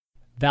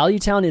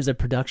Valuetown is a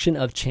production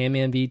of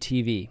ChamMV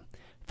TV.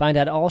 Find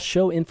out all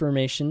show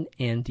information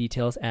and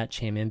details at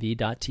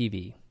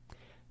chammv.tv.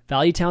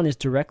 Valuetown is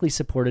directly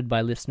supported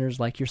by listeners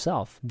like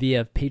yourself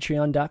via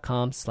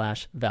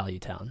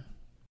patreon.com/Valuetown.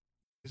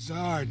 It's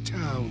our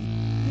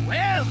town.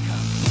 Welcome.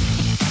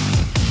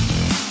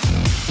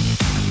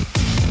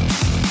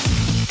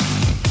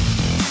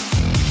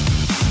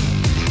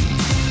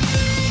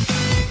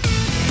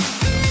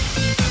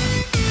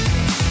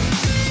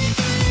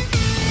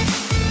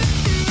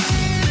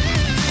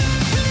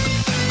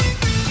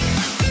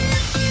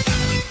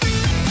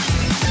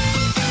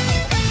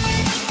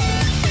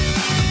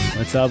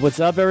 What's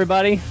up,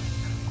 everybody?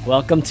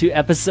 Welcome to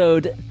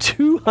episode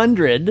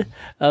 200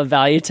 of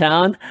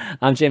Valuetown.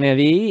 I'm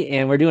JMV,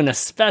 and we're doing a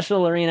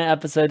special arena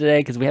episode today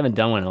because we haven't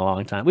done one in a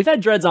long time. We've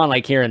had Dreads on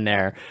like here and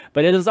there,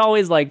 but it is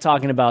always like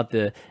talking about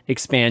the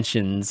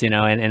expansions, you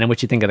know, and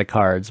what you think of the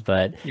cards.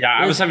 But yeah,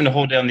 I was having to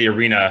hold down the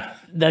arena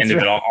end of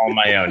it all on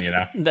my own, you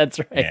know. That's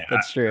right. Yeah,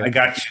 that's true. I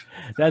got you.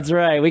 That's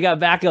right. We got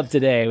backup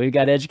today. We've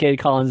got Educated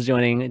Collins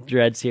joining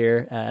Dreads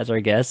here as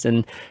our guest.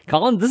 And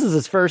Collins, this is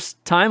his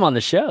first time on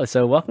the show,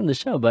 so welcome to the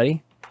show,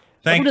 buddy.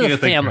 Thank you.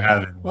 Thanks for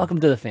having me.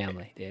 Welcome to the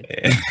family, dude.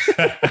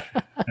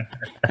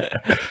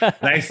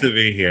 Nice to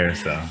be here.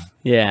 So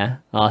yeah,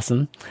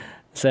 awesome.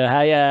 So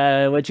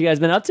how what you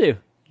guys been up to?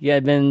 You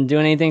guys been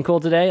doing anything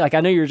cool today? Like I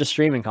know you were just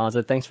streaming, Collins.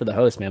 So thanks for the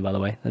host, man. By the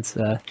way, that's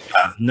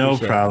no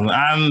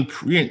problem.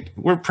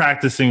 We're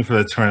practicing for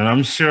the tournament.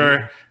 I'm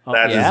sure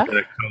that is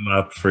going to come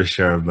up for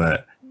sure.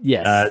 But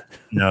yes,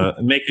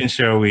 making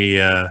sure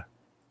we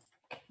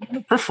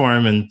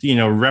perform and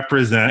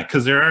represent,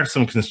 because there are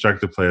some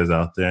constructed players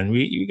out there, and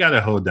we got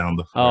to hold down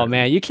the fort. Oh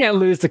man, you can't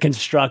lose to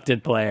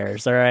constructed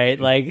players. All right,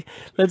 like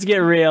let's get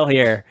real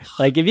here.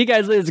 Like if you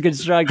guys lose to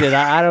constructed,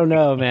 I don't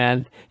know,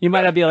 man. You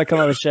might not be able to come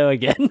on the show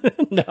again.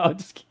 No, I'm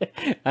just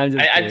kidding.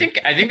 I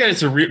think that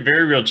it's a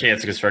very real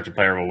chance a constructed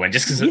player will win.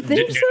 Just because you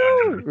think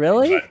so,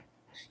 really?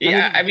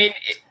 Yeah, I mean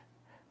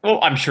well,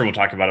 I'm sure we'll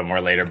talk about it more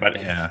later. But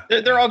yeah,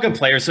 they're all good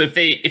players. So if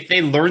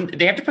they learn,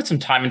 they have to put some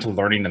time into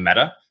learning the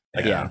meta.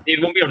 Like, they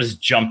won't be able to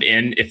just jump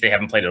in if they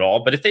haven't played at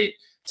all. But if they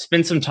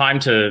spend some time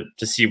to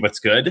see what's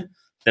good,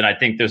 then I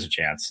think there's a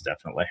chance,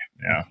 definitely.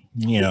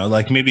 Yeah.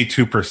 Like maybe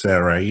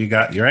 2%, right?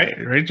 You're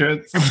right,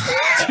 Jets?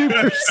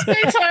 2%.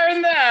 It's higher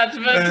than that,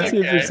 but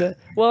 2%. Okay.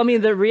 Well, I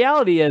mean, the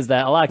reality is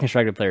that a lot of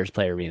constructed players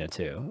play arena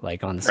too,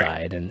 like on the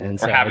side, and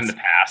so having the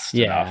past.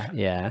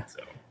 Yeah.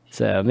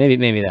 So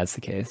maybe that's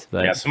the case.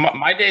 But yeah, so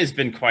my day has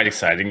been quite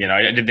exciting.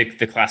 I did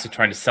the classic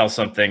trying to sell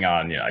something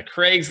on like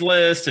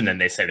Craigslist, and then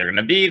they say they're going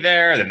to be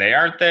there, then they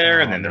aren't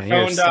there, and then their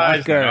phone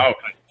dies.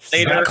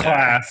 Later,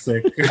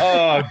 classic.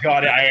 Oh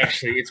god,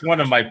 it's one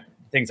of my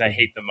things I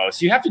hate the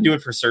most. You have to do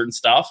it for certain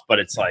stuff, but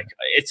it's like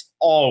it's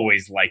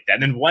always like that.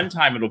 And then one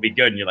time it'll be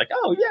good, and you're like,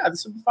 oh yeah,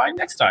 this will be fine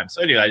next time.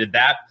 So anyway, I did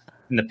that.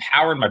 And the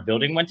power in my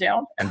building went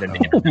down, and then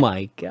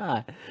my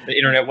god, the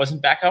internet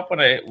wasn't back up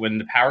when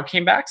the power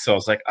came back. So I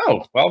was like,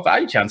 oh well,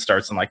 Valuetown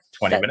starts in like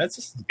 20 minutes.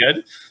 This is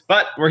good,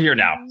 but we're here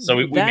now, so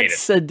we made it.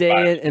 That's a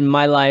day in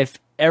my life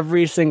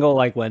every single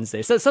like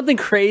Wednesday. So something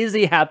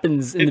crazy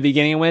happens in the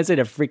beginning of Wednesday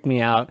to freak me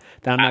out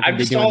that I'm not going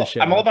to be doing the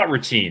show. I'm all about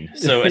routine.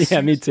 So as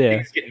yeah, me too.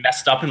 Things get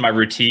messed up in my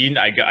routine,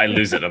 I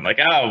lose it. I'm like,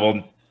 oh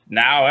well.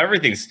 Now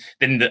everything's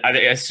I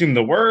assume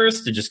the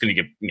worst. It's just going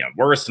to get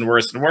worse and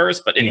worse and worse.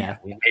 But anyway,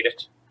 we made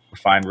it. We're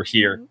fine. We're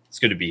here. It's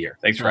good to be here.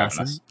 Thanks for having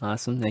us.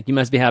 Awesome. Thank you.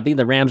 Must be happy.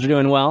 The Rams are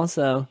doing well.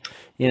 So,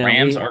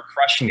 Rams are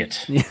crushing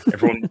it.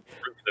 Everyone root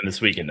for them this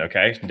weekend.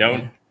 Okay. I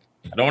don't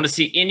want to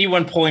see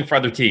anyone pulling for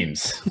other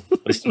teams.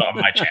 At least not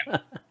on my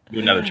channel.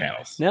 Do other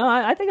channels. No,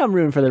 I think I'm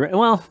rooting for the.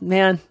 Well,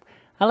 man,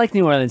 I like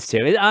New Orleans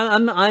too.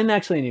 I'm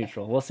actually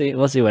neutral. We'll see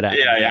what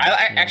happens.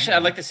 Yeah. I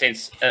like the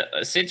Saints.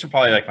 Saints are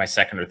probably like my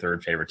second or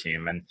third favorite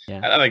team, and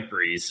I like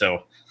Breeze.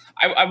 So.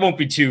 I won't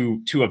be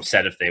too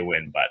upset if they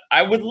win, but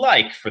I would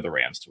like for the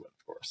Rams to win,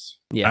 of course.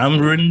 Yeah, I'm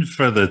rooting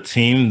for the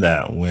team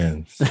that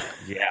wins.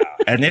 Yeah,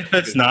 and if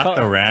it's not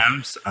the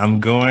Rams, I'm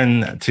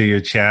going to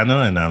your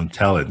channel and I'm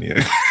telling you,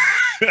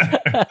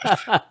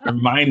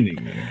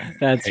 reminding you.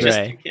 That's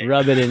right.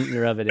 Rub it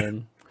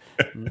in.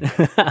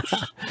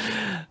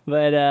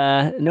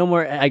 But no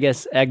more, I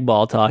guess, egg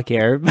ball talk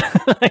here.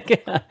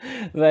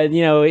 But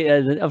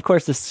of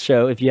course, this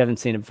show, if you haven't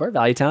seen it before,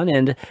 Valuetown,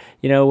 and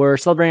we're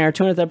celebrating our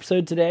 200th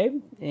episode today,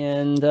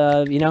 and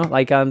I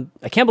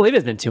can't believe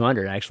it's been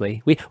 200.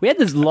 Actually, we had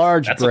this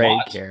large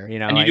break here.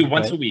 And you do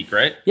once a week,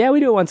 right? Yeah,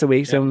 we do it once a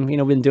week. So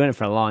we've been doing it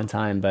for a long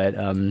time, but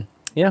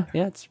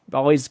it's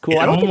always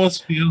cool. It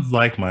almost feels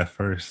like my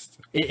first.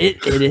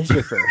 It is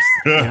your first.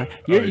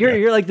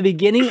 You're like the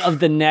beginning of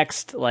the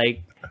next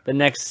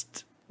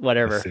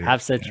whatever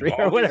half century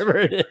or whatever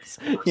it is.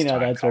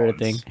 That sort of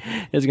thing.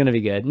 It's going to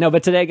be good. No,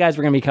 but today, guys,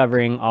 we're going to be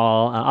covering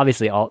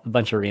obviously a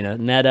bunch of arena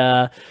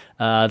meta,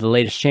 the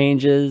latest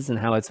changes and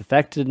how it's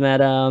affected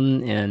meta,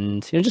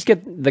 and just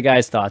get the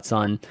guys' thoughts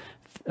on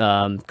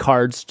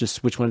cards,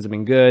 just which ones have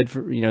been good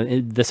for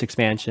this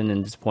expansion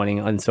and disappointing,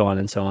 and so on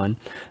and so on.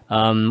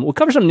 We'll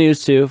cover some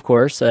news too, of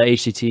course.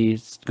 HCT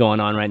is going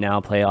on right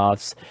now,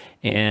 playoffs,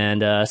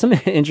 and some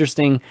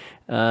interesting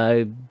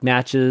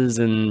matches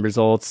and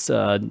results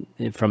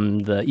from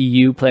the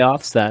EU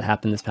playoffs that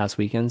happened this past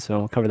weekend. So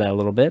we'll cover that a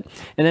little bit.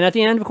 And then at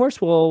the end, of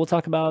course, we'll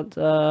talk about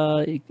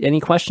any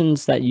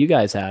questions that you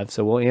guys have.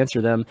 So we'll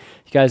answer them.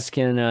 You guys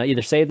can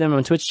either save them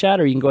on Twitch chat,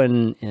 or you can go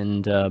ahead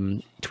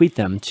and tweet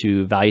them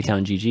to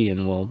ValueTownGG,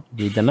 and we'll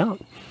read them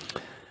out.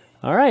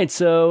 All right,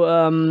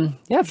 so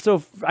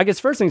so I guess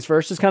first things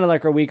first, just kind of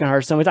like our week on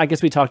Hearthstone, which I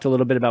guess we talked a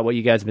little bit about what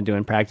you guys have been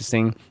doing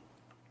practicing.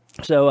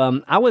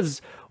 So I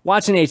was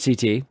watching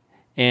HCT,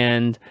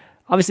 and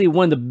obviously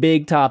one of the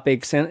big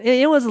topics, and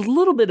it was a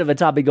little bit of a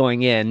topic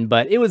going in,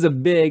 but it was a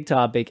big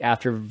topic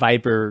after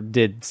Viper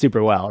did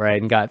super well,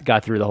 right, and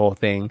got through the whole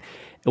thing.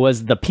 It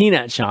was the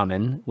Peanut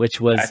Shaman, which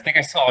was... I think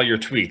I saw your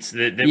tweets.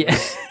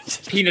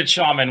 Peanut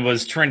Shaman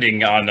was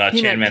trending on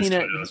Chanman's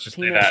Twitter. Let's just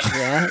say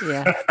that.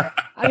 Yeah.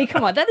 I mean,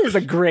 come on. That is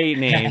a great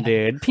name,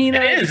 dude.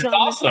 Peanut It is. Shaman. It's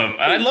awesome.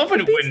 And I love when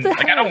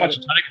like, I don't watch a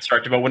ton of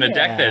Constructor, but when a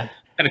deck that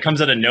kind of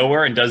comes out of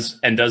nowhere and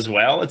does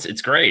well,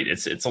 it's great.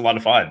 It's a lot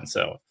of fun.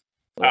 So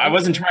I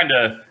wasn't trying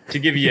to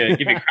give you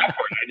crap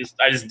for it.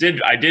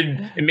 I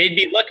did. It made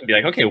me look and be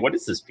like, okay, what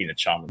is this Peanut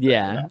Shaman thing?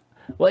 Yeah.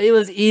 Well, it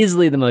was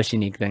easily the most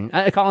unique thing.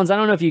 Collins, I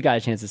don't know if you got a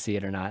chance to see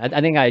it or not.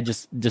 I think I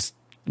just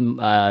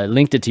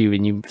linked it to you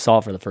and you saw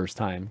it for the first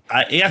time.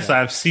 Yes,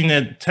 yeah. I've seen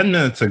it 10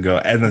 minutes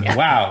ago. And then,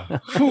 wow,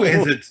 who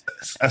is it?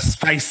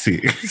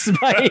 Spicy.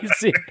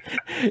 Spicy.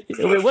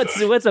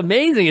 What's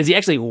amazing is he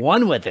actually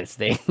won with this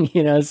thing,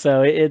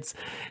 so it's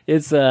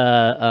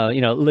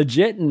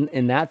legit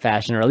in that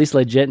fashion, or at least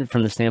legit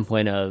from the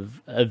standpoint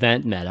of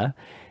event meta.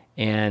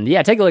 And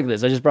yeah, take a look at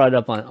this. I just brought it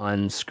up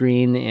on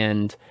screen,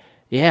 and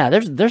yeah,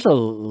 there's a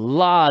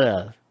lot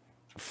of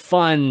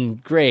fun,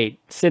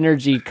 great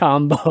synergy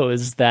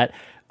combos that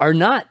are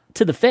not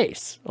to the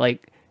face.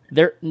 Like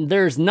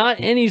there's not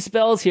any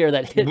spells here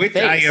that hit which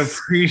face. I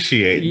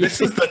appreciate.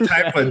 This is the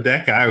type of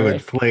deck I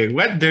would play.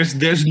 What?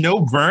 There's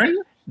no burn?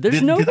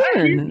 There's no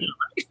burn.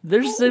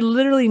 There's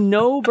literally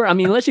no burn. I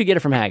mean, unless you get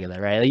it from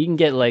Hagatha, right? Like you can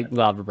get like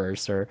Lava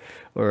Burst or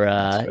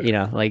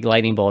like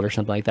Lightning Bolt or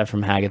something like that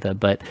from Hagatha,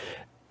 but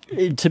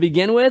to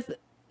begin with,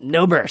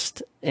 no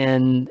burst,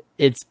 and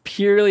it's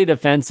purely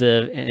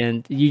defensive,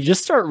 and you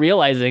just start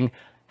realizing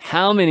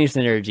how many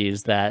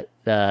synergies that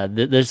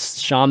this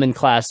Shaman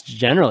class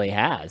generally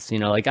has.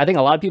 Like I think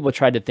a lot of people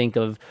tried to think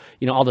of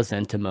all the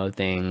Zentimo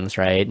things,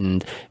 right,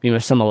 and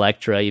some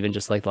Electra, even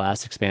just like the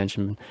last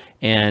expansion,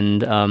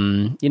 and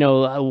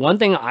one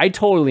thing I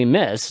totally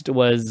missed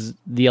was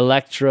the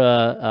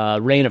Electra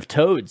Reign of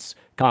Toads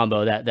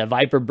combo that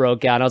Viper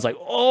broke out. And I was like,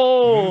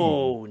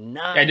 oh,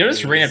 nice. I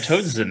noticed Reign of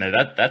Toads is in there.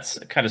 That's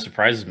kind of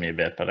surprises me a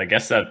bit, but I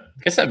guess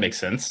that makes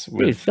sense.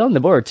 Dude, filling the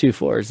board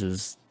 2/4s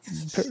is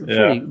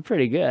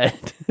pretty good.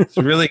 It's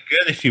really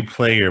good if you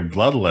play your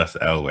Bloodlust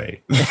Elway.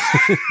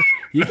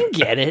 You can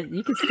get it.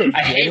 You can still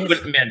I hate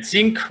it.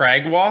 Seeing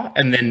Kragwa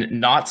and then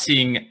not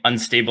seeing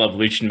Unstable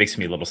Evolution makes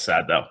me a little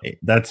sad, though.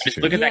 That's just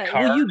true. Look at that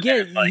card.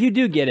 Well, you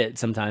do get it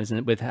sometimes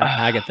with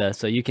Hagatha,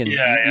 so you can.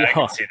 I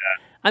can see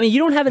that. I mean, you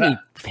don't have any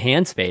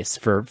hand space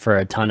for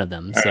a ton of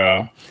them,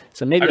 so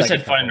maybe I just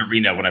had fun in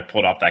Arena when I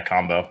pulled off that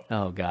combo.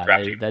 Oh god,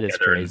 that is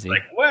crazy.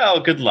 Like,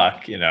 well, good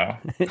luck, I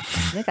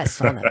think I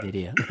saw that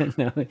video.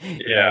 No,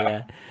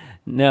 yeah.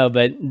 No,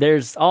 but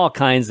there's all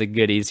kinds of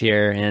goodies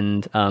here,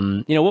 and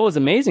what was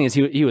amazing is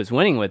he was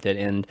winning with it,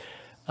 and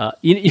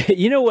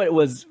what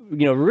was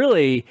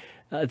really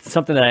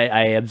something that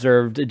I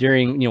observed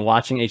during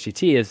watching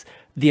HCT is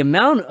the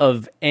amount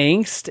of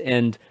angst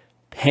and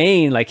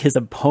pain like his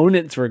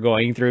opponents were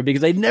going through,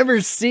 because they'd never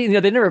seen,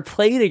 they never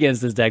played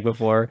against this deck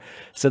before,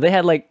 so they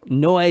had like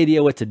no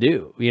idea what to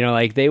do.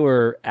 Like they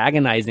were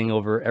agonizing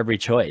over every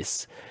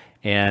choice,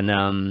 and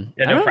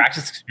no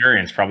practice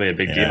experience, probably a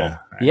big deal.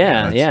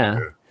 Yeah.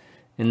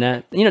 And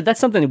that that's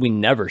something that we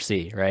never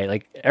see, right?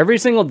 Like every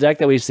single deck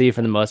that we see,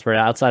 for the most part,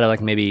 outside of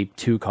like maybe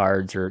 2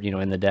 cards or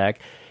in the deck,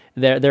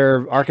 there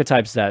are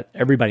archetypes that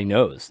everybody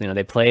knows.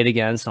 They played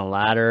against on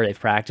ladder, they've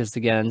practiced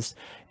against,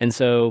 and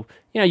so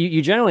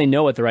you generally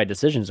know what the right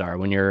decisions are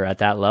when you're at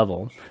that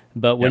level.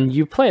 But when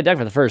you play a deck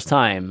for the first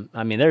time,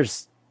 I mean,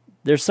 there's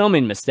so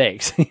many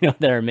mistakes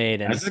that are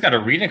made. And this has got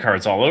arena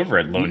cards all over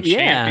it. Lone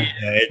Champion.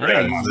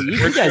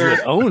 You guys would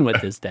own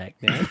with this deck,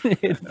 man.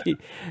 It'd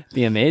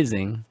be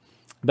amazing.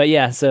 But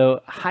yeah,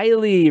 so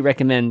highly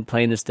recommend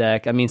playing this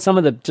deck. I mean,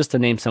 just to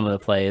name some of the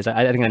plays,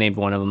 I think I named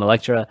one of them.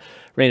 Electra,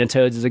 Reign of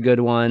Toads is a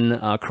good one.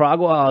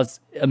 Kragwa is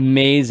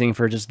amazing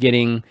for just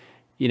getting,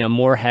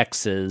 more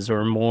hexes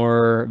or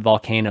more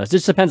volcanoes. It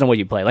just depends on what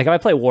you play. Like if I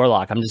play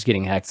Warlock, I'm just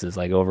getting hexes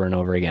like over and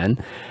over again.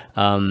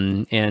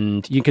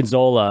 And you can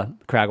Zola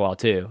Kragwa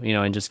too,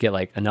 and just get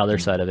like another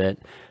set of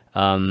it.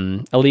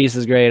 Elise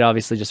is great,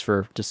 obviously, just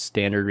for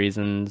standard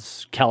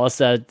reasons.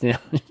 Kelesa,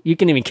 you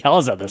can even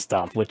Kelesa this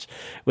stuff, which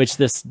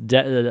this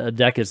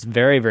deck is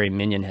very, very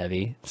minion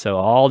heavy. So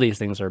all these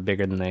things are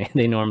bigger than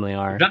they normally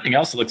are. If nothing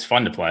else, it looks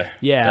fun to play.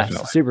 Yeah,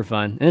 super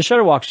fun. And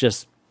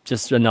Shutterwalk's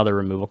just another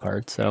removal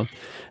card. So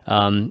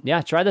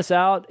try this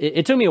out.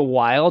 It took me a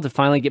while to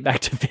finally get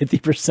back to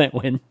 50%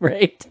 win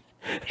rate.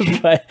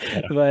 but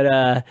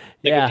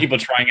yeah. People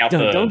trying out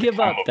don't give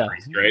up though.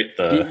 Priest,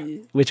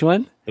 right? Which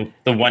one?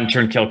 The one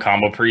turn kill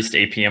combo priest,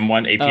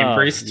 APM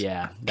priest.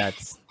 Yeah,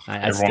 that's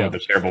everyone with the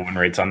terrible win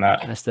rates on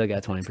that. I still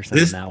got 20%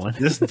 on that one.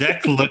 This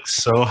deck looks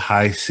so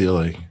high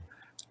ceiling.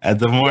 And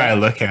the more I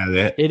look at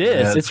it,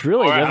 it's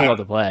really difficult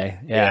to play.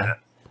 Yeah.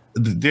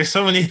 There's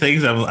so many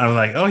things I'm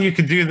like, oh, you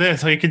could do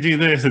this, or you could do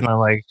this, and I'm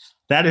like,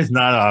 that is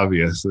not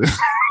obvious.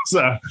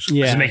 So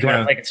just make it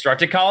like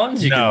Constructed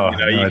Columns. You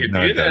can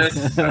do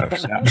this.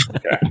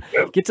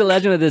 Get to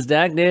Legend with this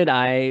deck, dude.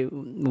 I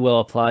will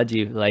applaud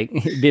you. Like,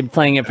 been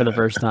playing it for the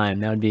first time.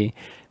 That would be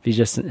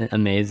just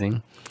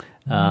amazing.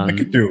 I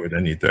could do it with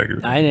any deck.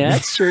 I know,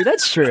 that's true.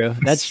 That's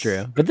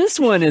true. But this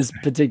one is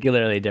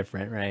particularly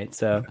different, right?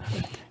 So,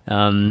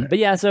 but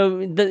yeah, so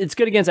it's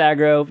good against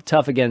aggro,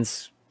 tough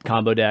against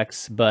combo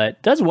decks,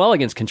 but does well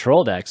against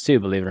control decks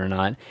too, believe it or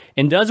not,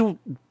 and does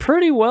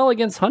pretty well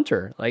against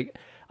Hunter. Like,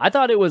 I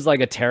thought it was like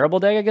a terrible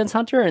deck against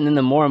Hunter, and then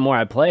the more and more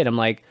I played, I'm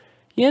like,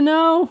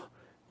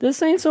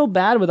 this ain't so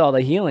bad with all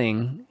the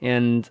healing,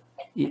 and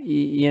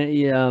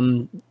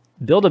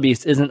Build a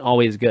Beast isn't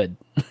always good,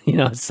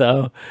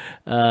 so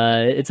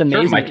it's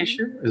amazing. Is there a mic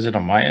issue? Is it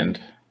on my end?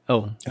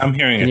 Oh, I'm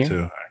hearing it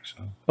too,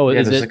 actually. Oh,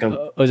 is it?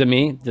 Is it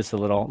me? Just a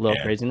little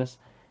craziness?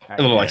 Right.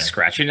 A little like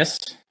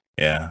scratchiness?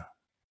 Yeah.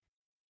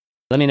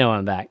 Let me know when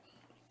I'm back.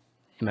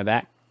 Am I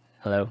back?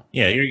 Hello?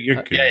 Yeah,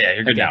 you're good. Yeah,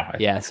 you're good now.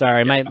 Yeah,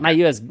 sorry. My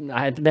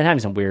I've been having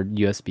some weird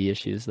USB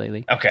issues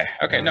lately. Okay.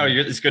 No,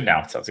 it's good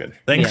now. It sounds good.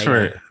 Thanks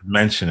for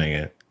mentioning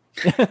it.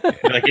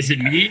 Like, is it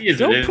me?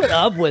 Don't put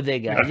up with it,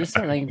 guys. Just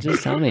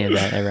tell me if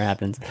that ever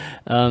happens.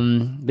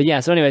 But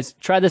yeah, so anyways,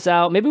 try this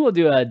out. Maybe we'll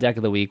do a deck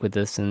of the week with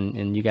this,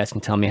 and you guys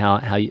can tell me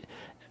how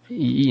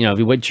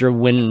what your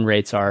win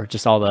rates are,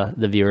 just all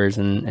the viewers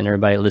and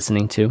everybody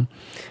listening too.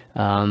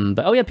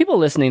 But people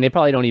listening, they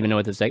probably don't even know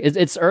what this deck is.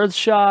 It's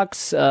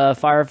Earthshocks,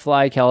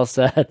 Firefly,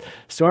 Kelset,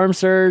 Storm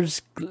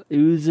Surge,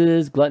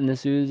 Oozes,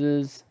 Gluttonous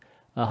Oozes,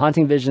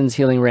 Haunting Visions,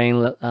 Healing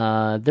Rain.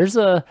 There's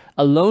a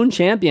lone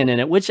champion in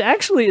it, which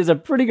actually is a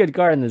pretty good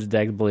card in this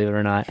deck, believe it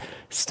or not.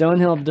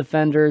 Stonehill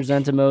Defender,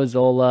 Zentamo,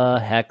 Zola,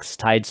 Hex,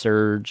 Tide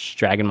Surge,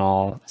 Dragon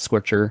Maul,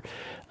 Scorcher,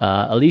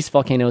 Elise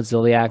Volcano,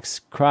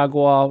 Ziliax,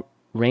 Krogwall,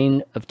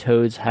 Rain of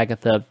Toads,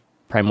 Hagatha,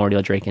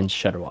 Primordial Drake, and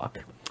Shudderwalk.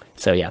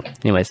 So yeah,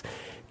 anyways,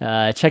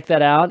 check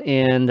that out.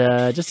 And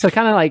just to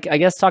kind of I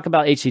guess talk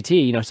about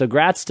HCT, so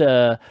grats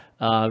to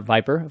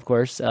Viper, of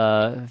course,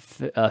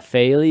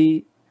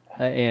 Failey,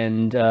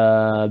 and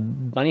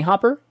Bunny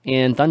Hopper,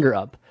 and Thunder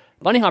Up.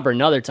 Bunny Hopper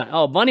another time.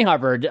 Oh, Bunny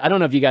Hopper, I don't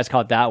know if you guys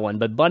caught that one,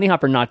 but Bunny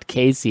Hopper knocked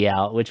Casey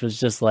out, which was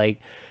just like,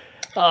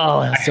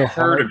 that's so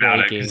heard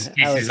about it because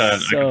Casey's on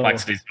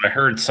Complexities, but I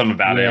heard some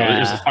about it. It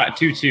was a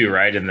 2-2,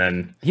 right? And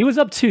then he was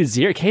up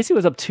 2-0. Casey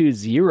was up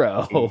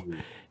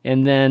 2-0.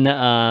 And then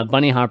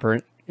Bunny Hopper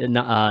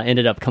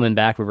ended up coming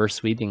back, reverse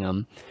sweeping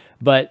him.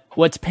 But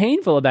what's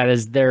painful about it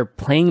is they're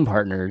playing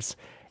partners.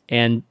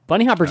 And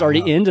Bunny Hopper's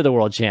already into the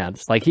World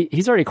Champs. Like,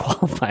 he's already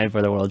qualified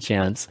for the World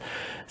Champs.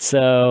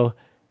 So,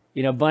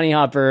 Bunny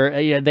Hopper,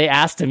 they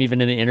asked him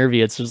even in the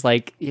interview, it's just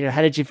like,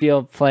 how did you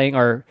feel playing,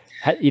 or,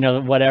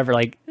 whatever,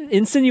 like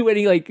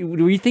insinuating, like,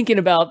 were you thinking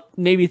about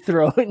maybe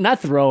not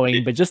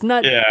throwing, but just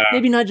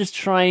maybe not just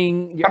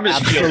trying your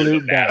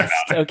absolute best,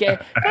 okay?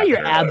 Not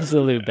your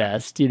absolute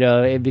best,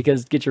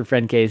 because get your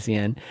friend Casey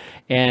in.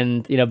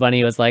 And,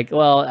 Bunny was like,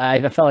 well,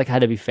 I felt like I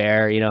had to be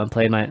fair, and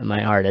play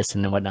my hardest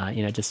and whatnot,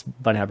 just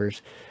Bunny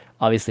Hopper's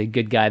obviously a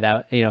good guy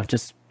that,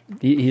 just,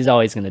 he's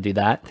always going to do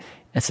that.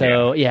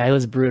 So it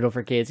was brutal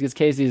for Casey because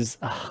Casey's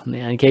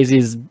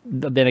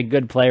been a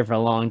good player for a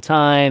long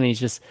time, and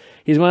he's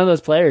one of those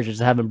players just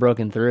haven't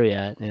broken through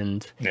yet,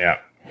 and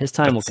his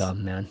time will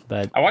come, man.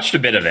 But I watched a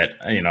bit of it.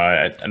 I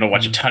don't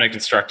watch a ton of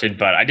Constructed,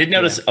 but I did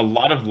notice a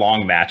lot of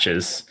long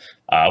matches,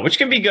 which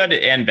can be good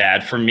and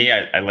bad. For me,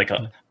 I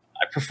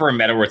prefer a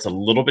meta where it's a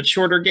little bit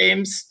shorter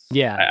games.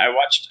 Yeah, I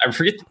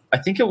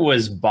think it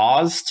was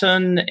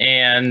Boston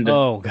and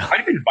it might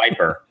have been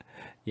Viper.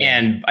 Yeah.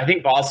 And I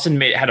think Boston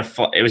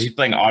was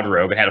playing Odd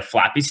Rogue and had a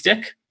flappy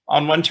stick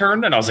on one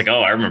turn, and I was like,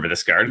 I remember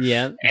this card.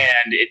 Yeah,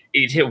 and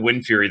it hit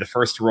Wind Fury the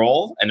first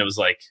roll, and it was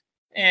like,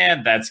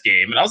 that's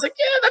game. And I was like,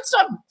 that's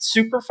not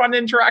super fun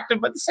interactive,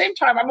 but at the same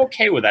time, I'm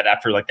okay with that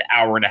after like the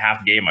hour and a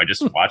half game I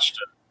just watched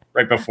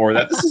right before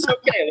that. This is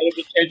okay, a little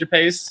bit change of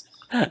pace.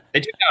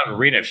 They took down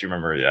Arena, if you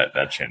remember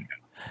that Chin.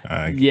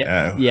 I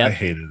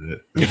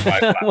hated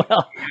it.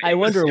 Well, I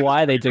wonder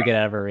why they took it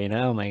out of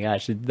Arena. Oh my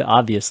gosh!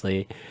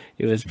 Obviously,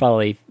 it was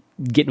probably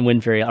getting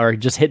Wind Fury or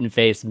just hitting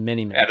face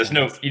many. Yeah,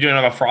 you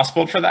don't have a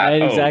Frostbolt for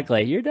that.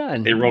 Exactly, you're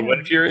done. They rolled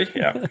Wind Fury.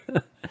 Yeah,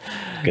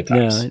 good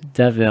times. No,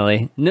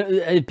 definitely.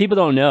 No, people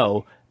don't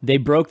know. They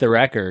broke the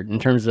record in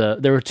terms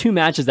of, there were 2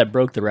 matches that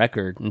broke the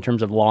record in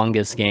terms of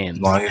longest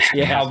games.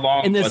 How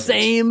long in the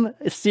same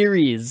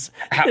series?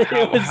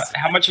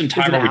 How much in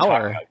time are we talking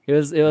about?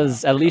 It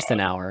was at least an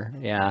hour.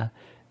 Yeah,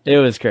 it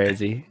was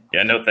crazy.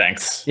 Yeah, no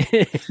thanks.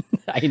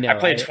 I know. I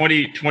play a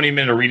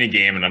 20-minute Arena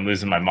game and I'm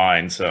losing my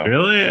mind. So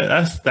really,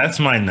 that's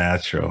my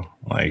natural.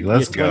 Like,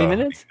 let's go. 20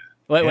 minutes.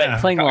 Wait,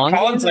 playing long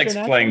Collins games?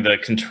 likes playing the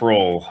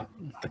control.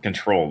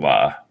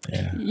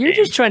 You're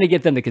just trying to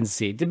get them to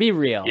concede. To be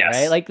real,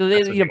 right? Like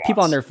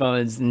people on their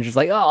phones and just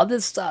like, oh,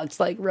 this sucks.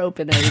 Like rope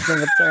and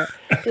everything.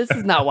 This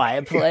is not why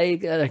I play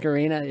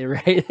Arena,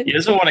 right? He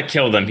doesn't want to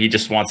kill them. He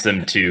just wants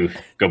them to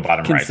go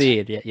bottom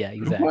concede. right. Yeah,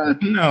 exactly. Well,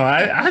 no,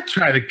 I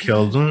try to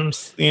kill them,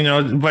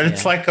 but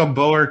it's like a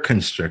boa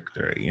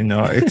constrictor.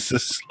 It's a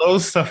slow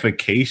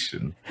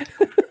suffocation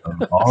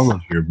of all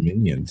of your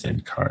minions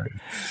and cards.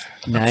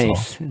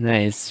 Nice.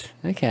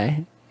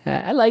 Okay.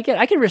 I like it.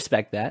 I can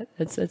respect that.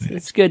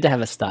 It's good to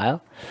have a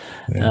style.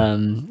 Yeah.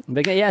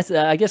 But yes,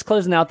 I guess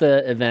closing out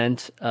the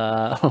event,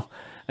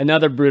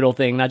 another brutal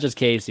thing, not just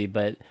Casey,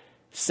 but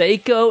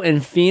Seiko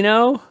and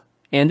Fino,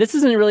 and this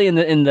isn't really in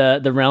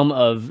the realm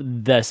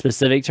of the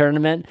specific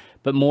tournament,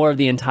 but more of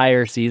the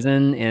entire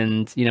season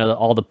and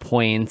all the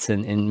points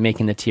and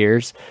making the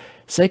tiers.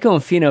 Seiko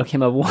and Fino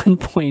came up 1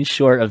 point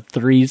short of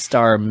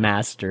 3-star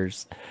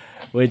masters,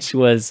 which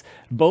was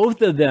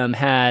both of them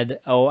had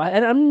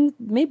Fino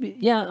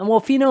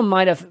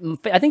might have.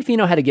 I think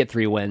Fino had to get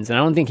 3 wins, and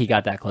I don't think he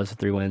got that close to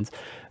 3 wins.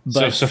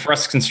 But so for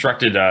us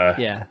constructed,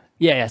 yeah.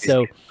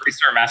 So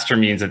 3-star master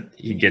means that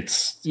he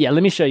gets. Yeah,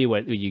 let me show you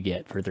what you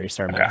get for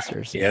 3-star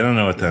masters. Yeah, I don't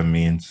know what that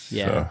means.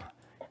 Yeah,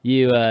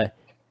 so.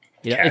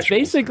 It's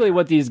basically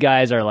what these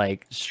guys are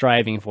like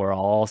striving for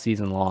all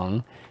season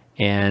long.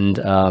 And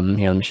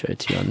here, let me show it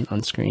to you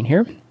on screen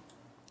here.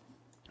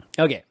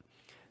 Okay.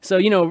 So,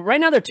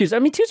 right now they're 2-star. I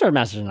mean, 2-star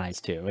masters are nice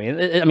too.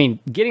 I mean,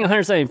 getting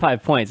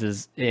 175 points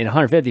in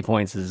 150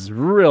 points is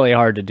really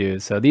hard to do.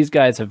 So these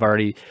guys have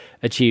already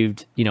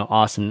achieved,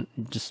 awesome,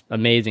 just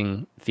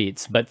amazing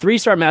feats. But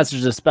 3-star masters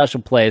is a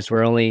special place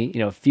where only,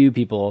 a few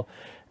people,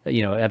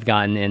 have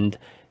gotten. And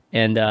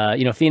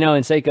Fino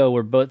and Seiko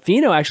were both.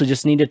 Fino actually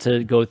just needed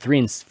to go 3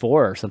 and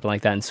 4 or something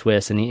like that in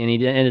Swiss, and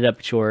he ended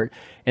up short.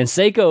 And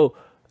Seiko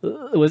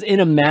was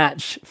in a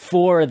match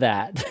for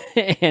that,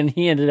 and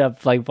he ended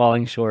up like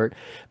falling short.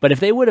 But if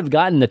they would have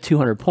gotten the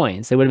 200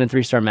 points, they would have been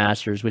 3-star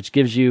masters, which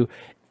gives you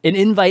an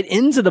invite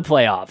into the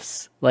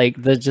playoffs, like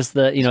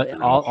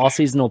all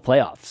seasonal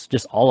playoffs,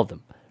 just all of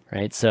them,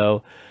 right?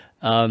 So,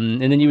 and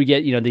then you would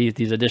get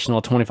these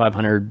additional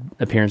 2,500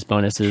 appearance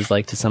bonuses,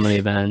 like to some of the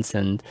events,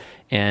 and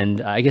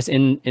I guess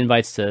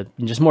invites to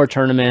just more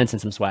tournaments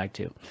and some swag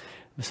too.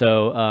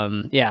 So,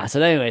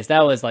 so anyways,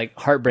 that was like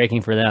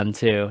heartbreaking for them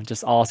too.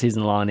 Just all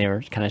season long, they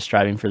were kind of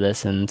striving for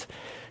this, and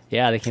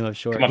they came up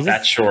short.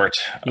 Short.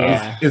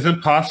 Yeah. Is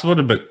it possible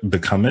to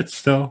become it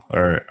still,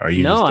 or are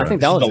you? No, I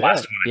think that was the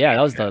last one. Yeah,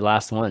 that was the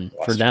last one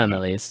for them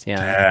at least.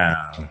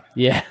 Yeah. Damn.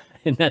 Yeah,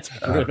 and that's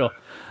brutal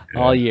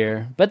all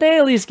year. But they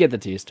at least get the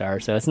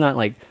 2-star, so it's not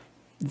like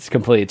it's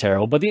completely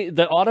terrible. But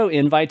the auto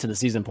invite to the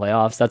season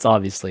playoffs, that's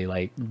obviously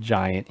like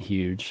giant,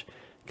 huge.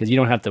 Because you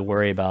don't have to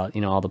worry about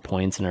all the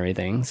points and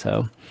everything.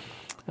 So,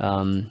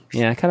 kind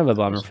of a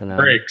bummer for them.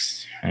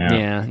 Breaks.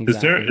 Yeah.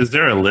 Exactly. Is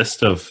there a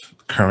list of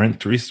current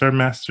 3-star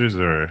masters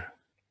or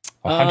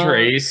Hunter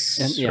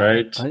Ace?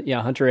 Right.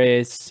 Hunter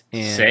Ace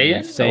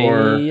and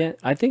Saiyan.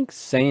 I think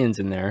Saiyan's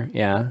in there.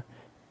 Yeah.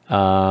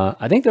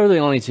 I think they're the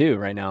only 2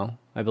 right now.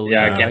 I believe.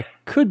 Yeah. I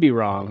could be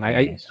wrong.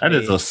 That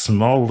is a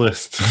small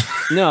list.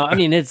 No, I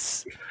mean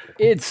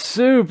it's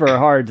super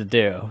hard to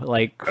do,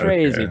 like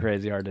crazy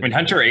hard to do. I mean,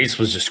 Hunter Ace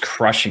was just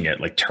crushing it,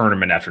 like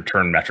tournament after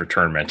tournament after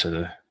tournament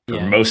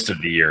for most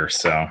of the year.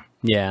 So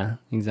yeah,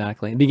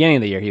 exactly. Beginning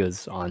of the year, he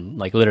was on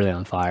literally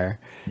on fire,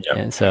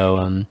 and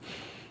so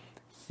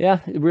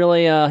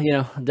really,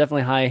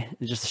 definitely high,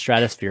 just a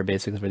stratosphere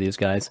basically for these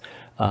guys.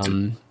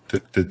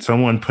 Did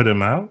someone put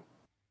him out?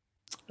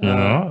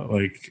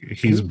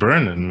 He's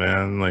burning,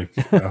 man. I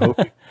hope.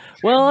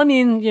 Well, I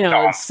mean,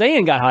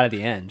 Saiyan got hot at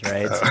the end,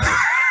 right?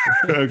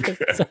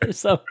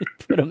 So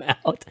put him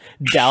out,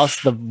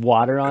 douse the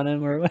water on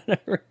him or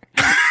whatever.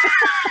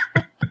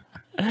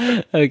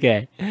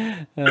 Okay.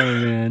 Oh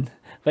man.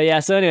 But yeah,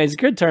 so anyways,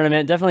 good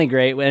tournament, definitely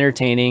great,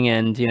 entertaining,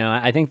 and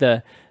I think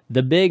the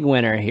big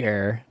winner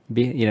here,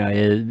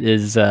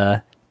 is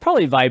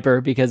probably Viper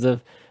because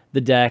of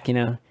the deck.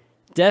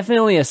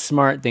 Definitely a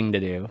smart thing to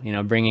do.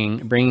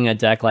 Bringing a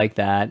deck like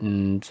that,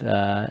 and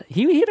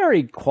he had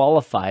already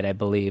qualified, I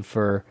believe,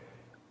 for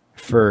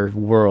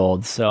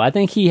Worlds, so I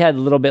think he had a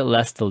little bit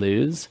less to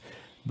lose,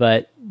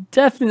 but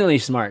definitely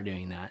smart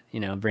doing that.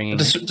 Bringing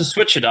to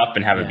switch it up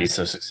and have it be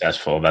so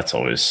successful. That's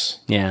always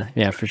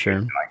for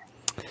sure.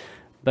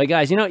 But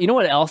guys, you know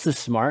what else is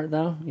smart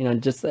though?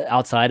 Just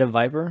outside of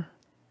Viper.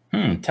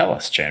 Tell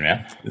us, Chain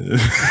Man.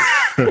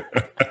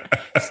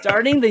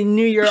 Starting the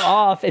new year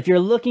off, if you're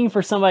looking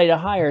for somebody to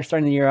hire,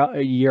 starting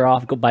the year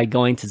off by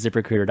going to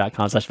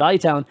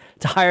ZipRecruiter.com/ValueTown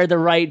to hire the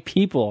right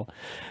people.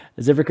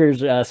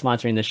 ZipRecruiter's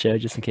sponsoring this show,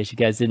 just in case you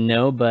guys didn't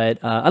know. But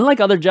unlike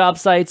other job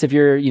sites, if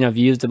you've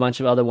used a bunch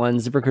of other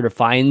ones, ZipRecruiter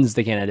finds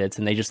the candidates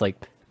and they just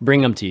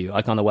bring them to you,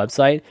 like on the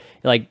website.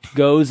 It like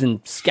goes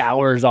and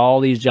scours all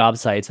these job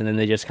sites, and then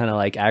they just kind of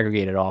like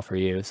aggregate it all for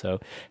you. So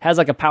it has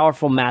like a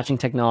powerful matching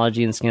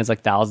technology and scans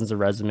like thousands of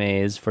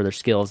resumes for their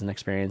skills and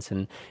experience,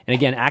 and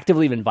again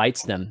actively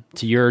invites them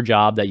to your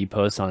job that you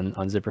post on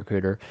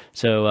ZipRecruiter.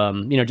 So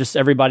just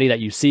everybody that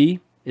you see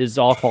is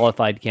all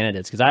qualified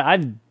candidates, because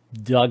I've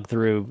dug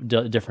through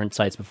different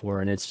sites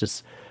before, and it's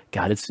just,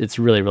 God, it's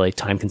really, really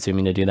time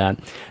consuming to do that.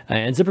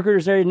 And ZipRecruiter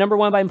is rated number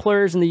 1 by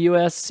employers in the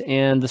U.S.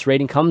 And this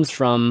rating comes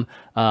from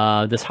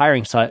this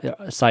hiring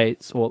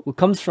sites. Well, it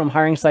comes from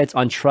hiring sites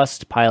on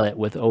Trustpilot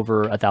with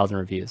over 1,000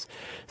 reviews.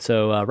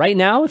 So right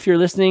now, if you're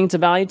listening to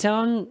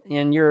Valuetown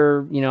and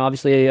you're,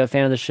 obviously a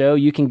fan of the show,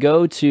 you can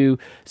go to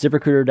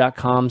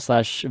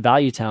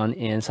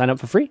ZipRecruiter.com/Valuetown and sign up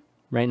for free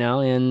right now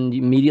and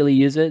immediately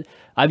use it.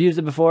 I've used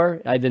it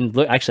before. I've been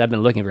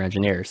looking for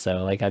engineers,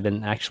 so like I've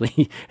been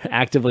actually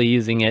actively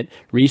using it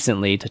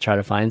recently to try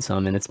to find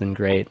some, and it's been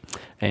great.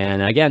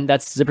 And again,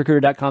 that's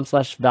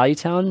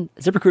ZipRecruiter.com/Valuetown.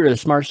 ZipRecruiter, the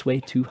smartest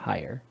way to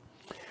hire.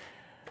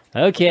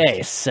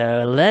 Okay,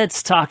 so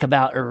let's talk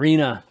about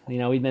Arena.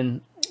 We've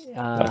been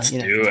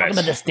talking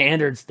about the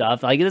standard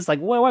stuff. Like it's like,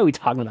 why are we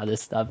talking about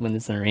this stuff when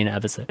it's an Arena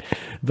episode?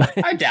 But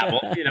I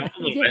dabble, a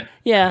little bit.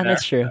 Yeah,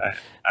 that's true.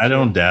 I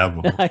don't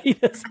dabble. He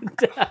doesn't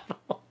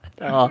dabble.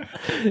 Oh,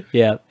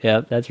 yeah,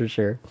 that's for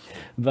sure.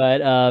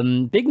 But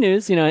big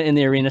news, in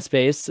the Arena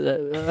space,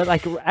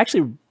 like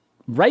actually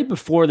right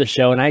before the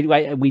show,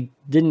 and we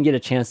didn't get a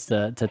chance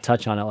to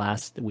touch on it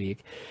last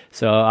week.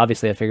 So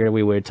obviously, I figured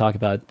we would talk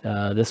about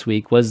this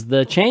week was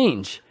the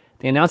change.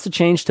 They announced a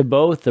change to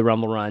both the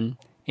Rumble Run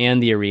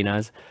and the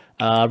Arenas.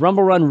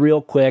 Rumble Run, real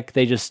quick,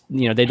 they just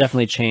they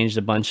definitely changed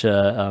a bunch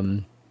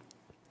of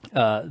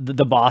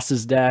the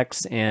bosses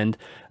decks and.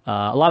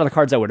 A lot of the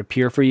cards that would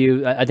appear for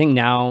you, I think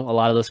now a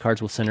lot of those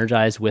cards will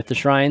synergize with the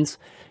shrines,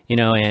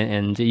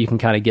 and you can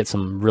kind of get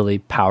some really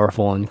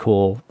powerful and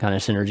cool kind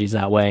of synergies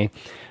that way.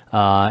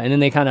 And then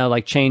they kind of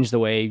like change the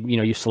way,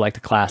 you select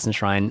a class and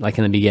shrine like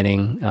in the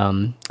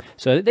beginning.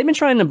 So they've been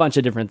trying a bunch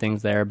of different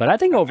things there, but I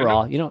think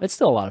overall, it's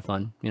still a lot of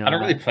fun. I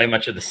don't really play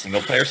much of the single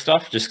player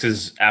stuff just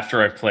because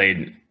after I've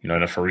played,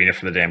 enough Arena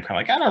for the day, I'm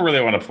kind of like, I don't really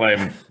want to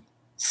play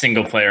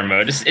single player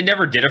mode. It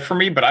never did it for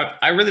me, but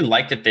I really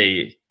like that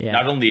they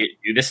not only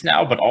do this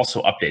now, but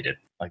also update it.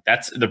 Like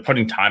they're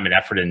putting time and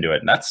effort into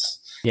it. And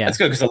that's good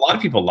because a lot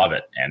of people love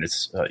it. And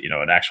it's,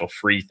 an actual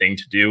free thing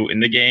to do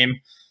in the game.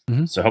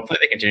 Mm-hmm. So hopefully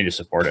they continue to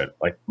support it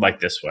like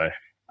this way.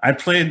 I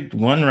played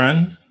one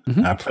run.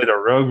 Mm-hmm. I played a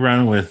rogue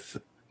run with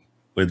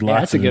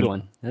lots. That's a good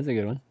one. That's a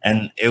good one.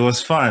 And it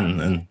was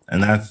fun,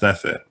 and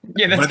that's it.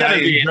 Yeah, that's gotta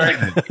be.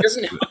 It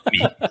doesn't help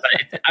me.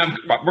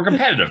 We're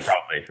competitive,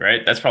 probably,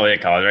 right? That's probably a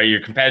college, right?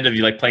 You're competitive.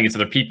 You like playing against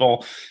other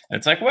people, and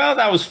it's like, well,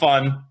 that was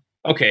fun.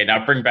 Okay,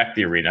 now bring back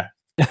the Arena.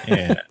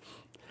 Yeah.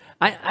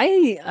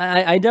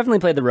 I definitely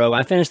played the rogue.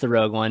 I finished the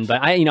rogue one,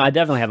 but I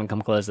definitely haven't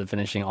come close to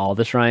finishing all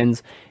the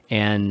shrines,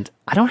 and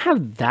I don't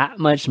have that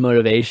much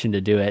motivation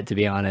to do it, to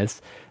be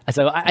honest.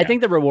 So I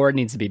think the reward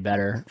needs to be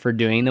better for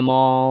doing them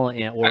all,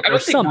 or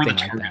something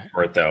like that.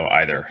 For it though,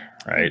 either,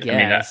 right?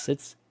 Yes,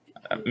 it's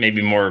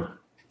maybe more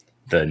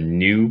the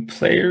new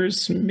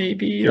players,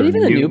 maybe, or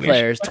even the new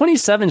players.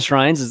 27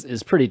 shrines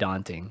is pretty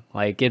daunting.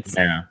 Like it's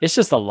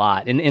just a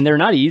lot, and they're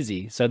not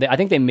easy. So I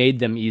think they made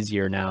them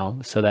easier now,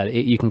 so that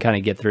you can kind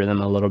of get through them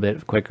a little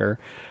bit quicker.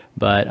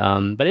 But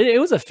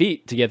it was a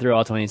feat to get through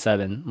all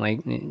 27.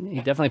 Like you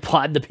definitely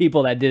applaud the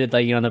people that did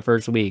it on the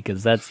first week,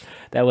 because that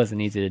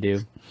wasn't easy to do.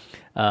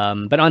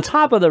 But on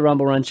top of the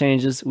Rumble Run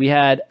changes, we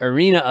had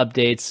Arena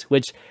updates,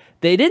 which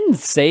they didn't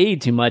say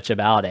too much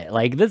about it.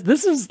 Like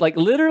this is like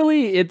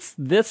literally it's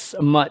this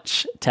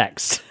much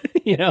text.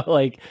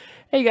 Like,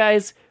 hey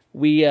guys,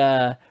 we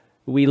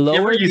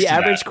lowered the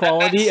average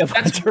quality of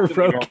Hunter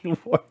Rogue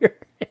Warrior.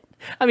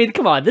 I mean,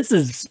 come on, this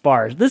is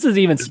sparse. This is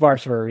even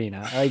sparse for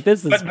Arena. Like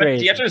this is crazy.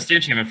 But you have to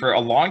understand, Chairman, for a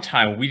long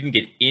time we didn't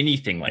get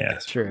anything like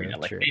this. True.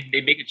 Like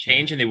they make a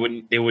change and they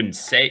wouldn't wouldn't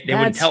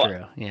tell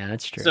us. Yeah,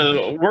 that's true.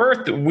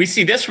 So we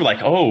see this, we're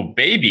like, oh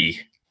baby,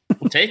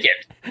 we'll take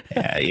it.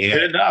 Yeah.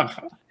 Good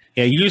enough.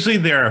 Yeah, usually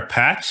there are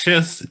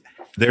patches.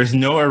 There's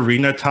no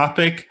Arena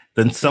topic.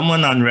 Then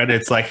someone on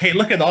Reddit's like, hey,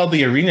 look at all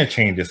the Arena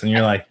changes. And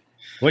you're like,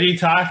 what are you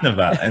talking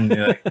about? And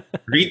they're like,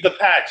 read the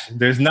patch.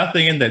 There's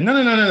nothing in there.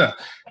 No.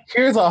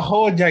 Here's a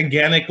whole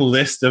gigantic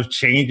list of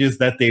changes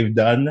that they've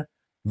done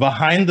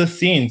behind the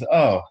scenes.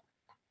 Oh,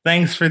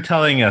 thanks for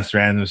telling us,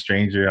 random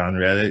stranger on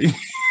Reddit.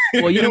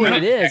 Well, you know what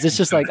it is? It's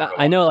just like,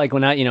 I know, like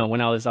when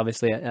I was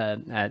obviously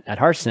at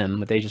Hearthstone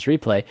with Aegis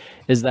Replay,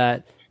 is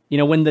that,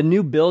 when the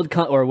new build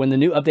or when the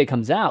new update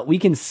comes out, we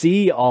can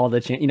see all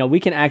the we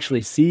can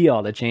actually see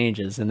all the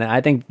changes, and I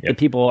think the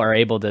people are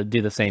able to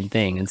do the same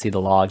thing and see the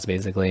logs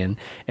basically. And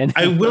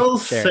I will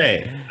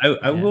say,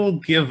 I will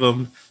give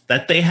them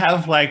that they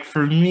have, like,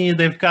 for me,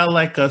 they've got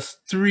like a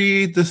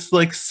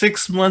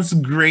 6 months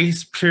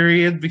grace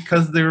period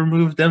because they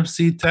removed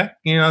MC Tech.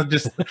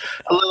 Just a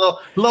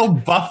little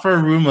buffer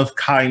room of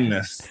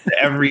kindness to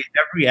every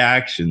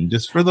action,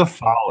 just for the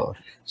follow.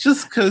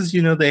 Just because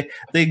they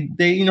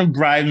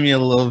bribe me a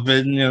little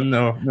bit.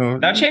 No.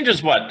 That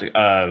changes what,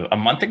 a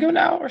month ago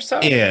now or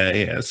so?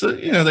 Yeah. So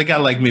they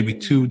got like maybe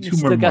two more.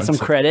 Still got some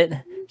credit.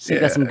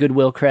 Still got some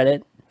goodwill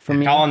credit.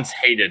 Collins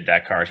hated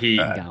that card.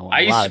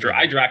 I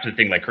drafted the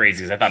thing like crazy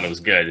because I thought it was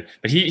good,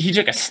 but he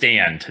took a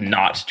stand to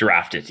not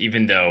draft it,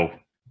 even though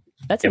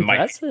that's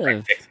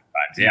impressive.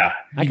 Yeah,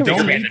 I can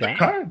respect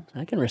that.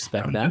 I can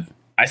respect that.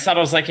 I thought, I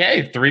was like,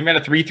 hey, 3-mana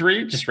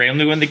 3/3, just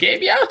randomly win the game.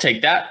 Yeah, I'll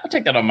take that. I'll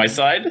take that on my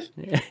side.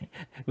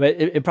 But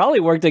it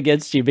probably worked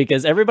against you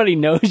because everybody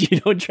knows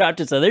you don't draft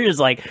it, so they're just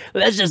like,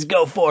 let's just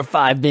go 4 or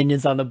 5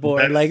 minions on the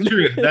board. That's like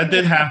true. That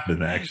did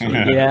happen,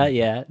 actually.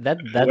 Yeah.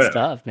 That's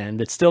tough, man.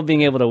 But still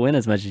being able to win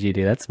as much as you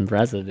do, that's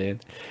impressive,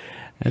 dude.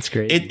 That's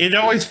great. It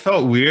always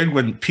felt weird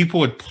when people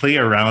would play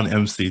around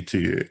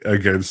MCT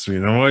against me.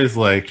 And I'm always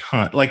like,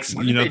 huh. Like,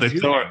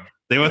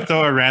 they would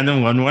throw a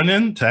random 1/1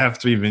 in to have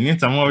 3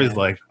 minions. I'm always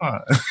like,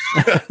 huh.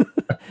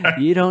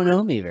 You don't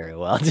know me very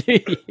well, do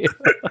you?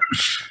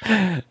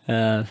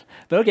 But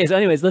okay, so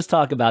anyways, let's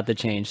talk about the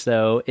change.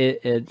 So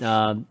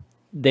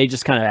they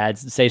just kind of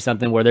say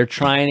something where they're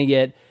trying to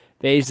get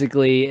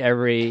basically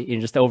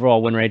just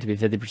overall win rate to be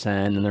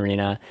 50% in the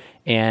arena.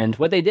 And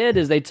what they did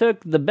is they took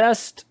the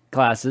best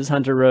classes,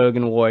 Hunter, Rogue,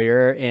 and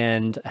Warrior,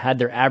 and had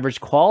their average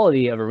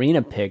quality of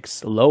arena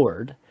picks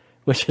lowered,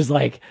 which is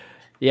like,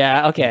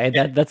 yeah, okay,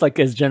 that's like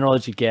as general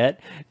as you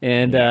get.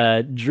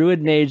 And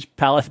Druid, Mage,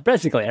 Paladin,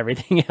 basically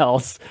everything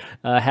else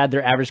had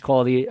their average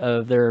quality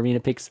of their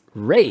arena picks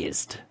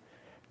raised.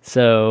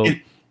 So,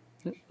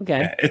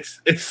 okay.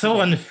 It's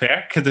so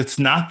unfair because it's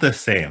not the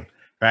same,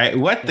 right?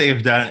 What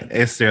they've done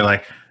is they're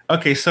like,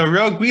 okay, so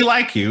Rogue, we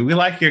like you. We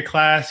like your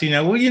class.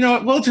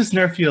 We'll just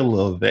nerf you a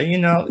little bit.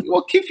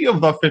 We'll keep you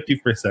above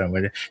 50%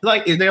 with it.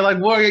 Like, they're like,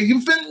 Warrior,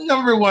 you've been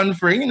number 1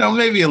 for,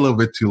 maybe a little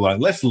bit too long.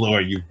 Let's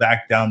lower you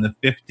back down to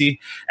 50.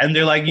 And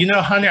they're like,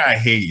 Hunter, I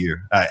hate you.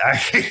 I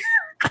hate your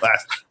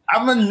class.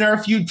 I'm going to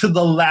nerf you to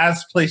the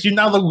last place. You're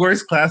now the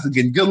worst class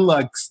again. Good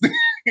luck.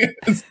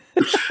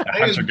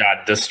 Hunter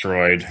got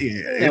destroyed.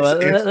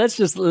 Let's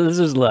just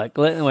look.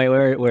 Wait,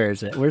 where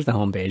is it? Where's the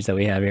homepage that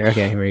we have here?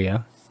 Okay, here we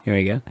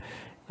go.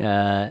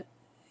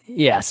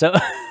 So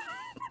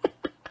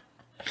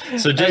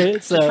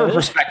just for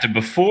perspective,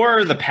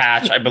 before the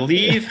patch, I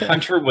believe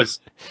Hunter was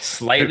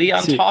slightly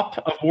on top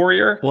of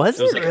Warrior. Was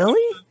it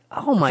really?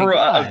 Oh my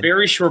god! For a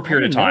very short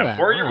period of time,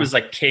 Warrior was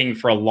like king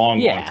for a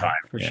long time,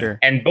 for sure.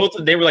 And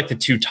they were like the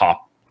 2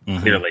 top,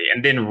 clearly.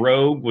 And then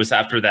Rogue was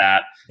after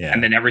that,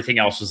 and then everything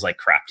else was like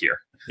crap tier.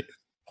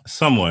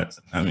 Somewhat.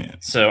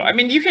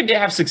 You could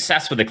have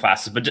success with the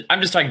classes, but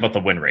I'm just talking about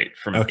the win rate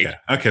from.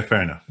 Okay,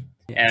 fair enough.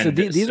 Yeah. So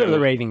these are the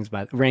rankings,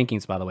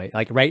 by the way.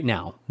 Like right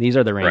now, these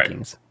are the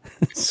rankings.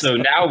 Right. So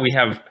now we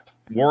have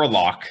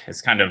Warlock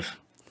has kind of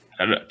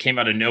came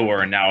out of nowhere,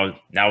 and now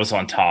is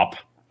on top,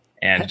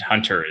 and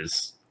Hunter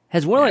is.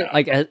 Has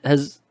Warlock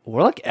has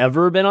Warlock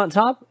ever been on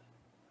top?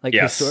 Like,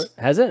 yes.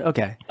 Has it?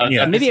 Okay.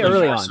 Maybe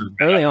early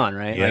on,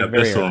 right? Yeah, like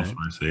very early.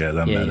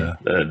 That meta.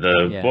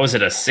 What was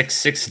it? A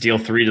 6/6 deal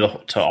 3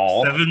 to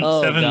all. 7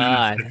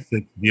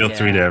 6/6 deal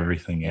 3 to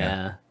everything.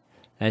 Yeah.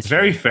 It's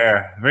very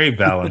fair, very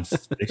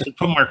balanced. They should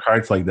put more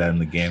cards like that in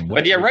the game.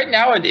 But right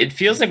now it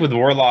feels like with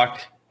Warlock,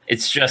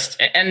 it's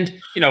just,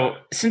 and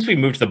since we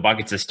moved to the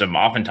bucket system,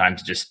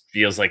 oftentimes it just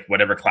feels like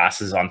whatever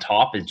class is on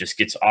top, it just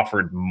gets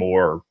offered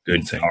more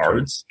good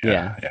cards.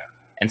 Yeah.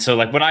 And so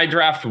like when I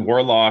draft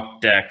Warlock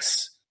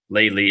decks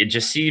lately, it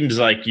just seems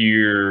like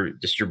your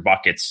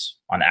buckets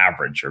on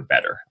average are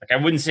better. Like I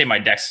wouldn't say my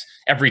decks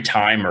every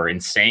time are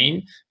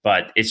insane,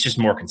 but it's just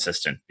more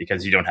consistent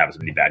because you don't have as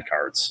many bad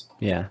cards.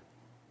 Yeah.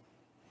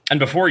 And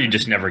before you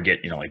just never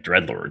get, like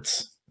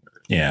Dreadlords.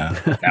 Yeah.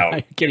 Now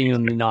getting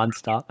them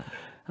nonstop.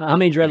 How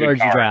many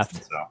Dreadlords you draft?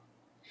 So.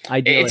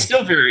 It's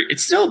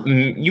still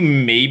you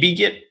maybe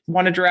get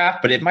one to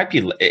draft, but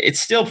it's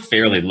still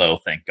fairly low,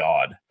 thank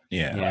God.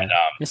 Yeah. But,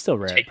 it's still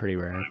rare, pretty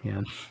rare.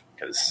 Yeah.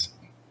 Because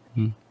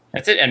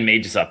that's it. And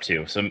Mage is up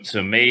too.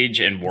 So Mage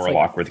and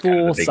Warlock were the full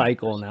kind of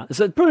cycle now.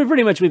 So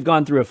pretty much we've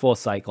gone through a full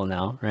cycle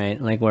now, right?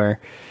 Like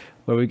where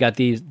we got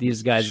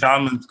these guys.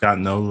 Shaman's got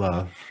no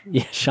love.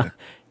 Yeah,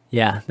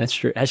 yeah, that's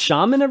true. Has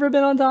Shaman ever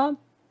been on top?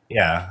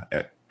 Yeah,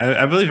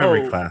 I believe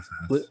every class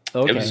has.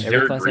 Okay, it was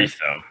very brief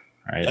though.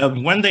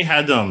 Right. When they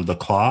had the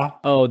claw.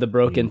 Oh, the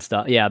broken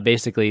stuff. Yeah,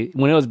 basically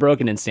when it was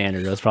broken in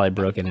standard, it was probably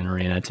broken in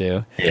arena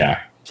too.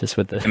 Yeah, just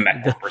with the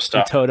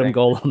stuff, totem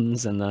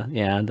golems and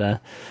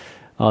the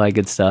all that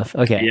good stuff.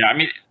 Okay. Yeah,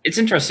 it's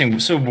interesting.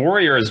 So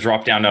Warrior has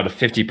dropped down now to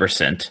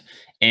 50%.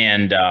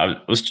 And I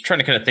was trying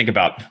to kind of think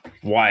about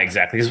why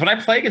exactly. Because when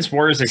I play against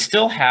Warriors, they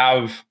still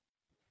have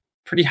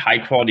pretty high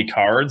quality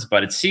cards,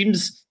 but it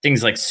seems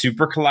things like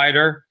Super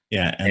Collider,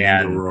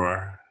 and the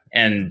Roar,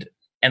 and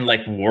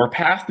like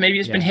Warpath maybe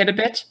has been hit a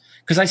bit.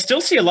 because I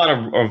still see a lot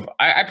of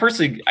I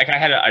personally, like,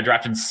 I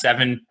drafted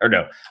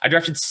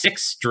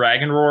 6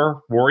 Dragon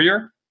Roar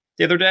Warrior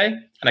the other day,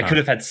 and I could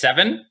have had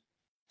 7,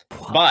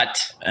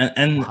 but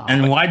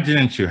and why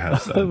didn't you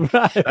have 7?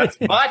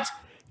 But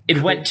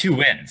it went 2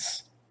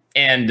 wins,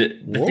 and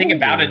the thing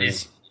about it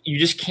is you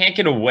just can't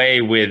get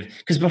away with,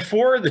 because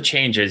before the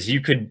changes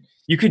you could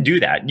do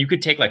that. You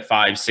could take like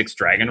 5-6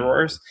 Dragon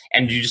Roars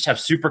and you just have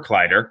Super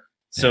Collider.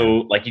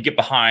 So like you get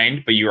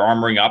behind, but you're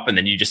armoring up, and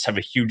then you just have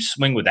a huge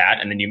swing with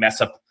that, and then you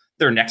mess up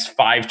their next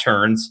 5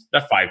 turns,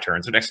 not 5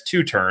 turns, their next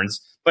 2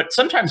 turns, but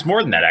sometimes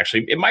more than that.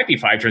 Actually, it might be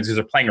 5 turns because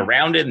they're playing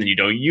around it, and then you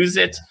don't use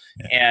it.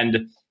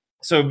 And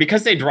so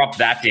because they dropped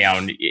that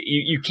down,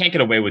 you can't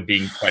get away with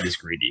being quite as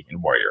greedy in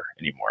Warrior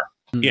anymore.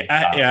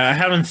 I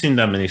haven't seen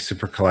that many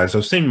Super Colliders.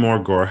 I've seen more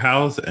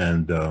Gorehouse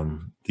and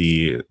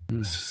the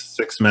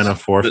 6 mana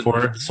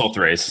 4/4 Salt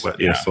Race, Salt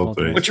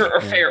Race, which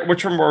are fair,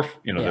 which are more,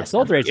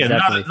 Salt Race,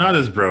 not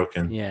as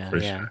broken,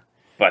 sure.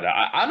 But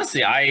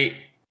honestly, I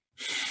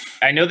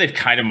know they've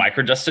kind of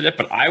micro-adjusted it,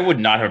 but I would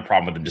not have a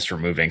problem with them just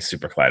removing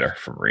Super Collider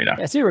from Arena.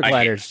 Yeah, Super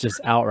Collider is just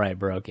outright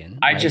broken.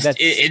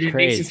 It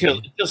makes it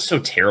feels so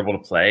terrible to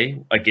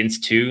play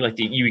against too. Like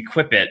you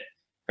equip it,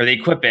 or they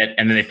equip it,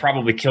 and then they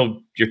probably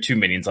kill your 2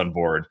 minions on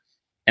board.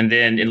 And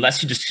then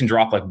unless you just can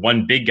drop like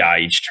 1 big guy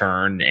each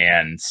turn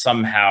and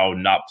somehow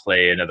not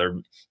play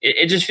another,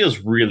 it just feels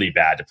really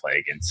bad to play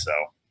against. So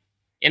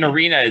in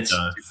Arena,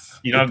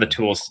 you don't have the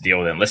tools to deal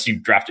with it unless you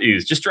draft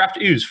Ooze. Just draft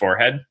Ooze,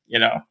 Forehead,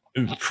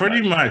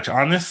 Pretty much.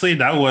 Honestly,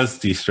 that was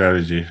the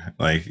strategy.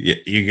 Like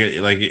you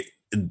get like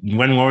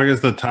when Warrior's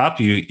the top,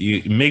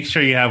 you make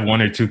sure you have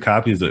 1 or 2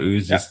 copies of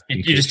Ooze.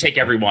 You just take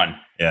every one.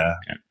 Yeah.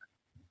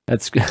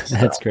 That's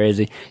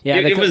crazy. Yeah,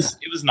 it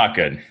was not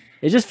good.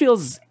 It just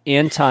feels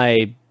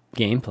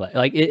anti-gameplay.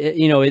 Like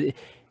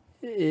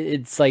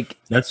it's like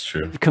that's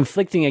true.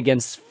 Conflicting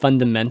against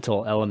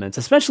fundamental elements,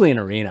 especially in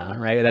Arena,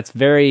 right? That's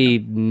very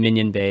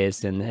minion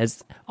based and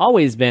has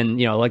always been,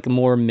 like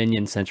more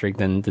minion centric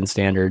than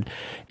standard.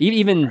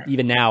 Even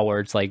now, where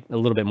it's like a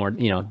little bit more,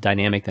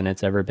 dynamic than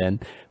it's ever been.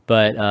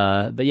 But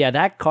yeah,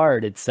 that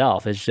card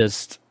itself is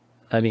just.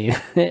 I mean,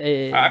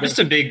 I'm just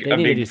a big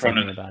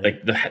proponent of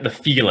like the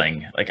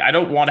feeling. Like I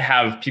don't want to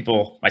have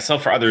people,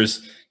 myself or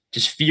others,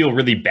 just feel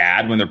really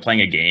bad when they're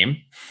playing a game.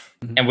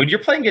 Mm-hmm. And when you're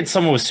playing against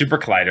someone with Super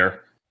Collider,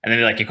 and then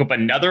they like equip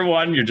another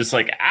one, you're just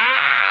like,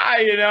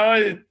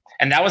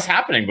 and that was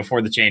happening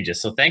before the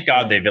changes. So thank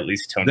God they've at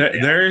least toned it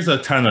down. There is a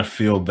ton of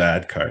feel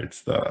bad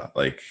cards though.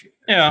 Like,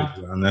 to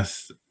be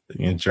honest,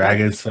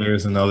 Dragon Slayer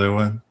is another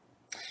one.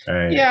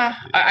 Right. Yeah,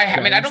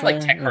 I mean, I don't like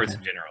tech cards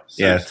in general.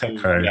 So, tech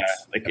cards.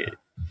 Yeah,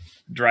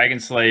 Dragon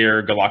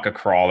Slayer, Galaka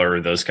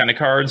Crawler, those kind of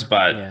cards,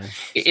 but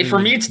for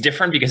me it's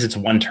different because it's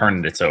 1 turn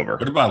and it's over.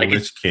 What about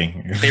Lich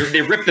King?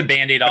 They rip the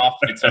Band-Aid off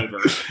and it's over.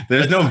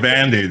 There's no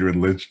Band-Aid with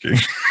Lich King.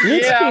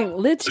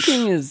 Lich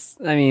King is,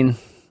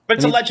 but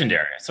it's a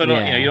legendary, so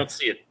you don't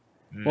see it.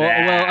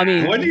 Well, I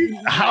mean,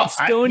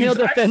 Stonehill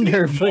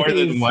Defender, more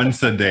than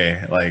once a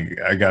day. Like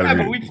I got. Yeah,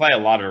 but we play a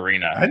lot of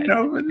Arena. I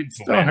know, but it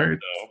still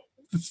hurts.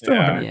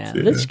 Yeah,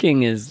 Lich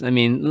King is.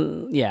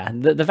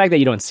 The fact that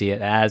you don't see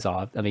it as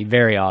often,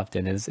 very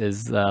often,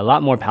 is a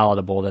lot more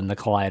palatable than the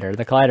Collider.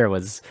 The Collider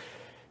was,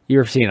 you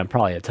were seeing it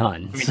probably a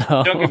ton.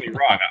 Don't get me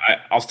wrong.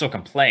 I'll still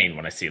complain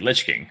when I see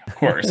Lich King, of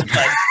course.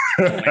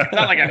 It's not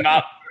like I'm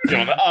not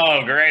going,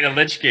 oh great, a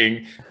Lich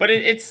King, but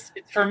it's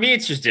for me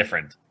it's just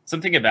different.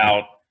 Something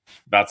about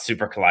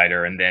Super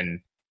Collider, and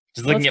then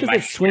just looking at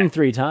my swing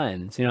 3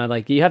 times.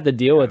 Like you have to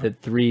deal with it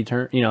 3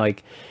 turns.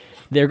 Like.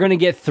 They're going to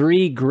get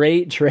 3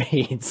 great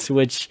trades,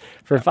 which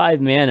for 5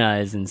 mana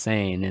is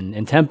insane,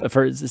 and tempo,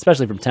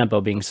 especially from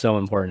tempo being so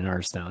important in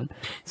Hearthstone.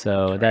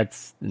 So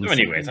that's. So,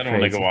 anyways, I don't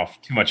want to go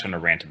off too much on a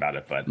rant about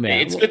it, but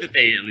it's good that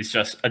they at least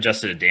just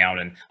adjusted it down,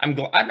 and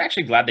I'm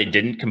actually glad they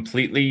didn't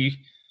completely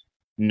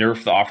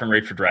nerf the offering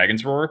rate for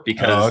Dragon's Roar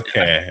because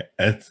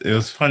it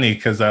was funny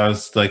because I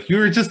was like, you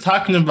were just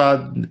talking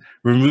about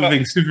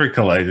removing Super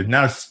Collider.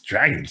 Now it's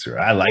Dragon's Roar.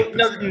 I like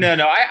this.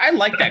 No. I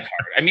like that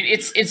card. I mean,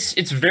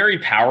 it's very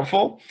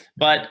powerful,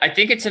 but I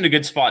think it's in a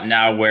good spot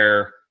now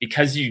where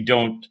because you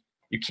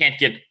can't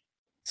get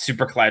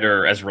Super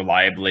Collider as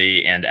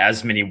reliably and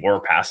as many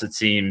war pass, it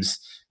seems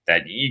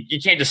that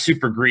you can't just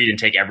super greed and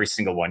take every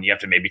single one. You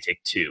have to maybe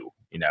take 2,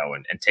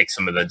 and take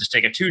some of just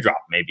take a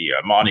 2-drop, maybe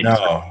a Monty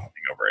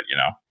over it,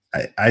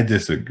 I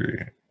disagree.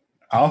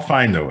 I'll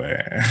find a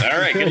way. All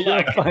right, good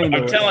luck.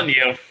 I'm telling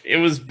you, it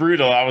was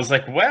brutal. I was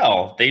like,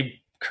 well,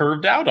 they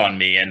curved out on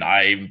me, and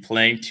I'm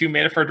playing 2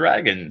 mana for a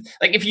dragon.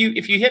 Like if you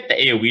hit the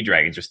AoE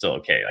dragons, you're still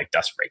okay, like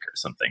Dustbreaker or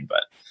something,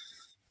 but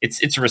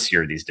it's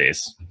riskier these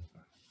days.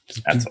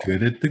 That's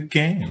good at the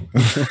game.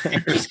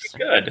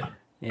 Good.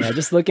 Yeah,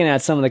 just looking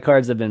at some of the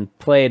cards that have been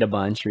played a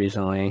bunch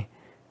recently.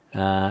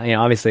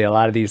 Obviously a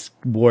lot of these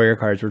warrior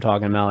cards we're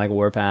talking about, like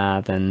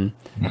Warpath and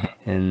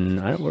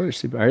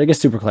I guess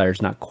Super Collider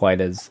is not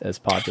quite as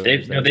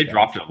popular. They've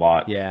dropped it a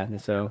lot. Yeah,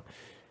 so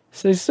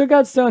you still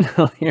got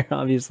Stonehill here,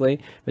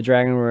 obviously, but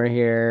Dragon Roar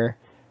here.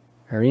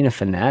 Arena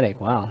Fanatic.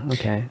 Wow.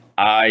 Okay.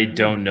 I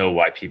don't know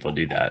why people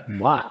do that.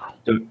 Wow.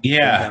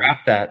 Yeah.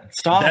 Wrap that.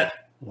 Stop.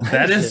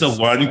 That is the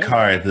one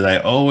card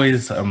that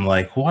I'm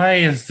like, why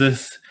is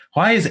this?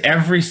 Why is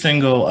every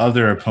single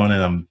other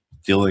opponent I'm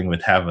dealing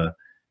with have a?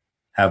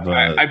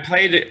 I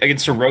played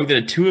against a rogue that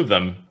had 2 of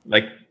them.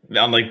 Like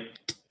on like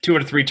 2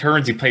 out of 3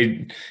 turns, he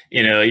played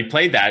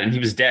that, and he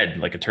was dead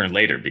like a turn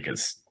later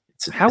because.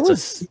 How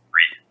was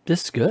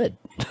this good?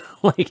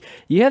 Like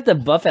you have to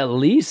buff at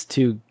least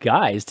 2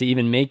 guys to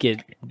even make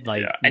it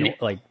like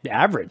like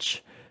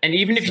average. And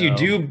even if you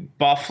do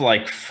buff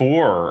like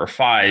 4 or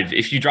 5,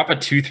 if you drop a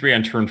 2/3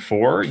 on turn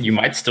 4, you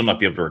might still not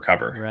be able to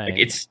recover. Right.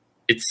 Like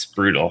it's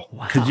brutal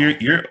because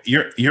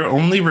you're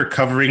only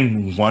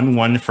recovering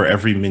 1/1 for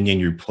every minion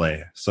you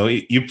play. So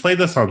you play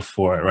this on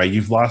 4, right?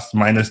 You've lost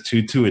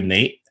 -2 to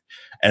innate,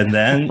 and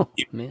then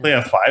you play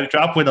a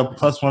 5-drop with a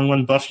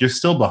 +1/1 buff. You're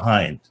still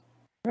behind.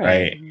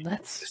 Right.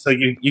 So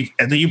you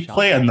and then you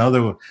play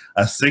another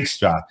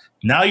 6-drop.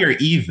 Now you're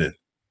even,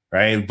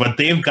 right? But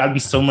they've gotten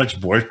so much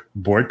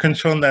board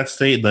control in that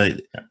state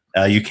that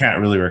you can't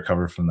really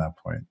recover from that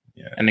point.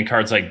 Yeah. And then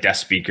cards like Death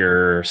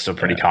Speaker are still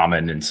pretty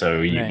common, and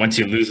so once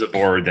you lose the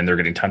board, then they're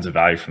getting tons of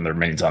value from their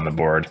minions on the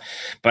board.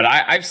 But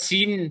I've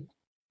seen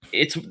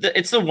it's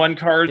the one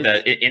card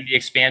that in the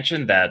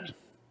expansion that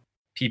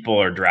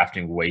people are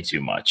drafting way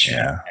too much.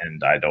 Yeah.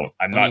 And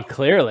I'm not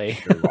clearly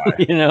sure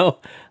why.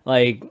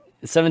 Like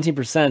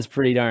 17% is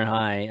pretty darn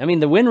high. I mean,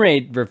 the win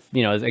rate,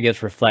 I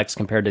guess reflects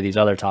compared to these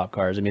other top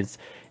cards. I mean,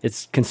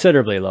 it's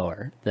considerably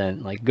lower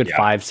than like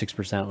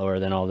 5-6% lower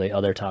than all the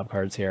other top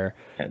cards here.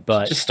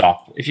 But just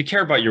stop. If you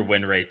care about your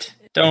win rate,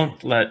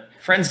 don't let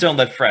friends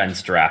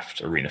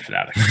draft Arena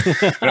Fanatic.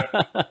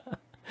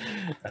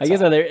 I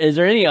guess is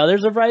there any other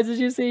surprises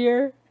you see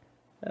here?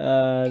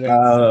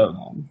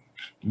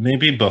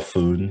 Maybe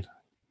Buffoon.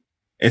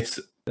 It's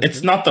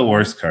not the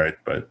worst card,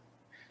 but.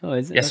 Oh,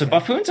 is it? Yeah, so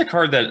Buffoon's a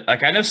card that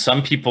like I know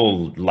some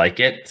people like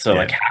it. So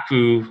like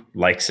Hafu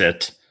likes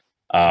it.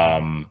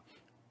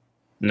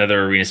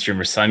 Another arena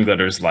streamer, Sun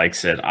Glitters,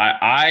 likes it.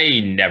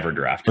 I never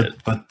draft it.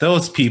 But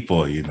those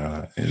people,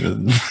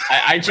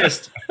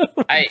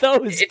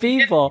 those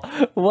people.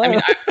 What? I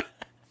mean,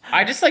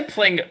 I just like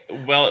playing.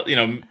 Well,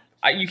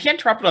 you can't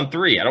drop it on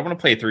 3. I don't want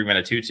to play a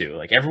 3-mana 2/2.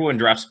 Like everyone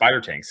drafts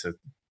Spider Tanks, so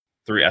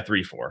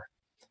 3/4.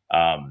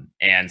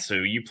 And so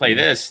you play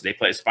this, they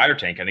play a Spider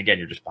Tank, and again,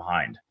 you're just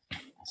behind.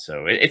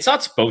 So it's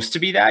not supposed to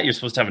be that. You're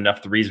supposed to have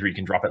enough 3s where you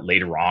can drop it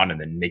later on and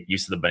then make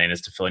use of the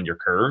bananas to fill in your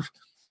curve.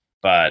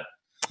 But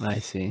I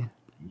see.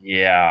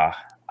 Yeah,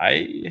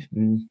 I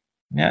don't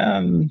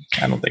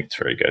think it's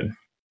very good.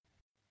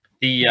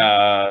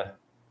 The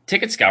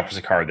Ticket Scalper is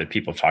a card that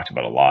people have talked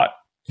about a lot.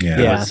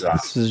 Yeah.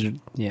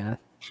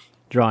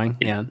 Drawing.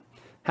 Yeah.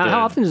 How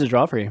often does it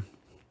draw for you?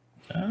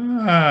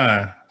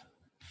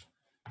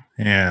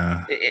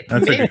 Yeah.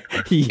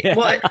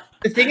 Well,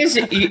 the thing is,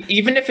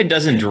 even if it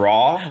doesn't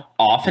draw,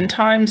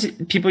 oftentimes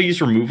people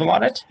use removal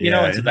on it.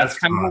 And so that's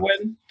kind of a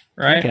win,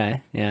 right?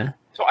 Okay. Yeah.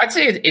 So I'd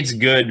say it's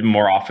good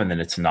more often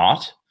than it's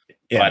not.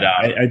 Yeah, but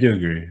I do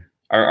agree.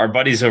 Our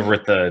buddies over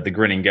at the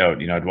Grinning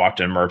Goat, I'd walked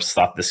in Merps,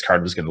 thought this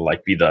card was going to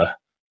like be the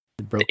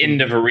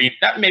end of Arena.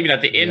 Maybe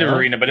not the end of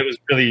Arena, but it was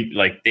really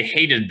like they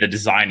hated the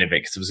design of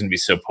it because it was going to be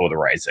so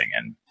polarizing.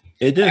 And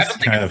it is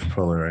kind of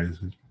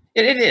polarizing.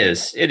 It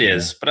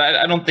is, but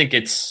I don't think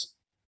it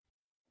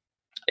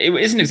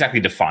isn't exactly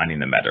defining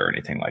the meta or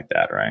anything like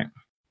that, right?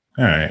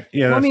 All right.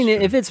 Yeah. Well, I mean,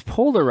 if it's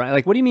polarizing,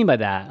 like, what do you mean by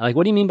that? Like,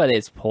 what do you mean by that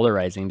it's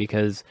polarizing?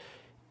 Because,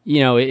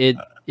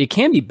 it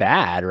can be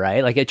bad,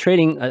 right? Like a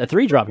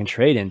 3-drop can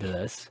trade into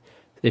this.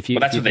 If you,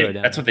 that's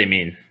what they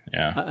mean.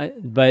 Yeah.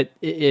 But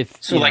if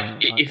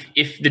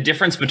if the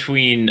difference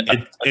between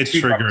a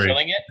 2-drop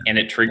killing it and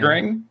it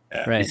triggering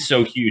is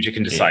so huge, it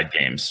can decide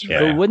games. Yeah.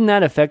 But wouldn't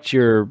that affect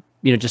your,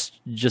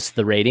 just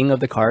the rating of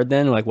the card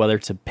then, like whether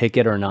to pick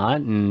it or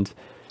not? And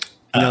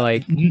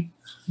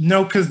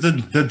no, because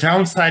the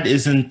downside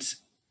isn't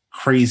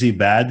crazy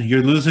bad.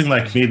 You're losing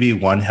like maybe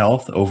 1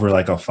 health over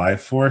like a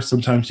 5/4.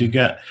 Sometimes you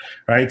get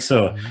right.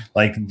 So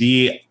like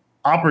the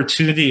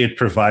opportunity it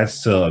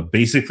provides to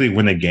basically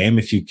win a game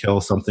if you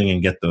kill something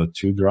and get the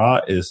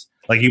 2-draw is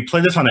like you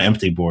play this on an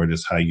empty board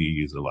is how you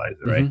use Eliza,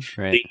 right?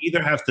 Mm-hmm, right. They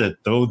either have to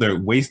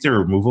waste their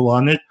removal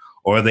on it,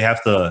 or they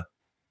have to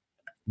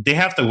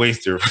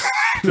waste their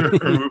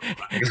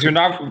because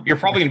you're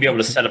probably going to be able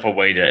to set up a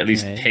way to at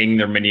least ping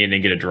their minion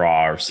and get a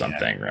draw or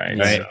something, right?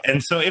 So.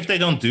 And so if they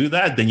don't do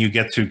that, then you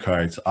get 2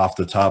 cards off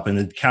the top, and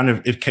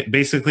it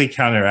basically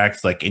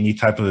counteracts like any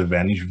type of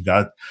advantage you've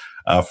got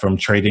from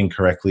trading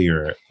correctly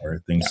or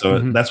things. So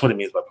that's what it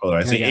means by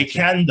polarizing. It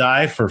can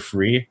die for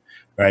free,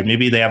 right?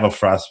 Maybe they have a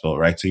Frostbolt,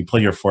 right? So you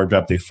play your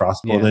 4-drop, they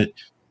Frostbolt it.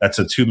 That's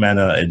a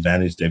 2-mana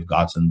advantage they've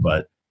gotten,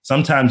 but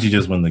sometimes you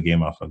just win the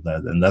game off of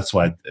that, and that's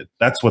what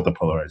the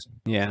polarizing.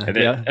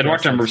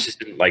 Eduardo Mercy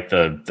didn't like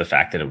the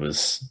fact that it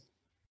was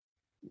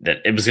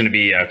going to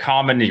be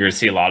common, and you're going to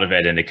see a lot of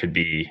it, and it could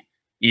be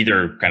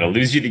either kind of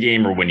lose you the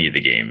game or win you the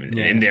game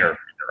in their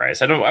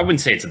eyes. I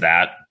wouldn't say it's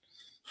that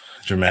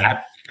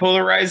dramatic,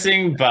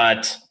 polarizing,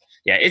 but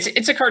yeah,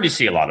 it's a card you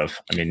see a lot of.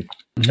 I mean,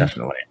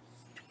 definitely.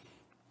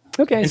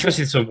 Okay.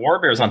 Interesting. So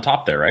Warbear's on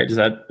top there, right? Is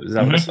that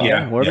what I saw?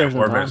 Yeah, Warbear's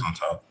on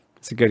top.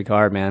 It's a good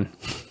card, man.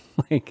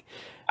 Like,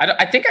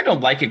 I think I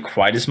don't like it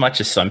quite as much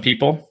as some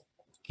people.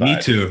 Me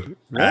too.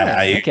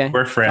 Yeah, okay.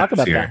 We're friends Talk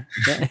about here.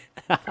 that.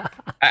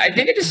 I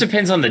think it just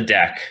depends on the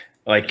deck.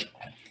 Like,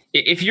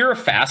 if you're a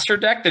faster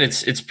deck, then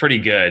it's pretty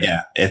good.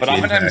 Yeah, but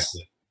oftentimes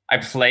I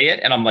play it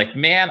and I'm like,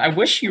 man, I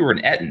wish you were an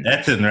Etten.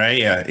 Etten, right?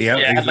 Yeah,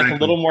 exactly. Like a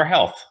little more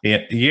health.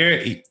 Yeah,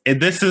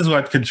 this is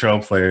what control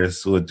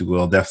players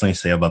will definitely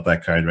say about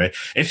that card, right?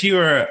 If you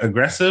are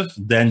aggressive,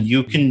 then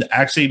you can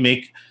actually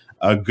make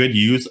a good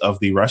use of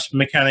the rush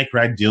mechanic,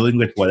 right? Dealing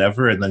with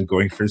whatever and then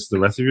going first the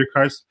rest of your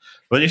cards.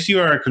 But if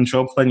you are a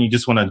control player and you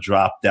just want to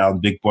drop down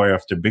big boy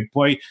after big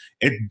boy,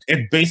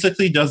 it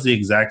basically does the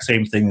exact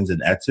same thing as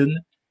an Etten,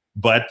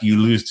 but you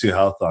lose 2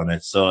 health on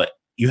it. So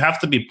you have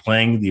to be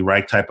playing the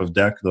right type of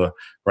deck, the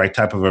right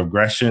type of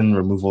aggression,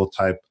 removal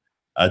type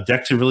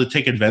deck to really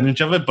take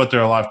advantage of it. But there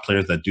are a lot of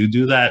players that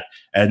do that,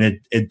 and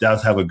it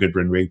does have a good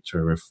win rate to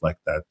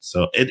reflect that.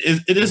 So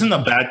it isn't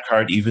a bad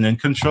card even in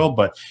control,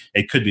 but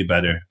it could be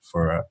better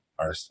for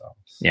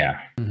ourselves. Yeah,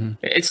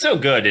 it's so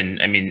good,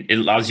 and I mean, it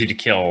allows you to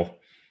kill,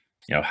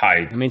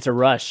 high. I mean, it's a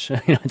rush.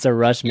 It's a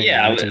rush.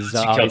 Yeah, which is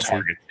kill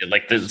target,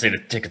 like say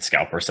the ticket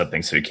scalper or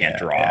something, so you can't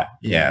draw.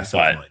 Yeah,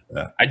 but like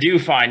that. I do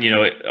find,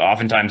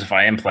 oftentimes if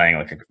I am playing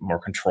like a more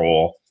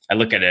control, I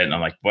look at it and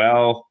I'm like,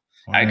 well.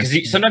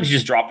 Because sometimes you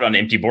just drop it on an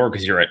empty board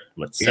because you're at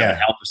 7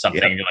 health or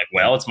something. And you're like,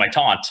 well, it's my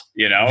taunt,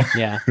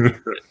 Yeah.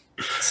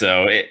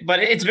 So, but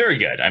it's very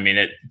good. I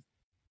mean,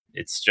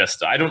 it's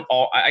just I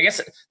guess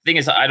the thing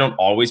is I don't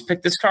always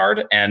pick this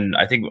card, and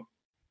I think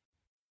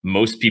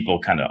most people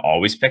kind of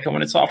always pick it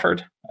when it's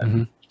offered.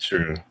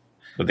 True.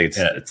 But it's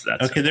that.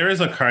 Okay, there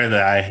is a card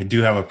that I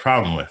do have a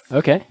problem with.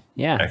 Okay.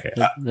 Yeah. Okay.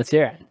 Let's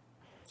hear it.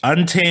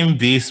 Untamed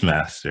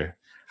Beastmaster.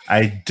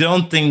 I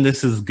don't think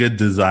this is good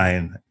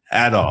design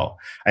at all.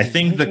 I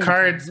think the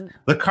card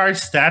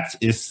stats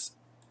is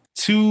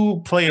too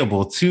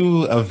playable,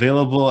 too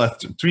available. A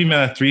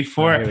 3-mana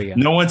 3/4.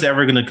 No one's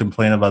ever going to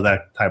complain about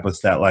that type of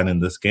stat line in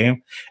this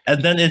game.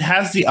 And then it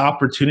has the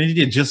opportunity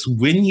to just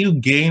win you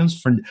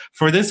games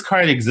for this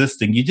card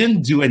existing. You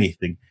didn't do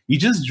anything. You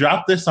just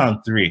dropped this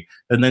on 3,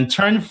 and then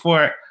turn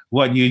 4.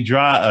 What you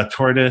draw a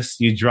tortoise,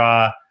 you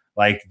draw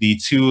like the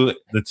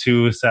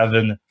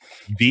 2/7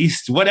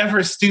 beast,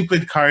 whatever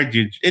stupid card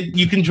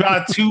you can draw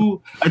a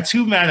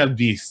 2-mana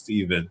beast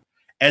even.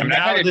 And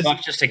now it's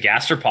not just a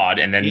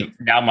gastropod, and then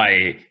now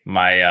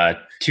my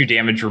 2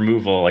 damage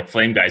removal like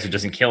flame geyser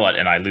doesn't kill it,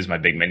 and I lose my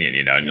big minion.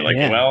 And you're like,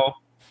 well,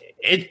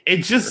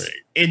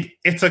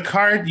 it's a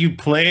card you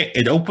play.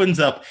 It opens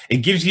up. It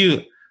gives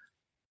you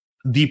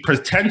the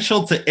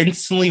potential to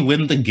instantly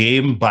win the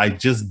game by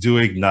just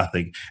doing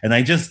nothing. And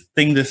I just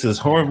think this is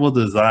horrible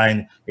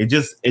design. It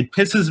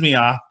pisses me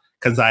off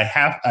because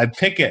I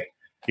pick it,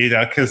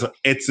 because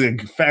it's a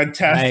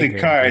fantastic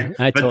card.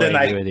 But then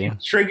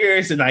it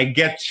triggers and I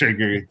get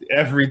triggered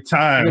every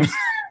time.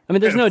 I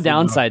mean, there's no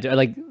downside to it.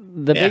 Like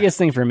the biggest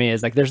thing for me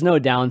is like there's no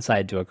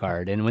downside to a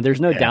card, and when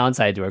there's no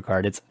downside to a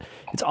card, it's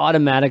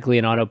automatically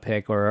an auto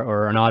pick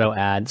or an auto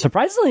add.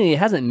 Surprisingly, it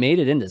hasn't made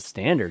it into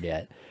standard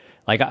yet.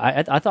 Like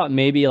I thought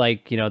maybe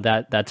like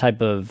that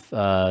type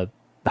of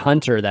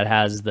hunter that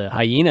has the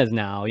hyenas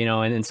now,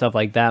 and stuff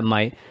like that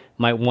might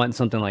want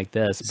something like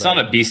this. It's not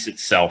a beast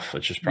itself,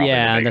 which is probably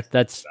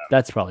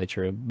that's probably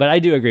true. But I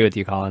do agree with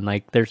you, Colin.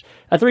 Like there's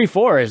a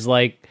 3/4 is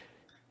like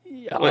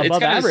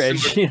above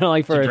average,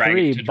 like for a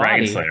 3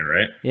 Dragon Slayer,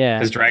 right? Yeah,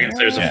 because Dragon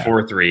Slayer's a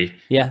 4/3.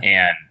 Yeah,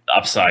 and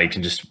upside you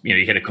can just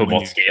you hit a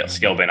Cobalt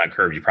Scalebane on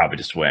curve, you probably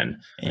just win.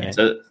 Yeah.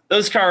 So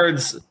those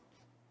cards.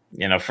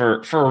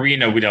 For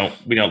Arena, we don't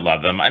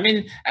love them. I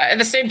mean, at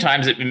the same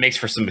time, it makes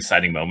for some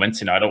exciting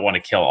moments. I don't want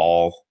to kill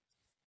all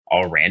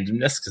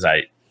randomness because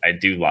I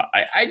do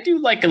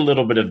like a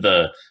little bit of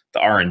the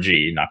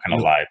RNG. Not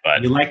gonna lie,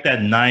 but you like that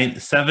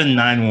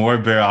 7/9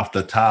 Warbear off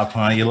the top,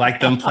 huh? You like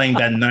them playing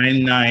that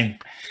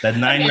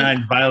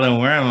 9/9 Violent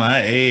Worm,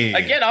 huh? Hey.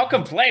 Again, I'll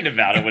complain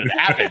about it when it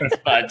happens,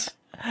 but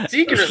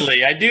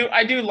secretly, I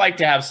do like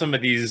to have some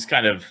of these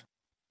kind of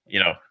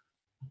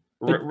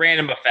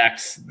random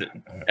effects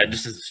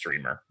just as a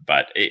streamer.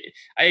 But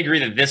I agree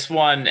that this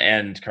one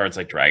and cards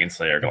like Dragon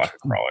Slayer, Galactic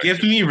Crawler.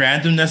 Give me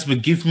randomness,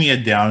 but give me a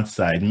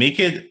downside. Make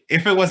it,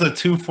 if it was a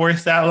 2/4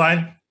 stat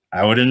line,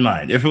 I wouldn't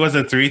mind. If it was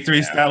a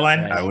 3/3 stat line,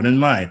 I wouldn't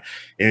mind.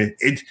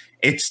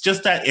 It's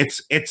just that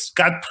it's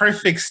got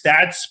perfect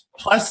stats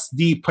plus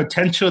the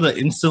potential to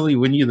instantly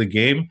win you the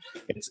game.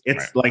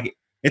 It's like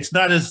it's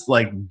not as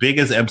like big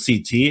as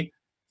MCT,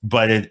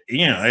 but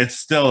it's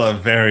still a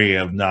very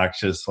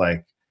obnoxious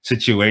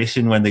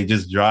situation when they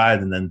just draw it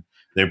and then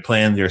they're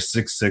playing their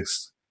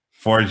 6/6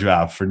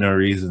 4-drop for no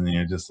reason, and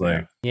you're just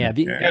like, if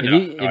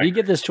you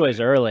get this choice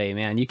early,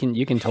 man, you can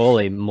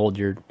totally mold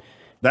your.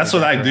 That's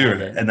what I do,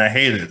 and I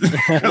hate it.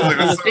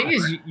 The thing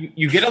is,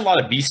 you get a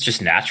lot of beasts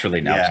just naturally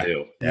now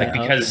too,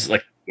 because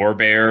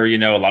Warbear,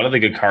 a lot of the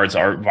good cards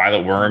are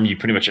Violet Worm. You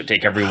pretty much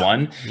take every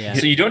one. Yeah.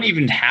 So you don't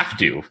even have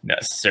to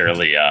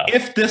necessarily.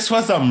 If this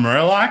was a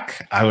Murloc,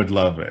 I would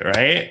love it,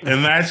 right?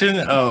 Imagine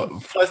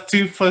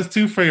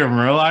 +2/+2 for your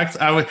Murlocs.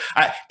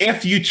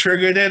 If you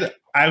triggered it,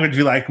 I would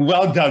be like,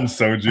 well done,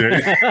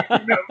 Soldier.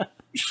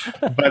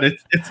 But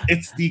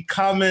it's the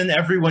common,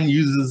 everyone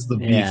uses the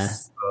beast. Yeah.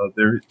 So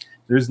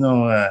there's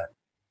no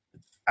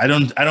I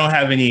don't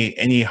have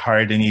any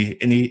heart,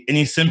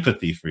 any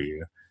sympathy for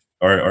you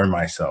or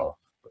myself.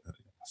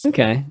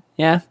 Okay.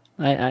 Yeah.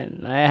 I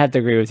have to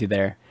agree with you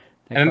there.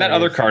 And that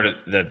other card,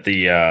 that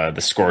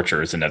the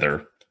Scorcher, is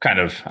another kind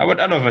of, I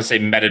don't know if I say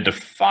meta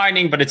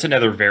defining, but it's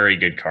another very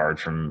good card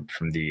from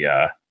these.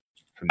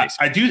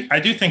 I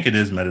do think it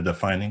is meta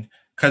defining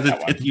because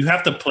you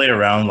have to play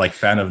around like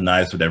Fan of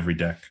Knives with every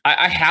deck.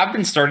 I have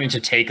been starting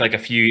to take like a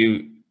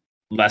few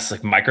less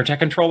like Microtech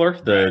Controller,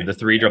 the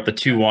 3-drop, the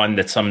 2/1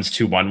 that summons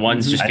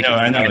 2/1/1s, just because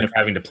I know.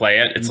 Having to play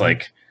it. It's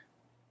like,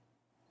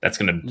 that's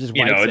gonna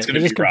it's gonna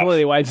be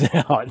completely wipes it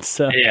out.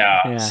 So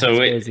yeah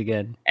so it's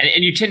good.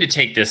 And you tend to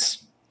take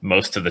this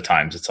most of the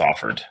times it's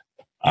offered.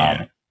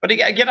 But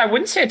again, I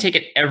wouldn't say I take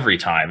it every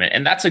time,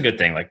 and that's a good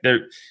thing. Like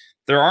there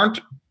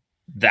aren't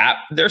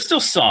there's still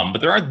some,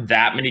 but there aren't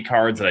that many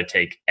cards that I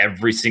take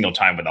every single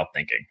time without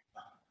thinking.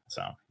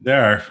 So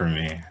there are for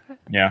me.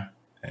 Yeah.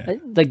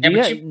 Like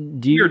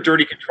you're a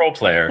dirty control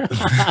player.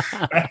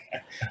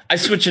 I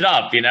switch it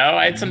up,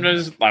 I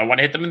sometimes want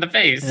to hit them in the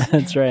face.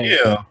 That's right.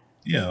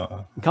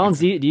 Yeah. Collins,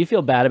 do you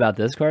feel bad about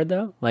this card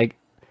though? Like,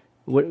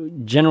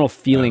 what general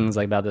feelings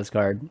like about this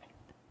card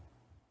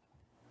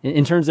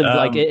in terms of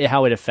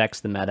how it affects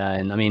the meta?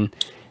 And I mean,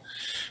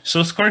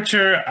 so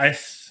Scorcher, I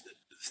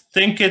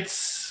think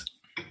it's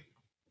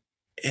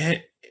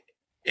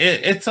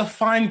a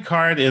fine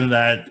card in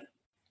that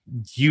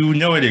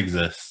it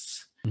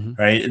exists,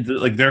 right?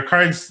 Like there are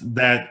cards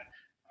that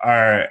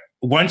are,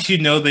 once you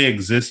know they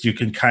exist, you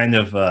can kind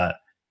of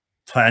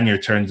plan your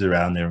turns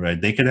around there, right?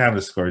 They could have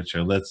a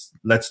Scorcher.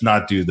 Let's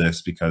not do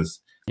this because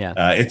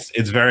it's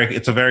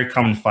a very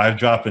common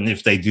 5-drop, and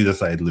if they do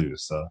this, I'd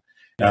lose. So,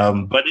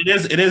 but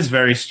it is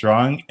very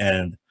strong,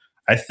 and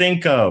I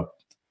think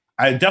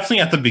I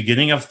definitely at the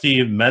beginning of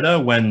the meta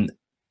when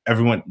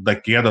everyone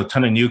you had a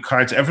ton of new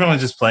cards, everyone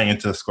was just playing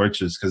into the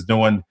Scorchers because no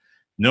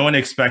one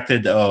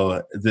expected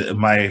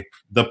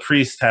the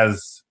priest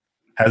has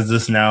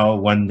this now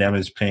 1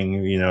 damage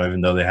ping, even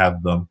though they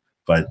have them.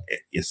 But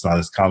it's not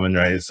as common,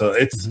 right? So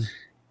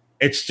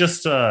it's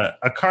just a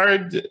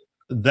card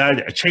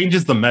that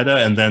changes the meta,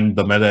 and then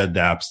the meta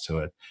adapts to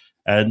it.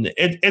 And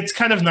it's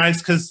kind of nice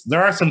because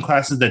there are some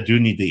classes that do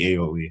need the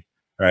AoE,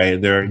 right?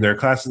 There are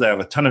classes that have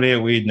a ton of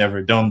AoE,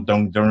 don't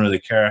really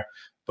care.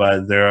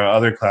 But there are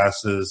other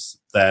classes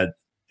that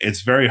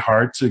it's very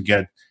hard to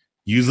get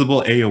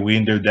usable AoE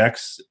in their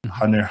decks,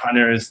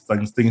 hunters,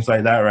 things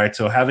like that, right?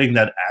 So having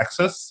that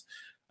access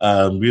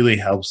really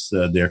helps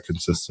their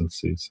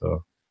consistency.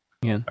 So.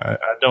 Yeah, I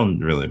don't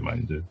really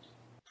mind it.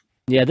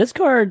 Yeah, this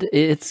card,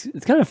 it's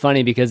kind of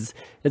funny because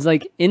it's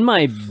like in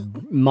my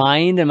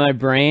mind and my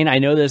brain, I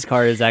know this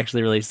card is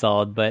actually really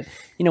solid, but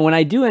when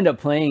I do end up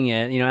playing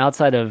it,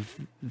 outside of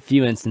a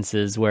few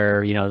instances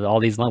where all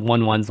these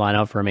 1/1s line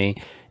up for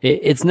me,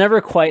 it's never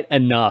quite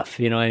enough.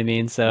 You know what I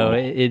mean? So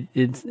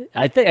it's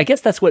I guess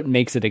that's what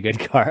makes it a good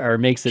card, or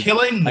makes it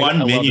killing one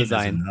minion is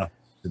enough.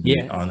 To be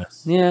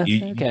honest,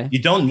 okay.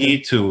 You don't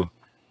need to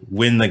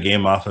win the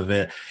game off of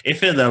it.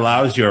 If it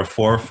allows your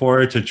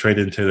 4/4 to trade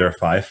into their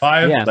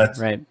 5/5, that's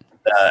right.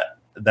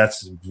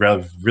 That's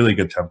really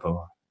good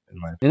tempo in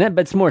my opinion.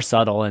 But it's more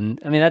subtle, and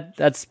I mean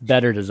that's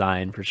better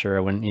design for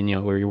sure. When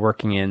where you're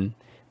working in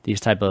these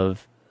type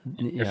of.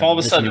 If all of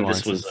a sudden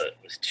this was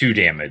 2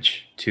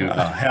 damage,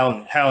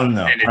 hell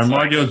no,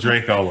 Primordial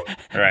Drake all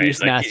right,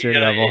 Beastmaster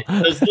level.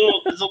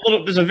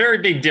 There's a very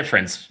big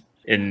difference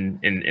in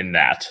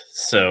that.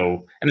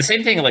 So, and the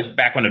same thing like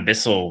back when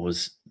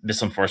Abyssal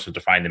Force was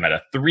defining the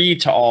meta. 3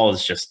 to all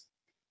is just,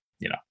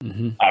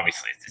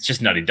 obviously it's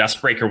just nutty.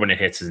 Dustbreaker when it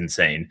hits is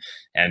insane,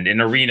 and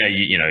in Arena,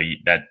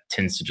 that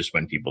tends to just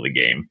win people the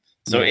game.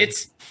 So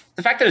it's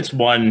the fact that it's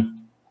 1.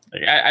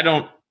 I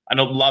don't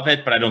love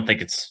it, but I don't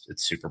think it's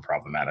super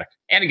problematic.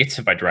 And it gets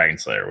hit by Dragon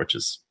Slayer, which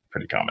is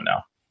pretty common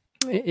now.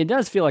 It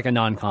does feel like a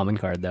non-common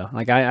card though.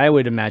 Like I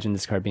would imagine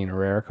this card being a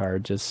rare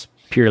card, just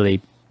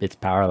purely its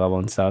power level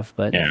and stuff,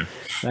 but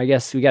I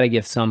guess we got to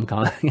give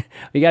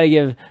we got to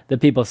give the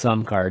people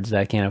some cards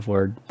that can't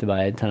afford to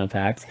buy a ton of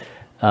packs.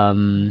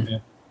 So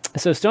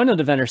Stonehill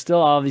Defender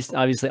still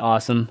obviously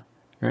awesome,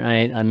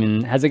 right? I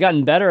mean, has it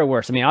gotten better or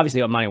worse? I mean,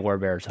 obviously Mighty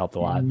Warbear has helped a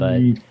lot, but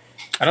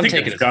I don't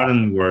think it's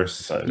gotten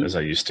worse as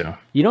I used to.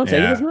 You don't take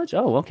it as much?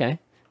 Oh, okay,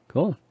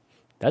 cool.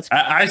 That's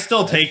I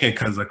still take it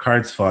because the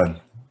card's fun,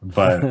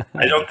 but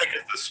I don't think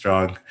it's as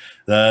strong.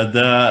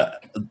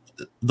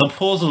 The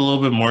pool's a little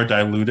bit more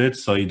diluted,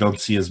 so you don't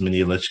see as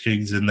many Lich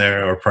Kings in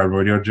there or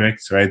Primordial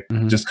Drakes, right?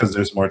 Just because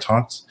there's more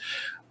taunts.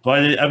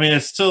 But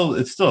it's still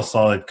a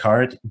solid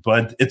card.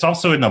 But it's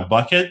also in a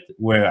bucket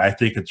where I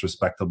think it's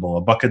respectable.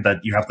 A bucket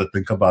that you have to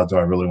think about. Do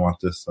I really want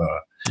this?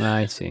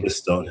 I see.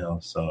 This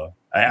Stonehill. So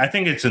I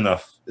think it's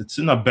enough. It's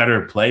in a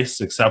better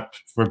place,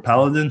 except for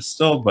Paladin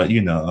still. But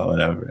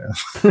whatever.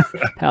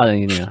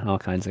 Paladin, all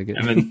kinds of good.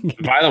 And then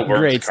Violet Worms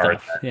Great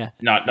card. stuff. Yeah,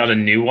 not a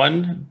new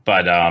one,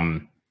 but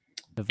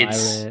the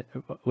Violet.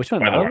 Which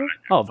one? Violet?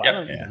 Oh,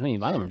 Violet. Yep. I mean,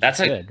 Violet That's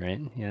good,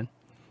 right? Yeah.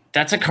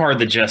 That's a card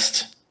that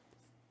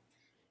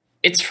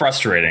it's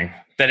frustrating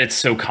that it's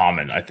so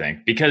common, I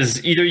think,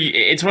 because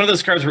it's one of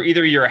those cards where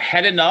either you're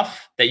ahead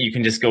enough that you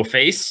can just go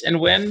face and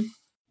win,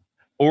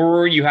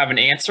 or you have an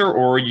answer,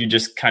 or you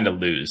just kind of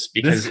lose.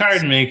 Because this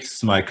card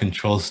makes my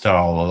control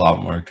style a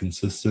lot more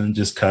consistent,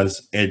 just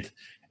because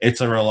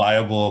it's a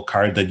reliable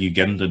card that you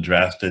get in the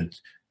draft. That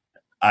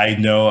I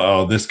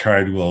know, this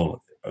card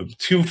will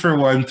 2 for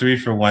 1, 3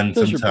 for 1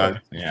 sometimes.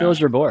 Fills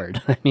your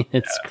board. I mean,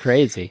 it's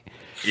crazy.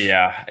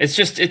 Yeah,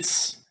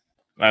 it's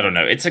I don't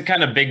know. It's a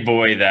kind of big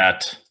boy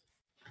that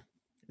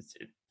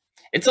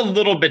it's a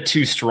little bit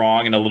too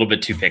strong and a little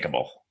bit too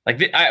pickable. Like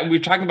we're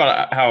talking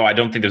about how I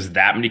don't think there's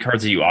that many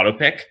cards that you auto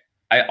pick.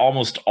 I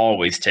almost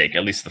always take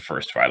at least the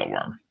first Violet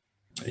Worm.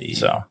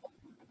 So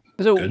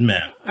good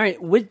man. All right,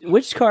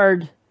 which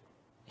card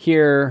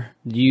here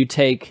do you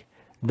take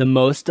the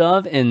most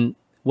of, and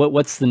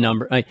what's the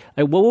number? Like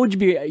what would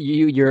be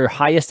your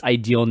highest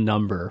ideal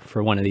number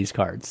for one of these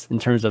cards in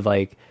terms of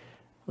like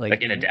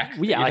in a deck?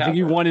 Yeah, I think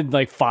you wanted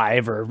like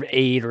 5 or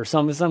 8 or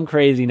some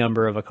crazy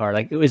number of a card.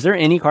 Like, is there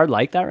any card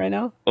like that right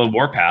now? Well,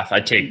 Warpath. I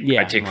take 4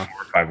 or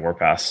 5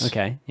 Warpaths.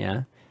 Okay,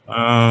 yeah.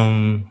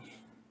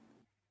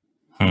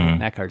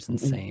 That card's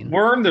insane.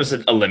 Worm, there's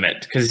a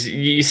limit because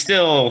it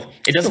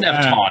doesn't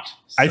have taunt.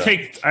 So.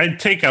 I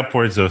take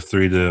upwards of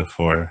 3 to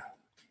 4.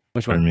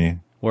 Which for one? Me?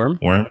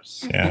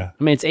 Worms. Yeah.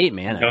 I mean, it's 8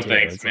 mana. No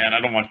thanks, man. I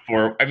don't want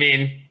 4. I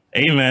mean.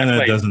 8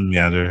 mana doesn't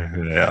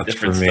matter. Yeah,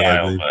 different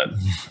style, but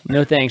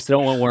no thanks.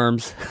 Don't want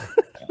worms.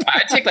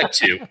 I take like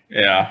 2.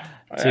 Yeah,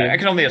 2. I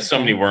can only have so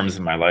many worms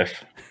in my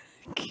life.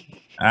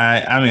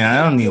 I mean,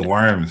 I don't need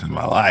worms in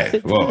my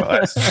life. Whoa,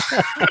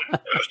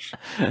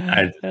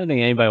 I don't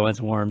think anybody wants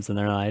worms in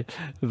their life.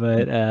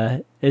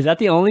 But is that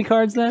the only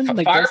cards then?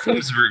 Like Fire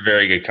Plume's a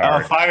very good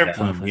card. Fire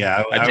Plume.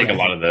 Yeah, I take a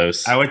lot of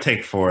those. I would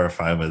take 4 or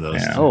 5 of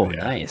those. Yeah. Oh,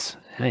 nice.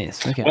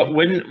 Okay. But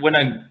when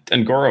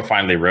Ngoro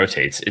finally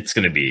rotates, it's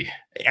going to be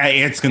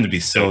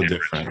so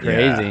different.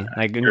 Crazy. Yeah.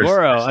 Like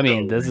Ngoro, I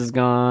mean, this is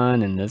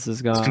gone and this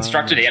is gone. It's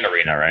constructed and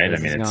arena, right?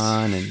 This it's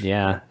gone and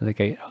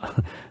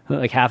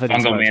like half of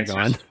these cards are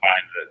gone.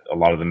 Find a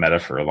lot of the meta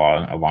for a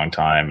long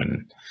time,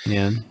 and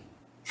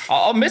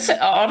I'll miss it.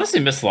 I'll honestly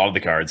miss a lot of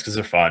the cards because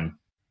they're fun.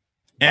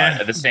 Yeah.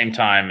 But at the same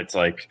time, it's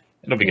like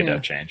it'll be good to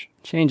have change.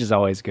 Change is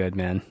always good,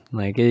 man.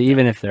 Like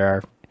even if there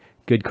are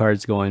good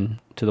cards going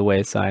to the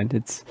wayside,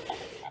 it's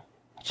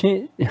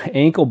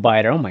Ankle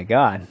Biter. Oh my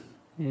god,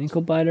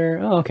 Ankle Biter.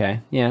 Oh, okay,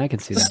 yeah, I can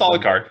see it's that. a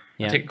solid card.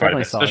 Yeah, I take quite a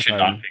bit, especially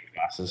card. non-pink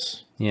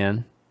classes. Yeah.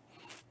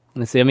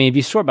 Let's see. I mean, if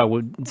you sort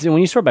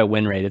when you sort by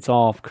win rate, it's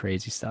all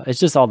crazy stuff. It's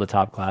just all the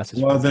top classes.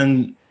 Well,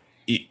 then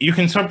you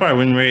can sort by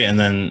win rate and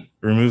then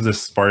remove the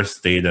sparse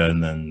data,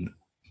 and then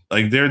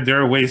like there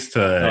are ways to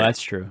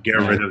that's true. Get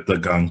rid of the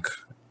gunk.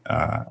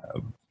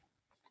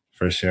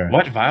 For sure.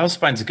 What?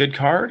 Vilespine's a good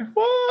card?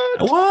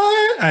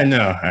 What? I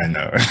know.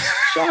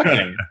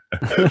 Shocking.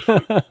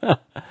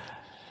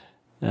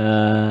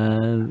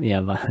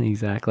 Yeah,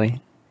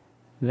 exactly.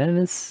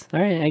 Venomous.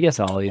 All right, I guess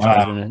all of these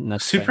cards are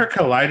nuts. Super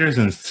Colliders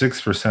in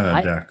 6%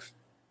 of decks.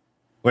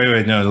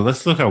 Wait, no.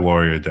 Let's look at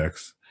Warrior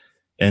decks.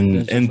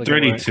 In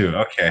 32.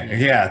 Okay.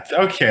 Yeah.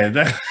 Okay.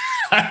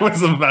 I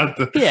was about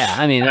to. Yeah,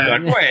 I mean.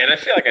 Wait, I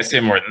feel like I see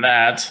more than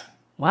that.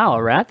 Wow,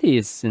 Arathi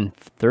is in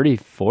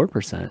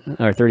 34%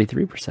 or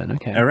 33%.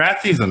 Okay,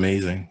 Arathi's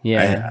amazing.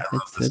 Yeah,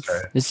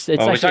 it's we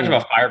talked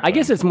about Fire Plume. I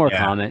guess it's more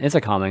common. It's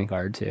a common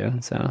card too.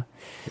 So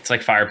it's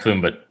like Fire Plume,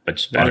 but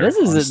better.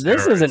 This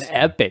is an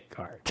epic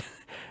card.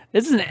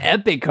 This is an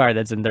epic card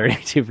that's in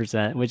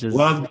 32%, which is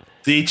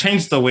they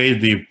changed the way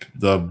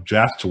the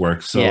draft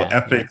works. So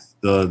epic,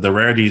 the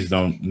rarities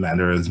don't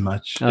matter as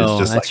much. Oh,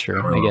 it's just that's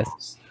true. I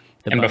guess.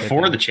 And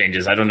before the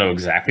changes, I don't know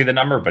exactly the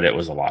number, but it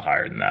was a lot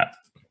higher than that.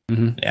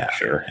 Mm-hmm. Yeah,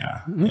 sure.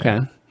 Yeah. Okay.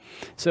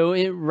 So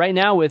right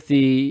now with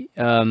the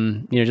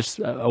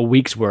just a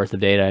week's worth of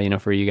data,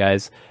 for you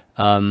guys,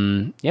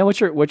 what's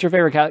your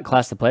favorite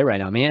class to play right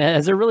now? I mean,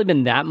 has there really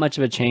been that much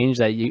of a change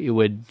that it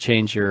would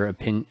change your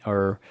opinion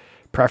or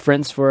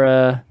preference for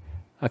a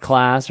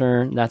class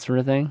or that sort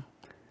of thing?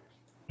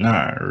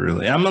 Not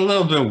really. I'm a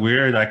little bit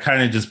weird. I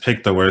kind of just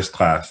pick the worst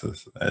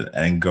classes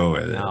and go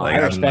with it. No, I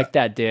respect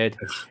that, dude.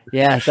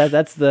 Yeah,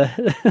 that's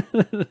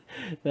the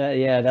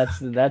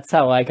that's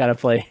how I kind of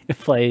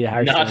play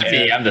hard. Not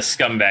me. I'm the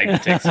scumbag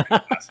that takes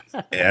classes.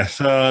 Yeah.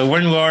 So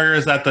when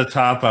Warriors at the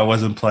top, I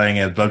wasn't playing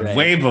it, but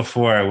way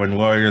before when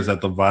Warriors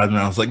at the bottom,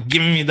 I was like,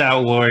 "Give me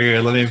that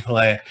Warrior. Let me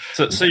play."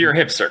 So you're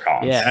hipster,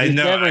 Collins. Yeah, I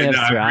know.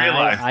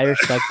 I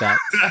respect that.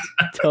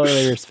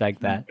 Totally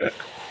respect that.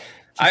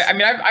 I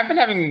mean, I've been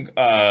having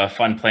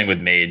fun playing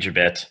with Mage a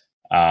bit.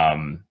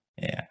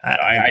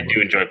 I do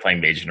enjoy playing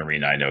Mage in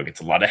Arena. I know it gets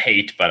a lot of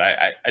hate, but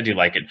I do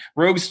like it.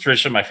 Rogue's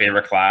traditionally my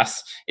favorite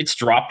class. It's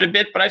dropped a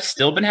bit, but I've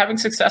still been having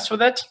success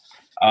with it.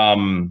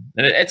 And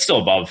it's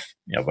still above,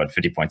 about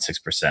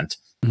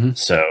 50.6%.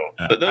 So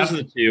those are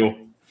the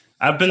two.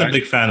 I've been a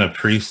big fan of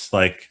Priest.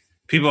 Like,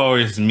 people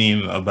always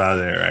meme about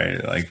it,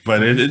 right? Like, but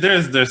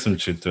there's some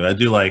truth to it. I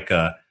do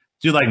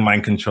like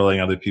mind controlling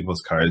other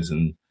people's cards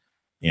and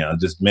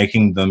just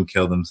making them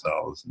kill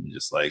themselves and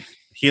just like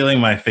healing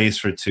my face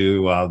for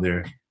 2 while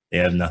they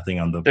have nothing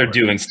on the board. They're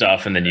doing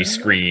stuff and then you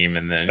scream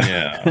and then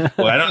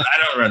Well, I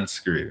don't run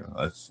scream.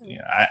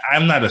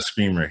 I'm not a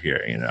screamer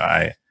here.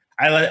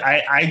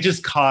 I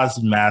just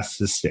cause mass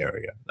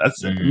hysteria.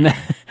 That's it.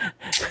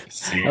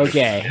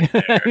 Okay.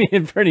 I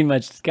mean, pretty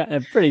much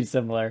pretty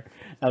similar,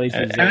 at least.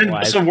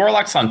 So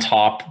Warlock's on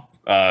top,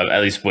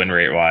 at least win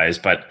rate wise,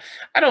 but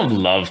I don't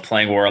love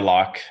playing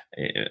Warlock.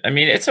 I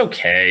mean, it's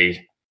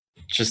okay.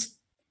 Just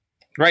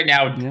right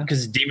now,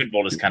 because Demon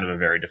Bolt is kind of a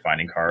very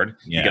defining card.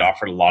 You get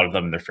offered a lot of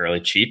them, and they're fairly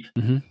cheap.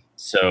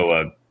 So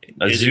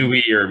a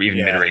Zooey or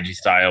even mid-rangey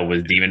style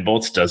with Demon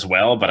Bolts does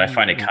well, but I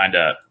find it kind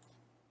of,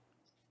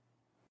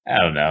 I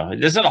don't know.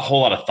 There's not a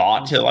whole lot of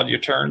thought to a lot of your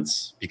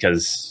turns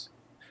because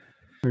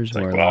there's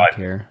Warlock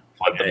here.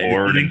 Flood the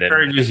board. It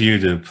encourages you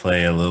to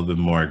play a little bit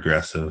more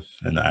aggressive,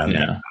 and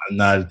I'm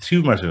not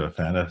too much of a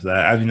fan of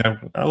that. I mean,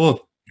 I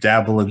will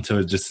dabble into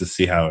it just to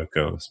see how it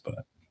goes, but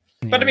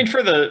I mean,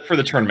 for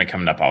the tournament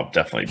coming up, I'll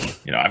definitely,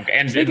 I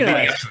want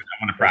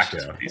to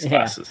practice with these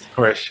classes.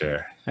 For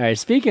sure. All right.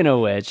 Speaking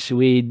of which,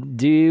 we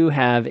do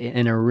have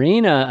an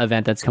arena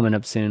event that's coming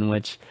up soon,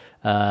 which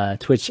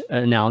Twitch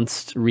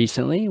announced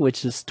recently,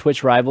 which is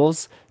Twitch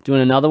Rivals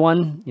doing another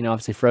one.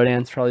 Obviously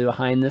Frodan's probably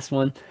behind this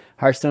one.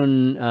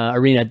 Hearthstone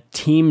Arena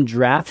Team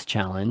Draft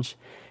Challenge,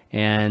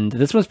 and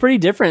this one's pretty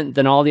different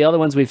than all the other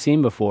ones we've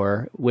seen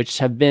before, which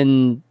have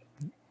been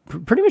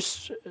pretty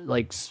much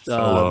like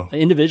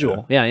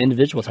individual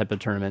type of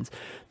tournaments.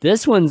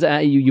 This one's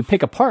you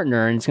pick a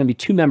partner, and it's going to be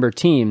 2-member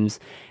teams,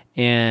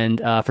 and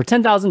for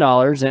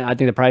 $10,000, and I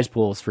think the prize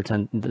pool is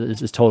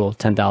is total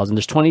 $10,000.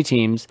 There's 20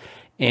 teams,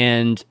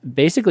 and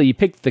basically you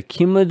pick the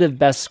cumulative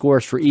best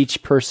scores for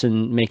each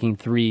person making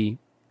 3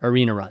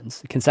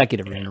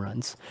 consecutive arena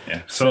runs.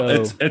 Yeah. So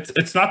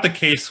it's not the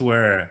case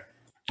where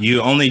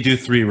you only do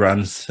 3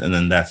 runs and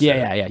then that's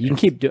it. You can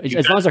keep doing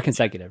as long as they're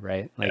consecutive,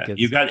 right? Like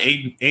you got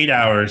 8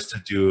 hours to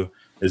do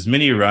as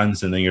many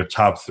runs, and then your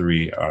top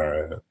 3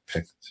 are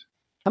picked.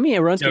 How many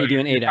runs can you do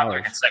in 8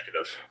 hours?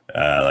 Consecutive.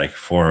 Like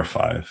 4 or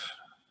 5.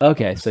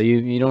 Okay, so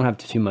you don't have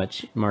too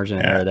much margin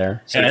of error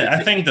there. So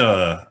I think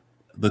the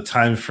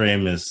time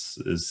frame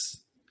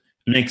is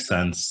makes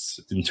sense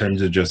in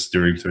terms of just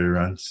doing 3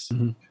 runs.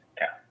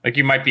 Yeah, like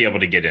you might be able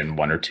to get in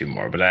 1 or 2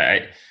 more, but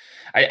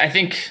I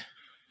think.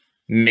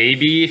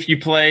 Maybe if you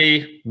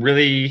play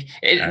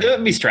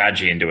there'll be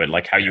strategy into it,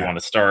 like how you want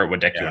to start, what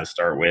deck you want to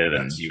start with,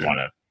 and you want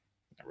to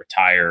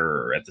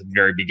retire at the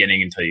very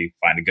beginning until you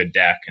find a good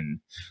deck and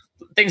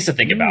things to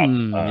think about.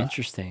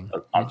 Interesting.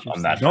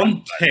 On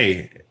that.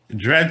 Hey,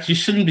 Dredge, you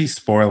shouldn't be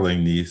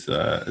spoiling these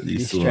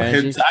strategies.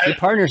 Your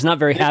partner's not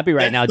very happy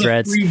right now,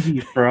 Dredge.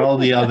 For all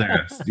the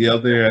others, the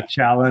other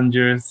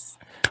challengers.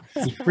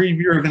 The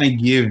preview we're going to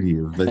give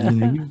you, but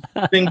you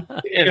think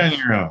on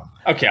your own.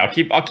 Okay,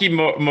 I'll keep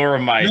more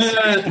of my. We'll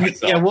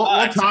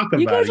talk about it.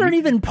 You guys aren't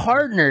even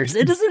partners.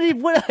 It doesn't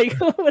even what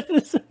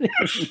does it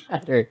even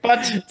matter?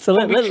 But so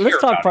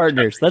let's talk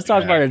partners. Let's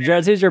talk partners.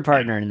 Dredge, who's your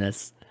partner in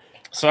this?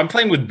 So I'm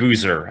playing with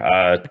Boozer.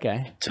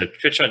 Okay. To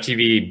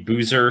Twitch.tv,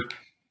 Boozer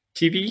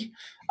TV.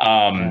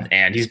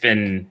 And he's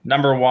been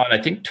number 1,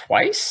 I think,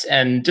 twice,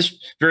 and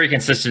just very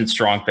consistent,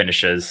 strong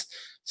finishes.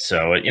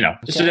 So,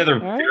 just another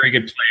very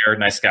good player,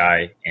 nice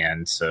guy.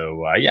 And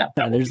so,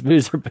 there's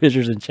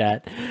Boozer's in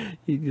chat.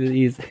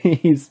 He's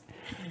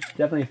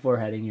definitely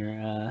foreheading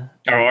your...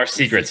 our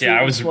secrets.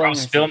 Yeah, I was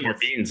spilling more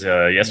beans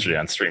yesterday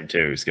on stream,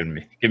 too. He was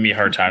giving me a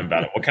hard time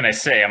about it. What can I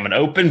say? I'm an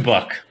open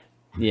book.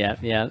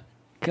 Yeah.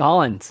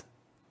 Collins,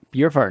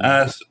 your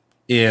partner.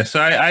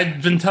 So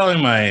I've been telling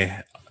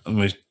my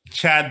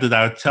chat that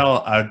I'd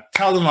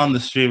tell them on the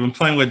stream. I'm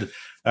playing with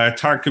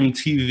Tarkham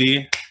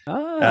TV.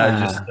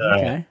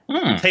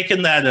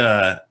 Taking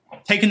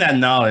that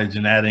knowledge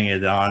and adding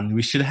it on,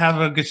 we should have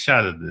a good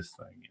shot at this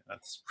thing.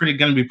 It's going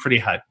to be pretty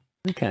hype.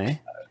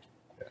 Okay.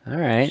 All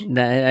right.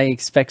 I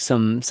expect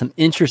some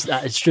interest.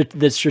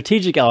 The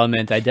strategic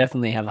element, I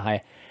definitely have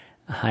high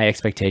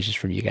expectations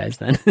from you guys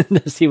then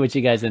to see what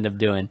you guys end up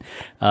doing.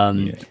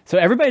 So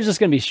everybody's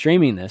just going to be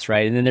streaming this,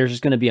 right? And then there's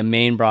just going to be a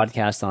main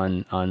broadcast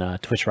on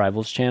Twitch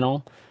Rivals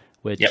channel.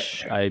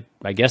 Which I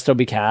guess there'll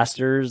be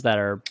casters that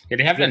are.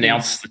 They haven't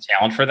announced the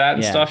talent for that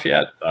and stuff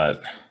yet,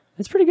 but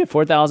it's pretty good.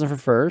 4,000 for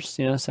first,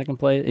 second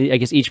place. I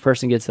guess each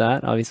person gets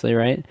that, obviously,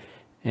 right?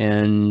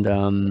 And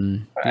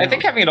I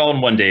think having it all in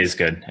one day is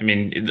good. I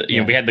mean,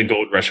 we had the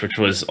Gold Rush, which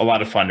was a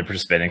lot of fun to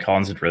participate in.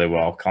 Collins did really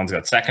well. Collins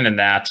got second in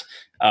that,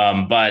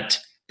 but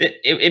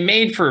it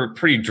made for a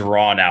pretty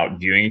drawn out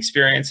viewing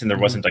experience, and there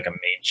wasn't like a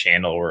main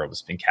channel where it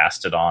was being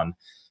casted on.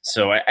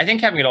 So I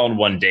think having it all in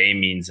one day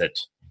means that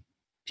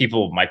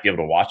people might be able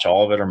to watch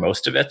all of it or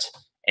most of it,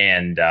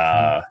 and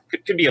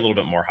could be a little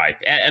bit more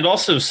hype. And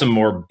also some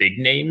more big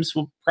names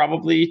will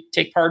probably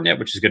take part in it,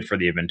 which is good for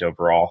the event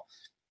overall.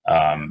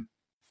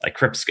 Like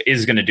Krips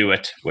is going to do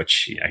it,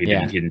 which he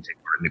didn't take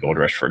part in the Gold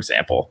Rush, for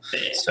example.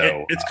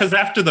 So it's because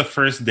after the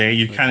first day,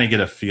 you kind of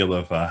get a feel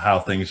of how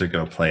things are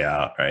going to play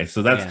out, right?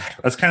 So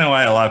that's kind of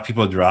why a lot of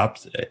people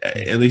dropped,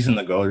 at least in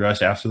the Gold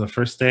Rush after the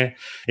first day.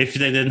 If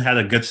they didn't have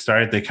a good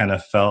start, they kind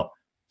of felt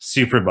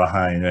super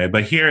behind, right?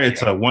 But here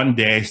it's a one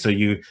day, so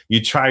you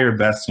try your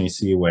best and you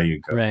see where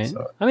you go. Right.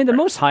 So, I mean, the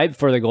most hype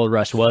for the Gold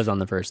Rush was on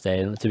the first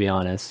day, to be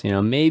honest.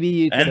 Maybe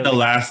you could and the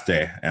last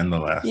day.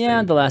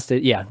 Yeah, the last day.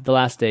 Yeah, the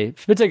last day,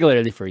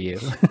 particularly for you,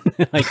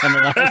 like on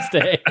the last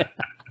day.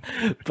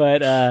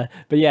 but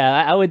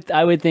yeah,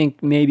 I would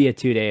think maybe a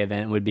 2-day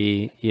event would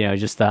be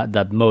just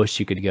the most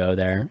you could go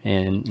there.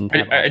 And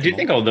I do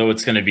think, although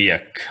it's going to be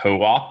a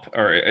co-op,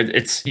 or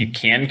you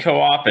can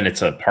co-op and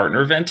it's a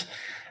partner event,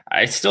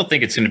 I still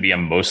think it's going to be a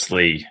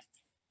mostly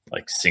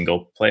like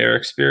single player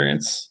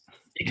experience,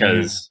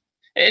 because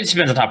it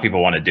depends on how people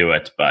want to do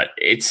it. But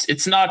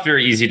it's not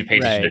very easy to pay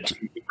attention to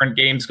two different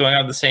games going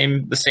on at the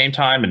same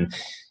time, and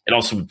it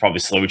also would probably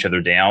slow each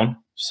other down.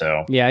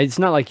 So yeah, it's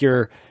not like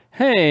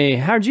hey,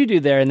 how'd you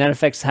do there? And that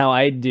affects how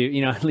I do.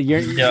 You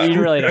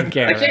really don't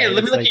care. Okay,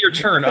 let me look at your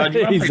turn.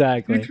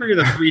 Exactly. 3 or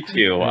the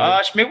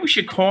 3-2. Maybe we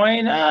should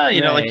coin.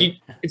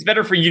 It's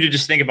better for you to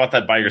just think about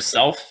that by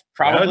yourself.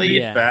 Probably.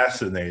 That would be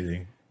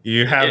fascinating.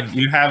 You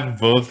have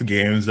both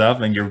games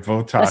up and you're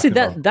both talking.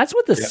 That's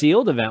what the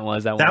sealed event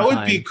was. That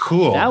would be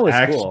cool. That was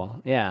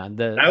cool. Yeah,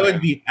 that would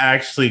be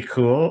actually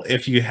cool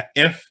if you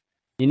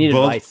needed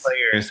both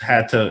players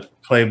had to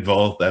play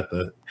both at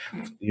the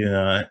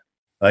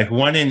like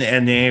one in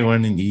NA,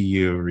 one in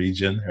EU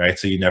region, right?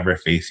 So you never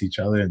face each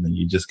other, and then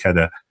you just kind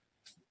of.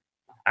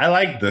 I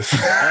like this.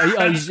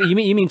 You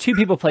mean two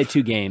people play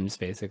 2 games,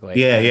 basically?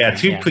 Yeah.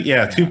 Two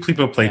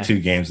people play 2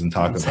 games and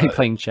talk it's about like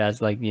playing chess,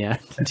 2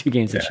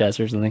 games of chess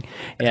or something.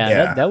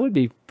 Yeah. That would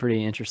be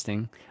pretty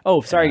interesting.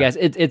 Oh, sorry guys,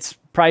 it's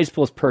prize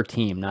pools per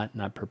team,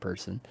 not per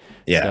person.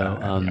 Yeah.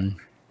 So,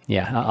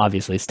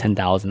 obviously it's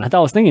 10,000. I thought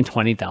I was thinking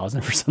 20,000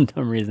 for some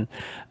dumb reason.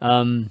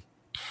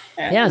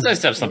 It's nice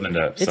to have something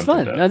to. It's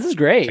fun. No, this is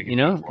great.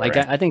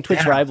 I think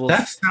Twitch Rivals.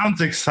 That sounds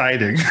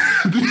exciting.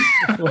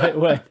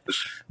 What?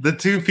 The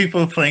 2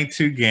 people playing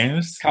 2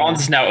 games.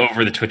 Colin's now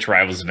over the Twitch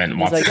Rivals event.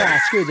 He's like,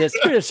 screw this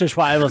Twitch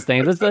Rivals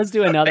thing. Let's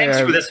do another. Thanks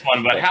for this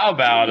one, but how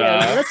about?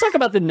 Let's talk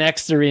about the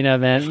next arena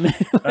event.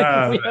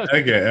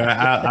 Okay,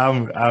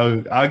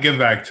 I'll get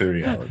back to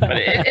reality. But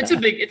it's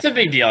a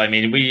big deal. I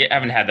mean, we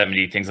haven't had that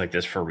many things like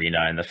this for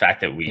arena, and the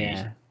fact that we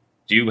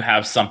do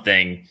have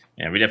something.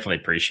 Yeah, we definitely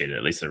appreciate it,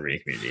 at least the arena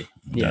community.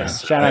 Yeah,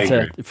 shout out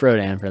to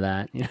Frodan for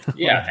that.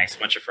 Yeah, thanks so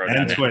much to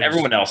Frodan and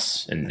everyone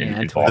else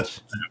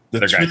involved. The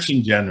Twitch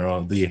in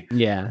general.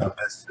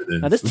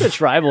 Now, this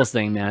Twitch Rivals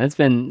thing, man, it's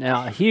been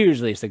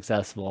hugely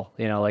successful.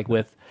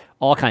 With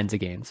all kinds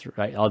of games,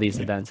 right? All these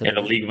events. Yeah,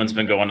 the League one's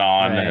been going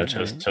on. Right,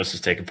 Toast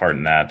has taken part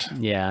in that.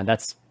 Yeah,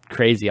 that's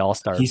crazy.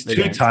 All-star. He's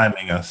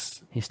two-timing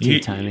us. He's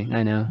two-timing.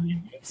 I know.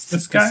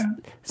 This guy,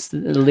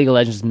 the League of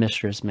Legends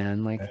mistress,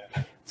 man.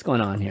 What's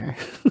going on here?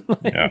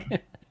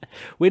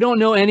 We don't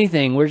know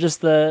anything. We're just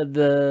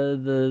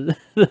the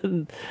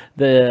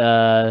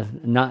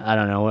not, I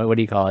don't know, what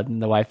do you call it?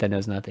 The wife that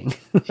knows nothing.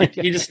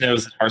 He just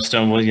knows that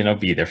Hearthstone will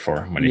be there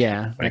for him when he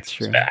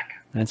comes back.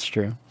 That's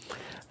true.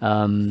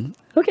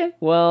 Okay,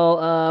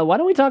 well, why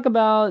don't we talk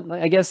about, what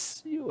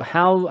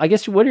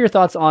are your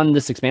thoughts on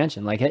this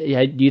expansion?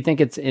 Do you think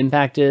it's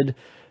impacted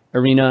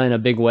Arena in a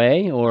big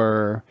way,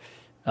 or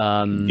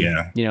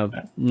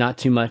not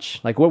too much?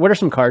 What are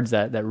some cards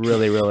that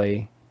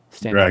really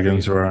stand out?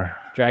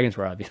 Dragons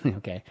Roar, obviously.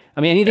 Okay.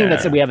 I mean, anything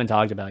that we haven't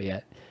talked about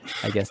yet,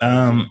 I guess.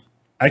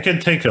 I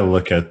could take a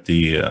look at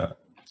the.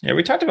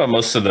 We talked about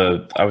most of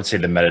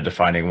the meta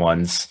defining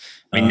ones.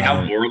 I mean,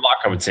 now Warlock,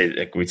 I would say,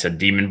 like we said,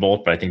 Demon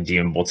Bolt, but I think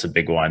Demon Bolt's a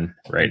big one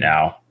right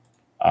now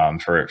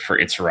for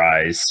its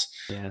rise.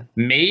 Yeah.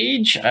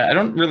 Mage, I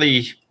don't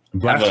really.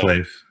 Blast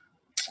Wave.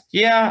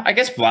 Yeah, I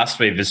guess Blast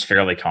Wave is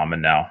fairly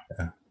common now.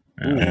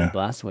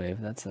 Blast Wave.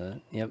 That's a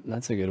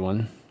good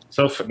one.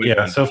 So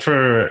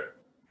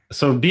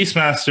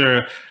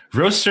Beastmaster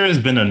Roaster has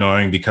been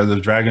annoying because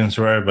of Dragon's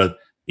Roar, but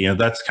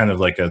that's kind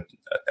of like a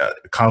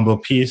combo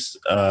piece.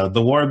 The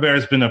Warbear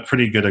has been a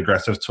pretty good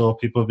aggressive tool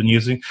people have been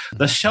using.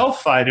 The Shell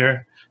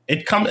Fighter,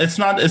 it's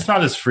not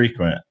as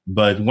frequent,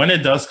 but when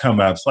it does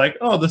come out, it's like,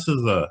 oh, this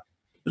is a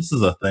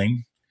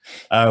thing.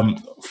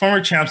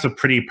 Former Champ's a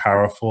pretty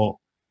powerful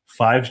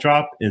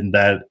 5-drop in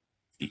that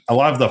a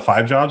lot of the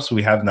 5-drops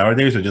we have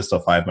nowadays are just a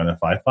 5-mana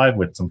 5/5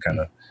 with some kind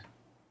of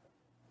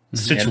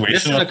situation.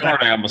 This is a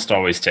card I almost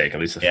always take, at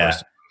least the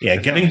first. Yeah,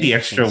 getting the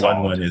extra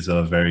 1/1 is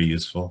very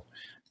useful.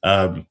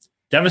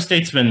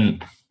 Devastate's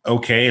been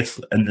okay. It's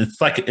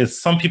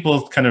some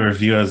people kind of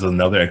review as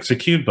another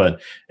execute, but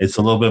it's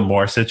a little bit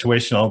more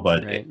situational.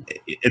 But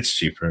it's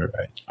cheaper,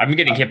 right? I'm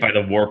getting hit by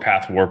the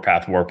Warpath, and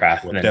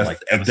then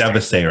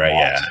Devastate, right?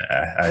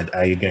 Yeah,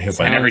 I get hit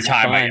by. And every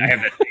time I have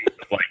that,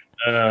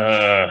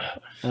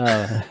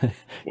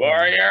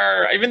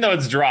 Warrior. Even though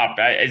it's dropped,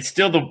 it's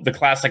still the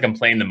class I'm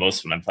playing the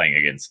most when I'm playing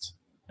against.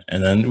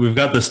 And then we've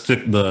got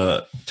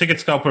the Ticket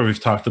Scalper we've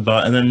talked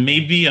about, and then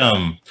maybe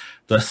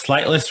the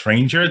Slightless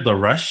Ranger, the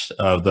Rush,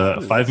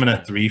 the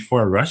 5-minute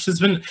 3/4 Rush has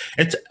been.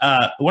 It's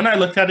when I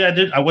looked at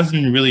it, I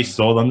wasn't really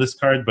sold on this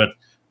card, but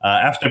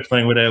after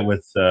playing with it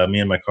with me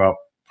and my co-op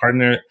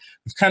partner,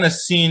 we've kind of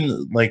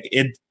seen like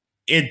it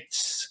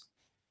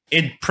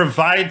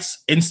provides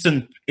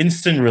instant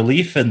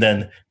relief and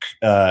then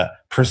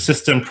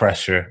persistent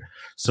pressure.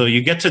 So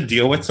you get to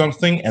deal with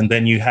something, and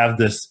then you have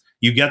this.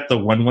 You get the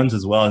 1/1s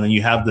as well, and then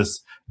you have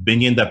this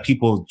minion that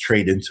people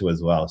trade into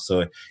as well.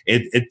 So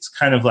it's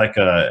kind of like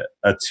a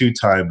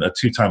two-time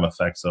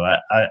effect. So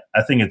I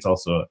think it's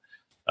also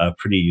a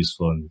pretty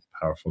useful and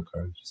powerful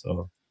card.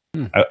 So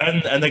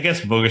and I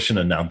guess Bogus should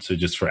announce it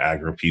just for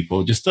aggro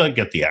people, just to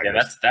get the aggro.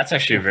 Yeah, that's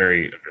actually a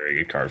very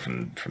good card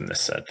from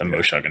this set, the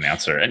Moshug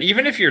Announcer. And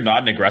even if you're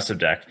not an aggressive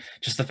deck,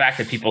 just the fact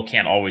that people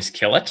can't always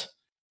kill it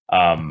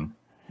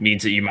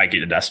means that you might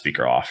get a Death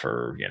Speaker off,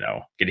 or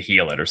get a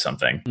heal it or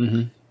something.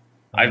 Mm-hmm.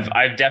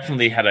 I've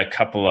definitely had a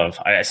couple of.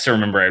 I still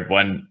remember I had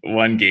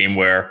one game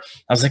where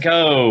I was like,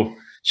 "Oh,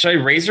 should I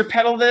Razor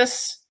Pedal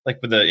this? Like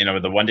with the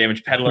with the 1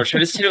 damage pedal, or should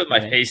I just hit it with my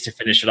face to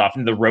finish it off?"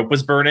 And the rope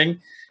was burning. And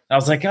I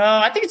was like, "Oh,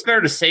 I think it's better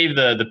to save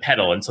the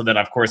pedal." And so then,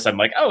 of course, I'm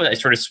like, "Oh," I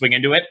sort of swing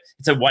into it.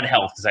 It's at 1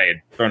 health because I had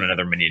thrown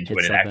another minion into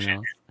it in action.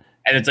 Else.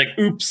 And it's like,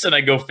 "Oops!" And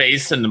I go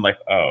face, and I'm like,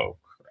 "Oh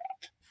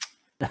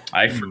crap,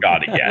 I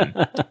forgot again."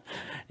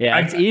 Yeah,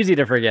 it's easy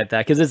to forget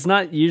that because it's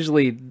not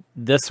usually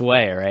this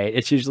way, right?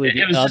 It's usually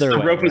the other way.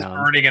 The rope was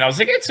burning, and I was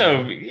like,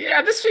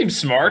 this seems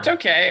smart.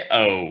 Okay.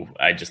 Oh,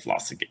 I just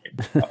lost the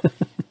game.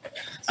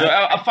 So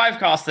a 5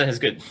 cost that has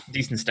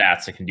decent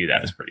stats that can do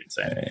that is pretty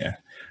insane. Yeah.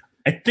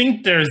 I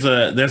think there's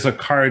a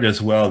card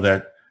as well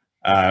that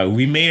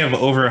we may have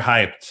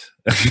overhyped.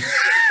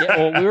 Yeah,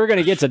 well, we were going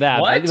to get to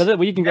that. But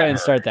we can go ahead and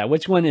start that.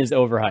 Which one is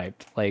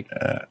overhyped? Like,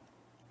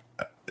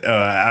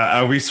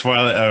 are we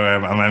spoiling?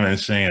 Am I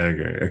mentioning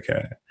it?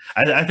 Okay.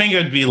 I think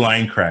it would be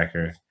Line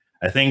Cracker.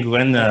 I think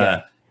when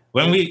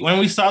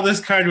we saw this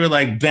card, we're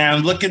like,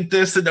 "Bam! Look at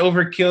this! It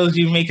overkills.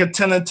 You make a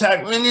 10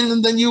 attack minion,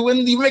 and then you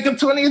win. You make a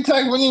 20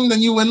 attack minion, and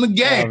then you win the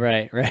game." Oh,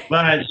 right.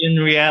 But in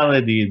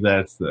reality,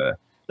 that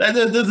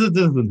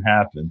doesn't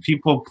happen.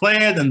 People play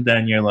it, and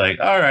then you're like,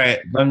 "All right,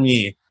 let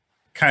me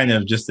kind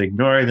of just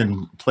ignore it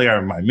and play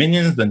my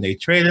minions." Then they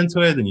trade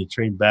into it, and you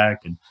trade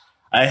back. And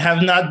I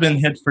have not been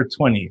hit for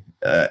 20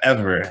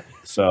 ever,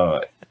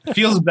 so.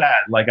 Feels bad.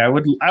 Like I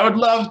would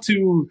love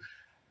to.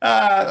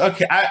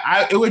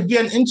 It would be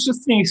an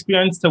interesting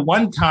experience to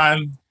one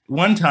time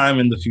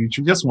in the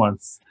future, just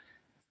once,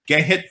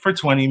 get hit for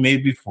 20,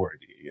 maybe 40,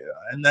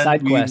 and then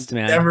side quest,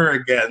 man. Never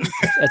again.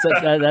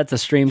 That's a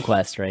stream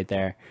quest right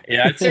there.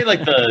 Yeah, I'd say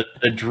like the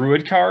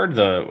Druid card.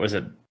 The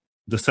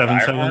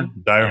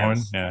 7/7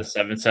 Direhorn? Yeah, the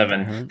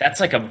 7/7. That's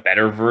like a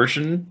better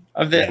version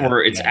of it, where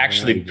it's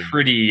actually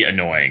pretty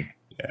annoying.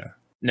 Yeah.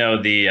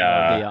 No, the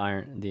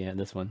iron.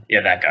 This one.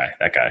 Yeah, that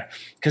guy.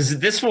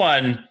 Because this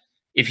one,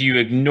 if you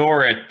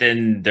ignore it,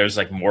 then there's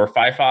like more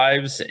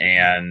 5/5s,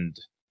 and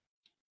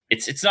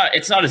it's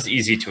not as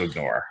easy to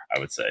ignore. I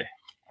would say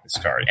this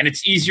card, and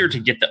it's easier to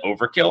get the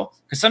overkill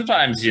because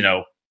sometimes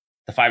the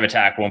 5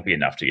 attack won't be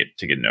enough to get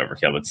an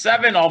overkill, but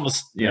 7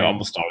 almost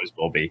always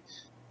will be.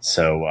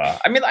 So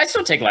I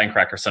still take Line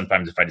Cracker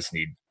sometimes if I just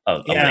need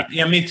a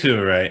yeah, me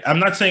too. Right. I'm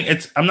not saying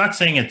it's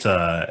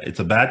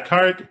a bad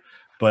card.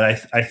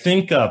 But I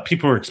think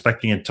people are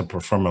expecting it to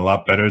perform a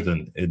lot better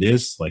than it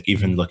is. Like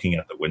even looking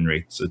at the win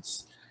rates,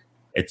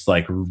 it's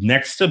like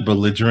next to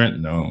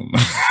Belligerent Gnome,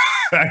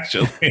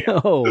 actually.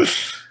 Oh,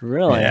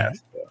 really? Yeah.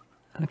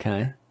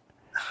 Okay.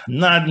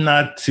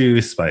 Not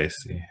too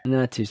spicy.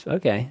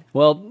 Okay.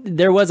 Well,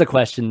 there was a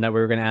question that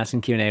we were going to ask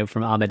in Q&A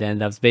from Ahmed, and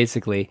that was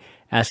basically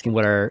asking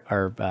what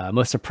our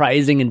most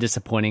surprising and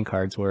disappointing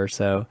cards were.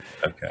 So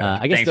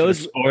I guess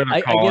those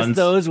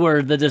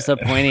were the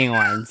disappointing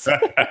ones.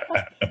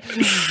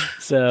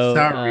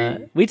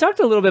 So we talked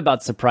a little bit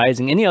about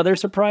surprising. Any other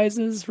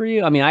surprises for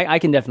you? I mean, I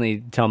can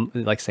definitely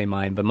say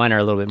mine, but mine are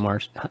a little bit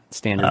more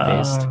standard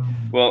based.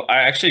 Well, I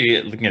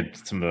actually looking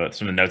at some of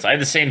the notes, I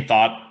had the same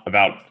thought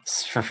about.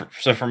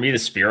 So for me, the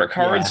spirit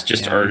cards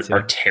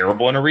are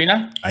terrible in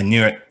Arena. I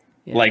knew it.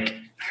 Yeah. Like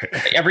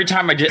every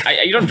time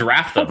you don't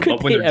draft them,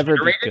 but when they're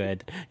generated,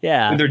 good.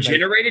 Yeah, when they're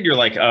generated, you're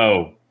like,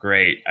 oh,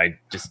 great! I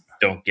just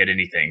don't get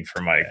anything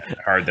for my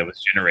card that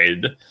was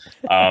generated.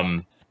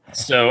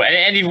 So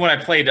and even when I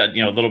played a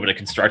little bit of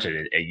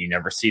Constructed, you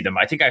never see them.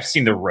 I think I've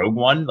seen the Rogue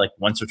one like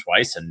once or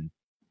twice, and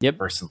the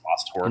person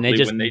lost horribly. And they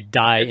just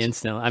die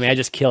instantly. I mean, I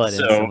just kill it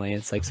instantly.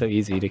 It's like so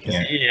easy to kill.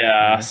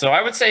 Yeah. So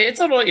I would say it's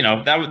a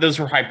little, those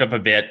were hyped up a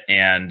bit,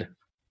 and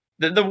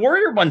the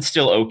Warrior one's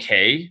still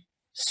okay.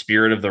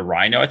 Spirit of the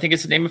Rhino, I think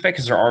it's the name of it,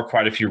 because there are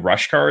quite a few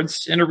rush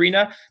cards in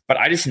Arena, but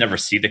I just never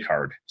see the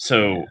card.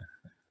 So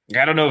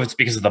I don't know if it's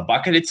because of the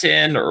bucket it's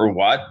in or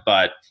what,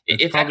 but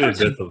it's probably a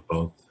bit of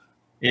both.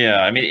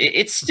 Yeah, I mean,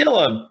 it's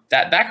still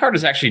that card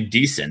is actually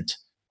decent,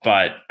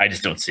 but I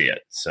just don't see it.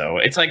 So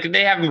it's like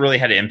they haven't really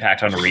had an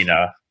impact on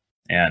Arena,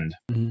 and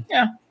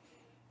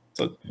so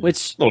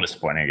which a little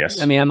disappointing, I guess.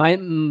 I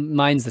mean,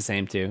 mine's the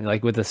same too.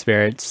 Like with the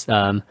spirits.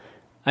 I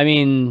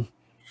mean,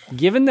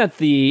 given that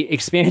the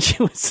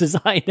expansion was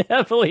designed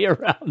heavily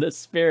around the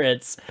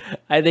spirits,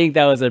 I think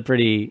that was a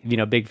pretty,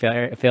 big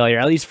failure,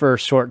 at least for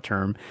short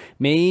term.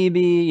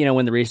 Maybe,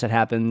 when the reset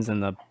happens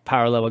and the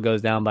power level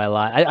goes down by a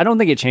lot. I don't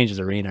think it changes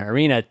Arena.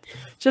 Arena,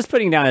 just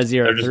putting down a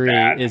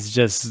 0-3 is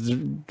just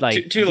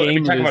like too low. We're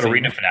talking about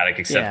Arena Fanatic,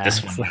 except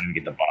this one didn't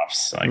get the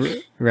buffs.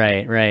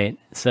 Right.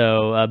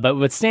 So, but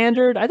with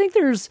Standard, I think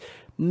there's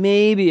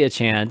maybe a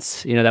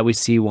chance, that we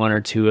see one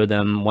or two of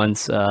them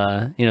once,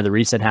 the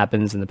reset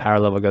happens and the power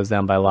level goes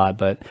down by a lot.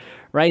 But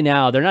right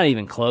now, they're not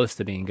even close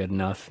to being good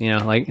enough,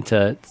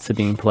 to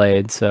being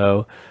played.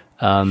 So,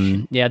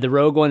 the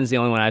Rogue one is the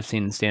only one I've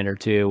seen in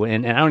Standard too,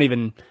 and I don't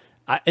even.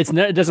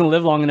 It doesn't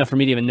live long enough for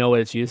me to even know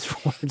what it's used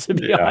for, to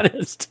be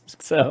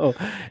honest. So,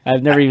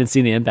 I've never even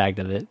seen the impact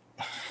of it.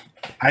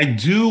 I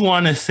do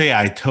want to say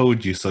I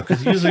told you so,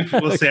 because usually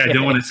people say I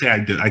don't want to say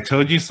I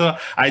told you so.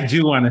 I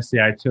do want to say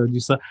I told you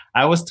so.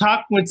 I was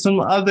talking with some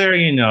other,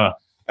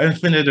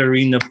 Infinite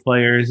Arena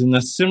players in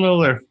a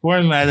similar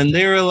format, and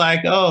they were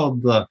like, "Oh,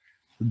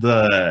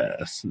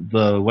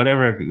 the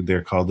whatever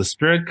they're called, the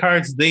spirit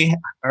cards, they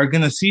are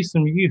gonna see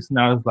some use." And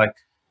I was like,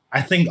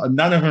 I think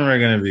none of them are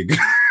gonna be good.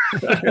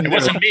 It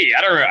wasn't me.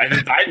 I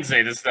didn't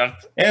say this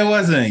stuff. It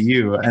wasn't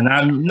you, and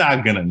I'm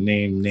not gonna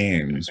name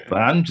names, but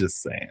I'm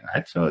just saying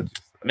I told you.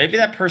 Maybe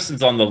that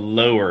person's on the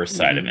lower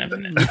side of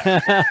Infinite.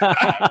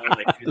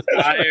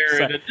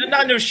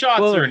 Not no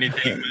shots or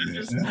anything.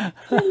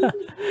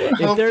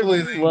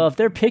 If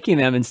they're picking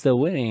them and still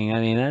winning, I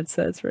mean that's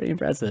pretty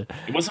impressive.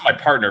 It wasn't my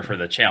partner for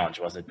the challenge,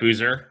 was it?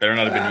 Boozer? Better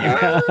not have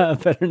been you.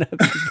 Better not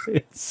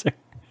be Boozer.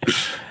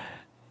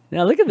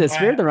 Now look at this.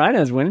 Spirit of the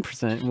Rhino's win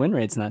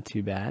rate's not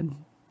too bad.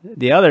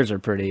 The others are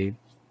pretty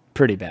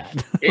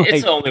bad.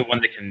 It's the only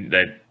one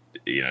that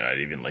I'd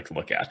even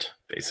look at,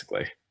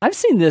 basically. I've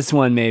seen this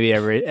one maybe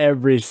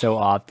every so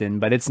often,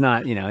 but it's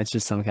not, it's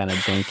just some kind of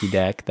janky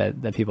deck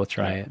that people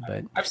try it.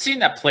 But I've seen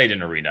that played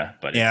in Arena,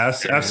 but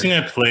I've seen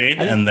it played,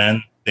 and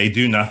then they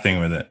do nothing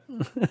with it.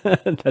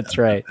 That's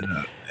right.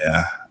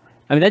 Yeah.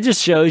 I mean, that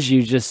just shows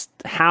you just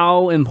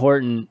how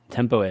important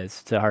tempo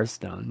is to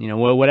Hearthstone,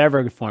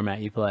 whatever format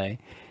you play.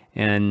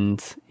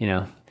 And,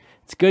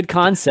 it's a good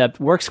concept,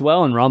 works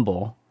well in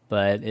Rumble,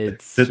 but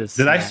it's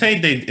Did I say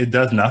it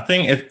does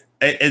nothing?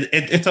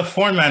 It's a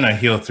 4-mana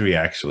heal 3,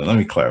 actually. Let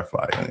me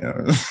clarify.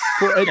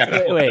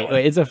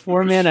 Wait, it's a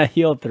 4-mana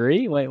heal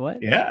 3? Wait,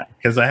 what? Yeah,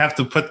 because I have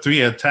to put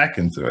 3 attack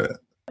into it.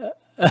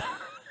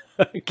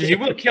 Because you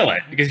will kill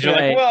it. Because you're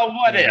like, well,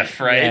 what if,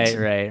 right?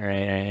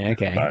 Right.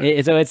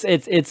 Okay. So it's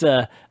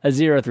a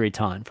 0-3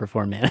 taunt for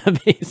 4 mana,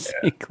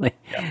 basically.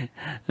 Yeah.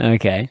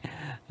 Okay.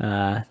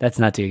 That's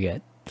not too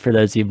good for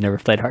those of you who've never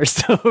played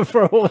Hearthstone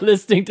for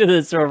listening to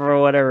this or for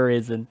whatever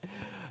reason.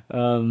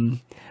 All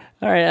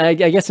right, I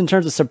guess in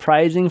terms of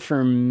surprising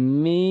for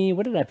me,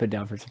 what did I put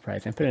down for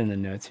surprising? I put it in the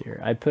notes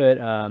here. I put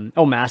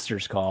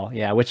Master's Call,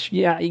 which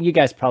you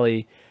guys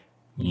probably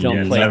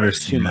don't play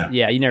too much.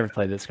 Yeah, you never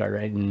played this card,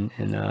 right?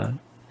 In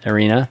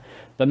Arena,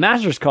 but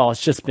Master's Call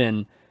has just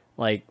been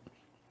like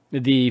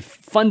the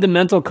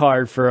fundamental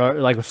card for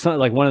like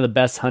one of the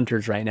best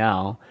hunters right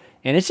now.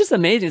 And it's just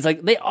amazing. It's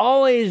like they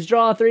always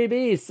draw 3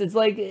 beasts. It's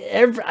like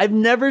I've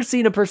never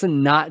seen a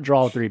person not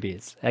draw 3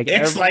 beasts.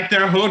 It's like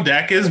their whole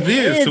deck is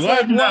beasts.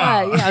 What? No.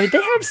 Yeah, I mean,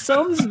 they have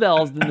some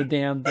spells in the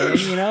damn thing.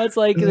 It's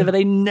like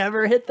they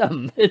never hit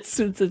them. It's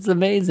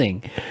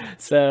amazing.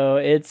 So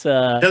it's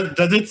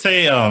does it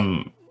say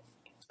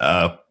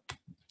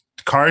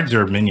cards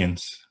or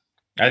minions?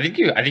 I think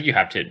you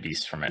have to hit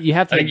beasts from it. You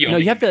have to.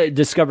 You have to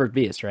discover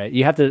beasts, right?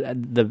 You have to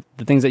the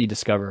things that you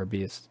discover are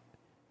beasts.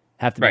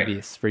 Have to be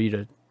beasts for you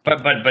to.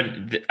 But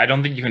I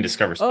don't think you can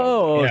discover spells.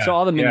 Oh, so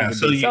all the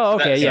minions. Always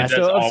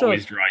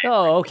draw you.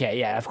 Oh, okay,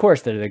 yeah. Of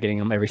course they're getting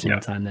them every single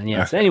time. Then,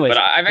 yeah. So, anyways, but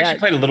I've actually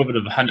played a little bit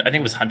of Hunter. I think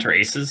it was Hunter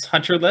Ace's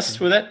Hunter list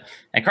with it,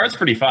 and card's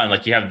pretty fun.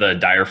 Like you have the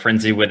Dire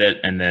Frenzy with it,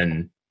 and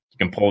then you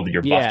can pull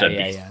your buffed up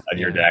beast out of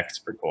your deck. It's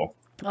pretty cool.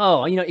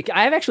 Oh,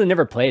 I've actually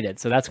never played it,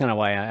 so that's kind of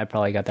why I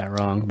probably got that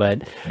wrong.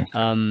 But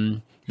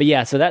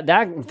yeah, so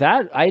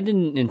that I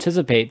didn't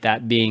anticipate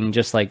that being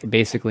just like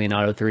basically an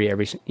auto 3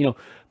 every.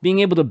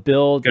 Being able to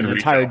build an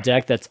entire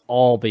deck that's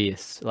all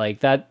beasts like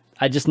that,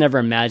 I just never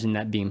imagined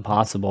that being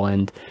possible.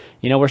 And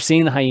we're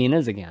seeing the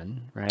hyenas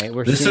again, right?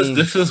 This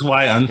is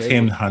why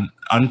Untamed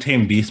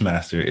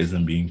Beastmaster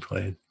isn't being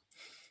played.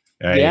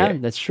 Right? Yeah,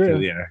 that's true.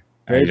 Yeah,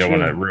 you don't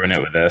want to ruin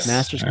it with this.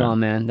 Master's Call,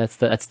 man. That's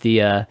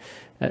the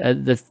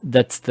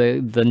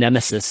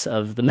nemesis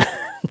of the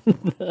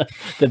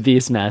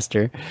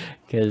Beastmaster,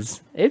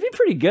 because it'd be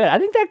pretty good. I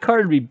think that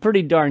card would be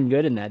pretty darn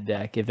good in that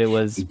deck if it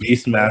was.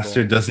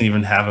 Beastmaster doesn't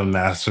even have a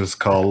Master's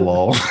Call,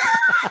 lol.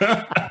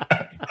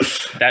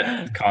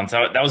 That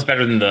was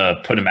better than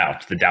the put him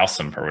out, the douse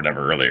him or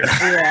whatever earlier.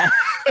 Yeah,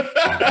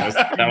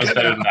 that was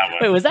better than that one.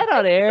 Wait, was that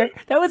on air?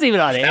 That wasn't even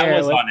on air. That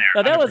was on air.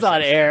 No, that was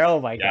on air. Oh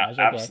my gosh!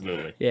 Yeah,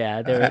 absolutely.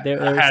 Yeah, there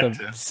were some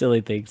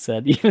silly things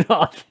said even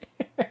off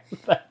air,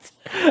 but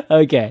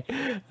okay.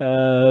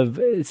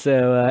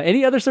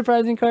 Any other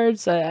surprising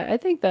cards? I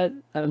think that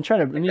I'm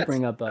trying to let me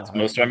bring up.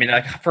 Most. I mean,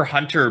 like for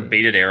Hunter,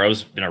 Baited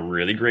Arrow's been a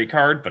really great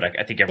card, but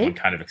I think everyone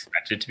kind of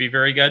expected it to be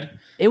very good.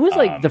 It was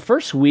like the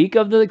first week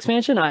of the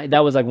expansion.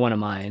 That was like one of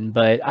mine,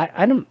 but I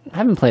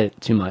haven't played it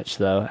too much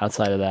though.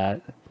 Outside of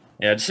that,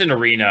 yeah, just in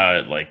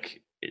Arena,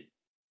 like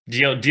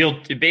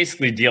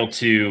basically deal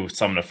 2,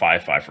 summon a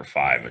 5/5 for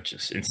 5, which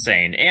is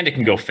insane, and it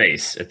can go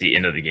face at the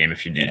end of the game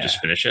if you do just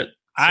finish it. So,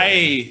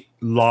 I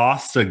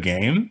lost a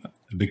game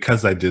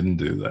because I didn't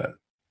do that.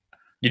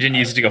 You didn't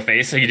use it to go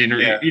face, so you didn't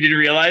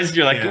realize.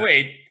 You're like,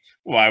 wait,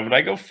 why would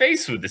I go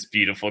face with this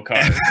beautiful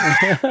card?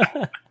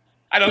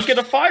 I don't get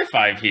a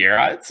 5/5 here.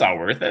 It's not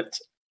worth it.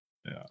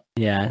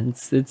 Yeah,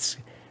 it's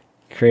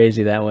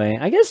crazy that way.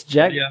 I guess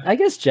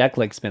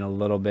Jacklick's been a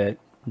little bit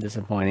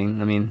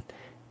disappointing. I mean,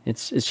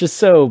 it's just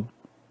so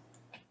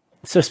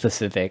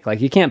specific. Like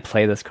you can't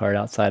play this card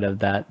outside of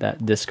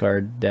that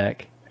discard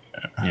deck.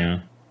 Yeah.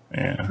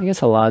 I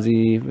guess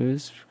Halazi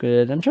was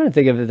good. I'm trying to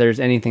think if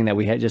there's anything that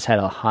we had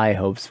high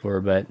hopes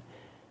for, but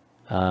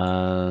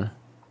the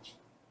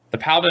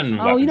Paladin.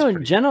 Oh, you know,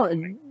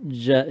 Genili,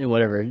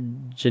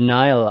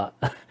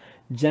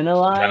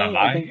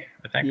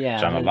 I think. Yeah,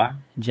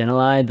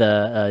 Genili,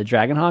 the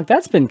Dragonhawk.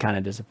 That's been kind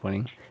of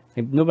disappointing.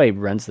 Like, nobody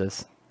runs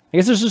this. I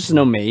guess there's just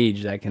no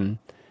mage that can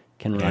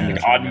run.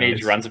 Odd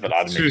mage runs it, but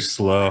Odd mage too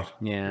slow.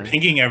 Yeah,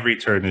 pinging every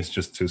turn is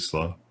just too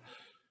slow.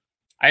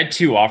 I had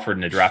 2 offered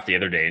in a draft the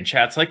other day, and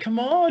chat's like, "Come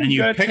on, and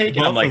you picked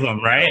both of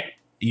them, right?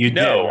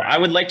 I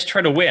would like to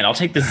try to win. I'll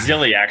take the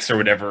Ziliax or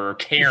whatever, or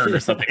Cairn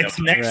or something. It's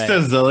next to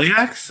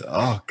Ziliax.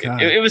 Oh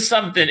god, it was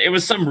something. It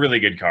was some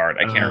really good card.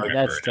 I can't remember.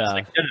 That's tough.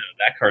 Like, no,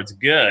 that card's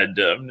good.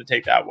 I'm gonna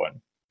take that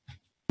one.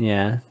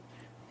 Yeah.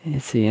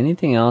 Let's see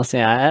anything else.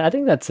 Yeah, I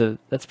think that's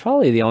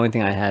probably the only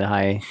thing I had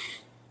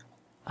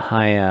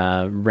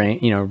high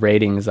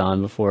ratings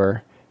on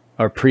before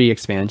or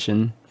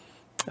pre-expansion.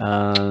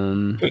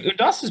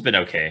 Undasta's been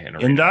okay.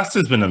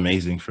 Undasta's been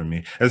amazing for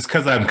me. It's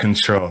because I'm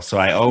control, so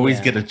I always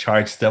get a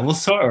charged Devil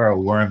Sword or a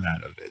worm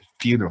out of it.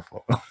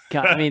 Beautiful.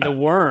 God, I mean, the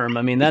worm.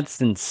 I mean,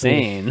 that's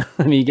insane.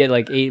 I mean, you get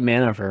like 8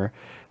 mana for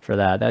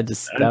that.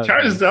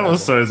 Charged Devil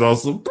Sword is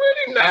also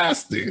pretty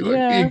nasty.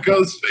 Like, it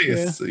goes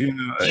face. True. You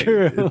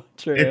know,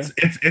 True.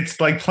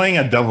 It's like playing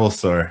a Devil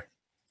Sword,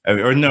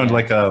 or no,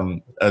 like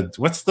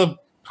what's the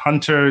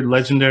Hunter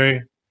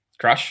legendary?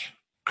 Crush.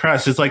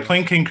 It's like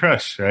playing King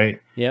Crush, right?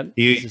 Yep.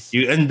 You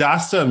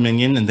Undasta a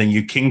minion and then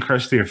you King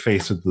Crush to your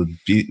face with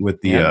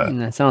the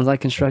and that sounds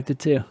like constructed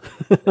too.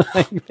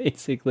 Like,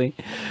 basically.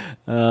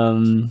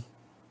 Herrick,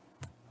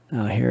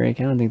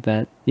 I don't think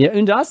that. Yeah,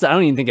 Undasta, I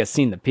don't even think I've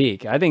seen the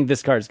peak. I think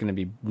this card is going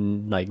to be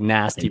like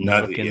nasty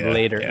looking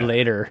later.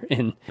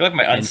 In, I feel like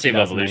my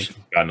unstable evolution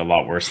has gotten a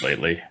lot worse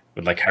lately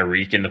with like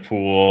Herrick in the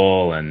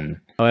pool and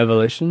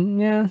evolution,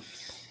 yeah.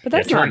 But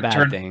that's not a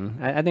bad thing.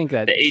 I think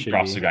that the 8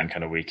 drops have gotten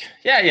kind of weak.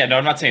 Yeah. No,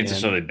 I'm not saying it's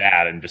necessarily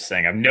bad. I'm just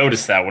saying I've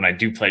noticed that when I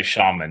do play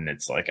Shaman,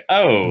 it's like,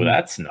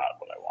 that's not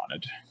what I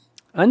wanted.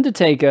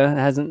 Undertaker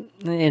hasn't.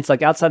 It's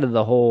like outside of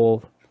the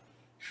whole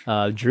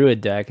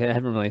Druid deck. I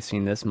haven't really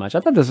seen this much. I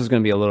thought this was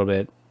going to be a little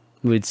bit.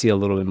 We'd see a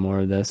little bit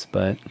more of this,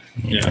 but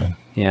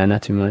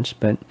not too much.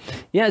 But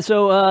yeah,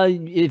 so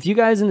if you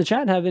guys in the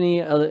chat have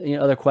any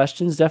other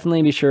questions,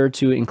 definitely be sure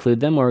to include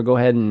them, or go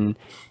ahead and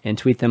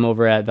tweet them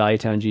over at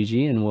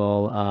ValuetownGG, and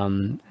we'll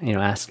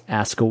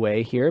ask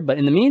away here. But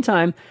in the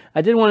meantime,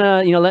 I did want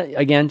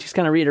to just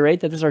kind of reiterate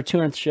that this is our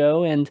 200th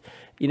show, and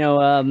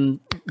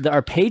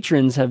our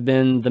patrons have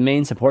been the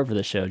main support for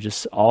the show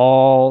just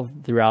all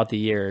throughout the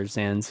years,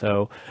 and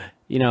so.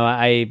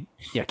 I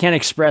can't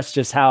express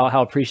just how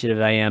appreciative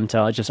I am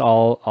to just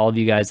all of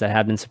you guys that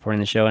have been supporting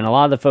the show. And a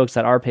lot of the folks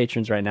that are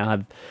patrons right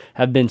now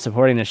have been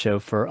supporting the show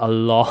for a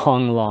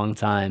long, long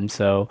time.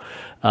 So,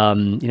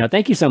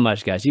 thank you so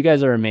much, guys. You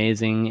guys are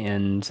amazing.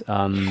 And,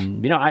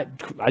 I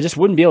just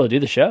wouldn't be able to do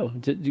the show,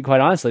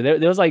 quite honestly.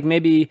 There was like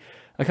maybe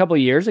a couple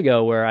of years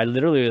ago where I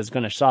literally was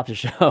going to stop the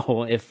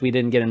show if we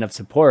didn't get enough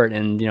support.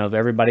 And, if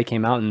everybody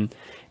came out and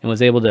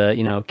was able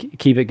to,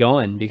 keep it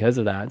going because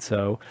of that.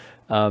 So,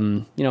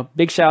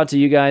 big shout out to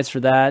you guys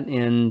for that.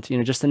 And,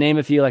 just to name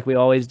a few like we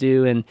always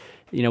do. And,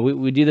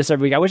 we do this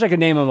every week. I wish I could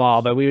name them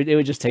all, but it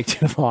would just take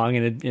too long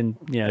and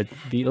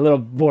be a little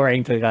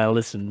boring to kind of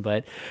listen.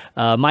 But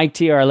Mike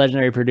T, our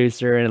legendary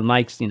producer, and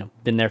Mike's,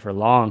 been there for a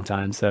long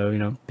time.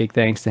 So, big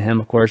thanks to him,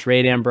 of course.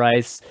 Radian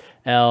Bryce,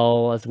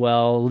 L as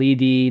well, Lee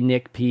D,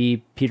 Nick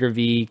P, Peter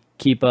V,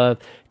 Keepa,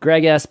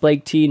 Greg S,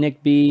 Blake T,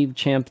 Nick B,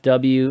 Champ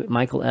W,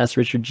 Michael S,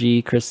 Richard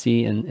G, Chris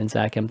C, and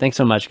Zach M. Thanks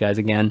so much, guys,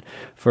 again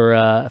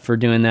for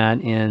doing that.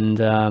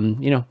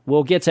 And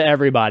we'll get to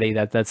everybody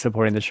that's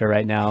supporting the show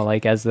right now,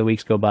 like as the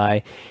weeks go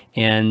by.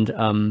 And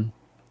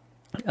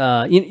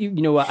I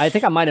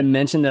think I might have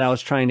mentioned that I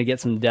was trying to get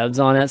some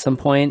devs on at some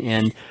point,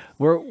 and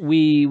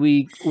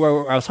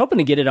I was hoping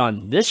to get it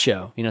on this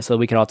show, so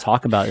we could all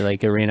talk about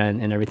like Arena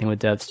and everything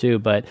with devs too.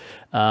 But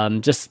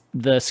just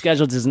the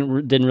schedule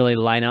didn't really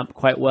line up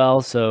quite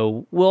well.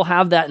 So we'll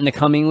have that in the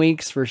coming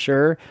weeks for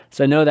sure.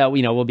 So I know that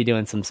we'll be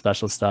doing some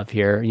special stuff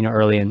here,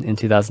 early in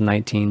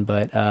 2019.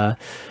 But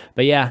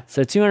yeah,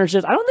 so 200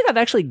 shows. I don't think I've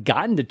actually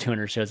gotten to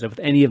 200 shows with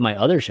any of my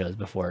other shows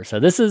before. So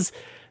this is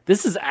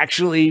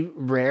actually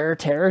rare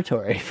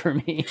territory for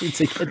me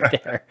to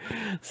get there.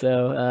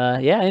 So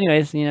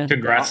anyways,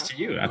 congrats to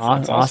you.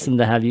 That's awesome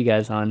to have you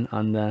guys on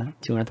the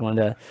 200th one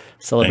to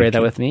celebrate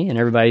that with me and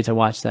everybody to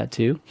watch that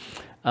too.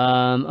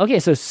 Okay,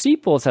 so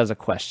Seeples has a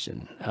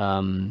question.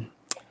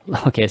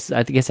 Okay, so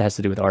I guess it has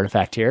to do with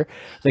Artifact here.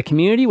 The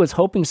community was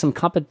hoping some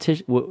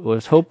competition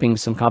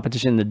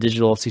in the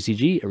digital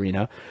CCG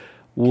arena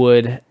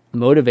would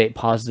motivate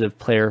positive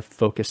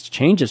player-focused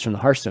changes from the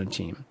Hearthstone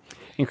team.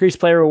 Increased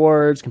player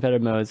rewards,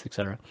 competitive modes,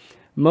 etc.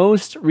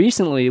 Most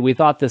recently, we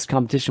thought this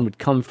competition would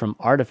come from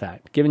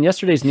Artifact. Given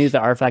yesterday's news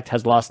that Artifact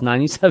has lost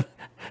 97%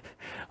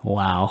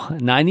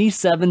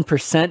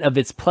 of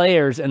its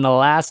players in the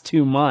last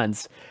 2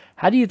 months,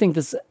 how do you think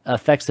this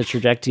affects the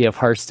trajectory of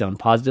Hearthstone?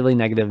 Positively,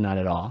 negative, not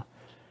at all?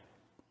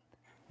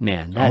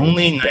 Man,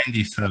 only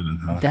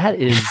 97, huh? That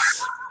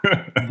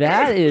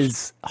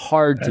is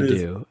hard to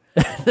do.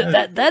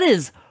 That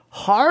is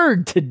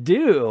hard to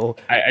do.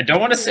 I don't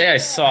want to say I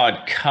saw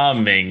it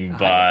coming,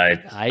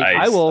 but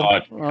I saw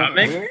it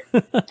coming.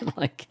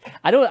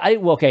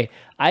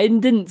 I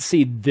didn't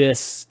see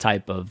this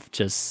type of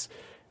just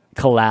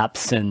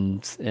collapse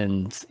and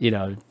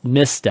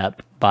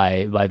misstep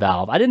by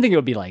Valve. I didn't think it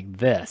would be like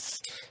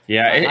this.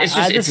 Yeah,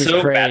 it's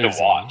so bad to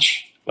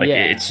watch. Like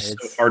it's so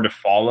hard to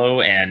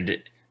follow,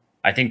 and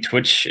I think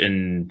Twitch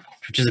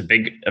is a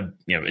big,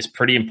 is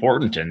pretty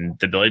important, and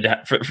the ability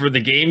to for the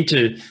game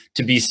to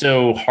be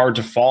so hard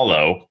to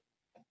follow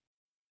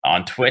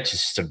on Twitch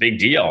is just a big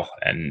deal.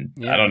 And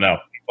I don't know,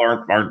 people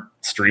aren't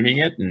streaming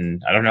it,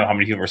 and I don't know how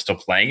many people are still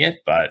playing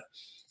it, but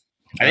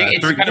I think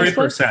it's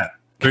 3%.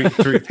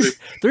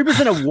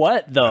 3% of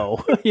what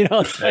though?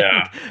 It's like,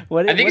 I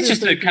think it's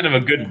just a kind of a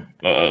good,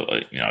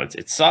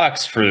 it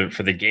sucks for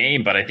the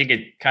game, but I think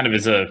it kind of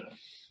is a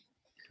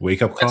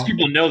wake up call. Lets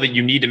people know that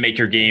you need to make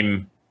your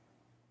game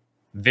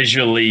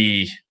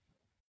visually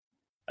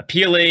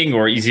appealing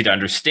or easy to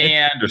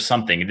understand or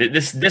something.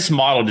 This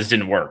model just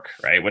didn't work,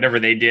 right?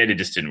 Whatever they did, it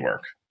just didn't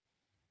work.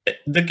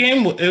 The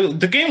game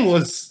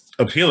was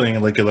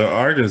appealing, like the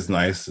art is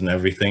nice and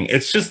everything.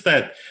 It's just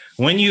that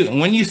when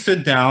you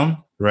sit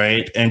down,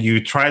 right, and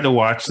you try to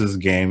watch this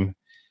game,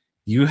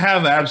 you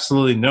have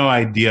absolutely no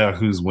idea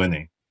who's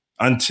winning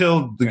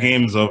until the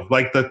game's over.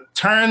 Like the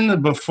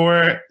turn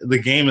before the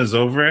game is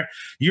over,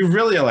 you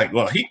really are like,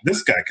 well,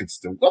 this guy could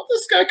still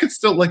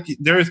like.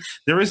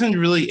 There isn't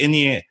really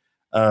any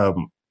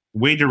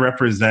way to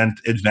represent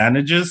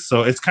advantages,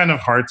 so it's kind of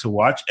hard to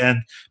watch. And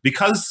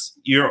because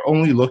you're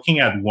only looking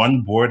at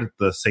one board at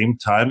the same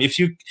time, if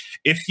you're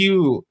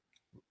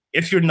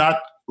not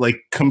like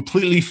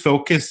completely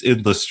focused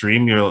in the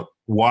stream, you're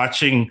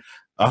watching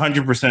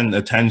 100%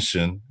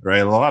 attention, right?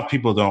 A lot of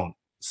people don't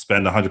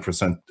spend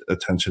 100%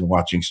 attention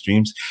watching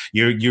streams.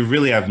 You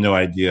really have no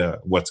idea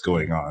what's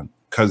going on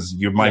because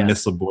you might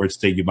miss a board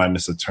state, you might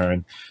miss a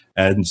turn.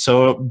 And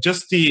so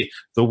just the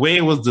way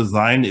it was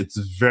designed, it's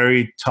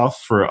very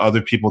tough for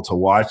other people to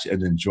watch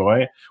and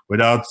enjoy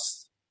without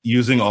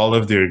using all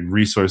of their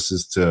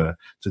resources to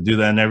do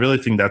that. And I really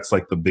think that's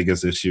like the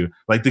biggest issue.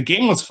 Like the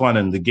game was fun,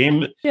 and the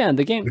game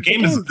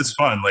is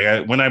fun.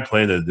 Like when I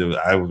played it,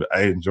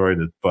 I enjoyed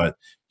it. But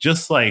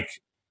just like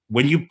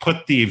when you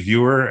put the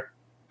viewer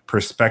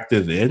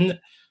perspective in,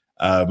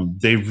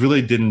 they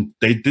really didn't.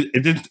 It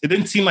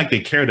didn't seem like they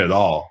cared at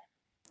all.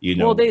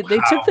 Well, they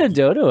took the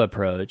Dota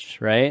approach,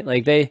 right?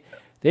 Like they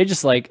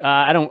just like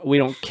we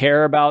don't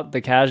care about the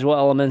casual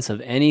elements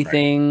of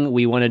anything. Right.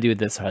 We want to do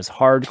this as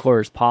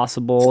hardcore as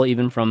possible,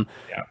 even from.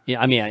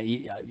 I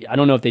mean, I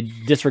don't know if they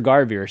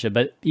disregard viewership,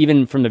 but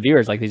even from the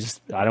viewers, like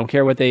I don't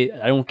care if they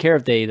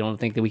don't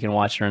think that we can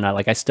watch it or not.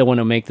 Like I still want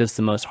to make this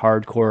the most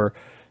hardcore,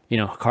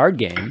 card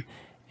game,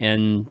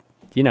 and.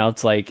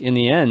 It's like in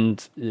the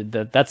end,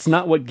 that's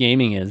not what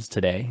gaming is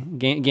today.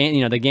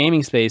 The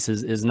gaming space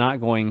is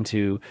not going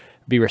to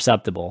be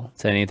receptible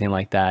to anything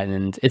like that.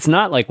 And it's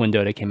not like when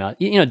Dota came out.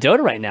 Dota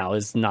right now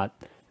is not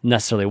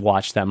necessarily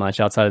watched that much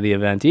outside of the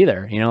event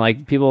either.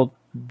 Like people,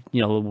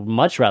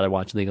 much rather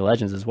watch League of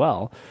Legends as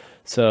well.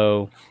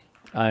 So,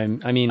 I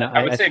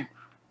would say.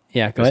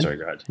 Yeah, go ahead. Sorry,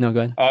 go ahead. No,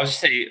 go ahead. I'll just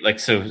say,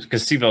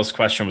 because Sibel's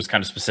question was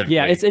kind of specific.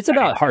 Yeah, it's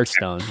about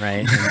Hearthstone, right?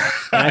 And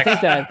I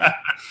think that,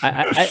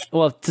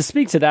 to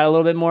speak to that a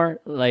little bit more,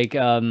 like,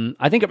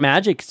 I think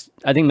Magic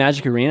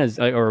Arena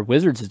or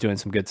Wizards is doing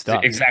some good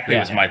stuff. Exactly,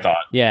 was my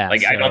thought. Yeah,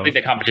 I don't think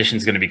the competition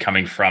is going to be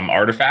coming from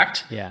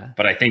Artifact. Yeah,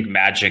 but I think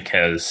Magic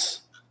has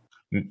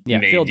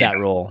filled that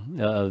role.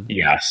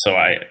 So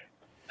I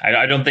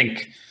don't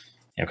think,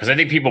 because I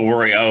think people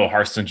worry,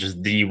 Hearthstone's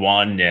just the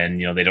one, and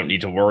they don't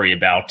need to worry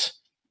about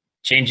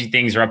changing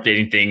things or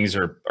updating things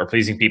or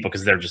pleasing people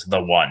because they're just the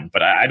one.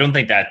 But I don't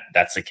think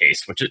that's the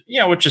case, which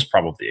is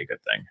probably a good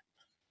thing.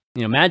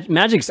 you know,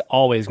 Magic's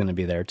always going to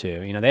be there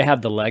too. You know, they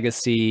have the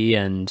legacy,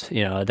 and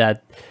you know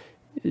that,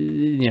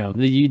 you know,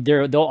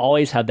 they'll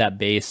always have that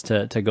base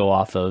to go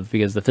off of,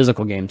 because the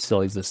physical game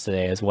still exists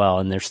today as well,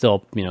 and there's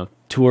still, you know,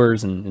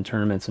 tours and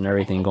tournaments and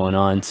everything going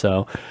on.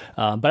 So,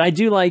 but I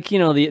do like, you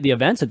know, the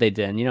events that they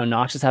did. You know,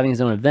 Nox is having his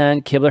own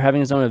event, Kibler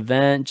having his own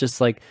event. Just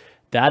like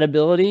that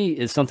ability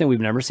is something we've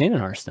never seen in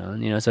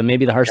Hearthstone. You know, so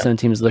maybe the Hearthstone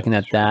team is looking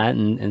at that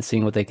and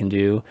seeing what they can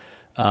do.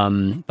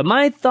 But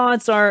my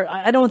thoughts are,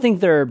 I don't think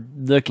they're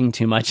looking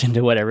too much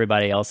into what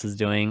everybody else is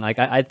doing. Like,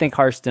 I think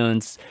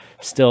Hearthstone's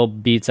still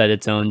beats at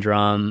its own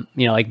drum,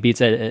 you know, like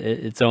beats at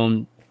its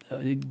own,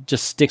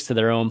 just sticks to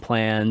their own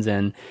plans,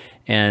 and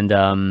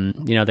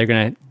you know, they're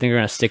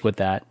gonna stick with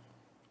that.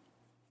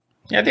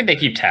 Yeah, I think they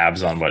keep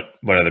tabs on what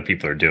other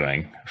people are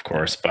doing, of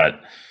course, but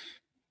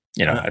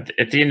you know,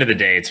 at the end of the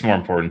day, it's more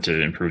important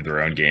to improve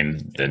their own game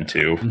than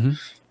to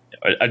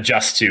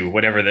adjust to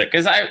whatever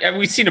because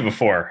we've seen it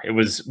before. It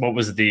was, what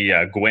was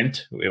the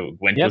Gwent?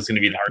 Gwent was going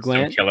to be the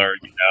Hearthstone killer,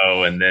 you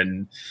know, and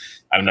then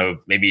I don't know,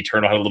 maybe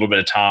Eternal had a little bit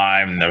of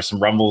time, and there were some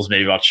rumbles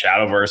maybe about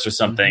Shadowverse or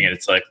something, and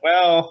it's like,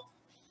 well,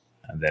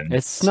 and then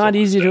it's not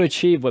easy to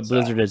achieve what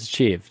Blizzard has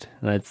achieved.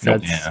 That's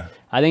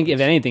I think if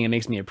anything, it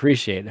makes me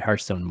appreciate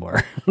Hearthstone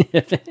more,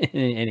 if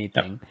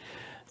anything. Yep.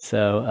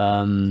 So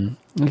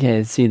okay,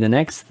 let's see the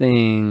next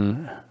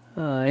thing.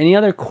 Any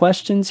other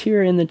questions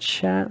here in the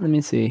chat? Let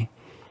me see.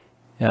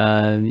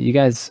 You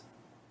guys,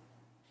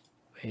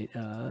 wait.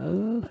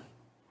 Let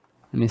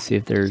me see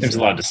if there's a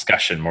lot of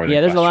discussion more. Than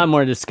there's questions. a lot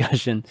more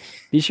discussion.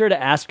 Be sure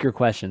to ask your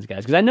questions,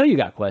 guys, because I know you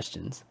got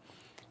questions.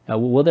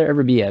 Will there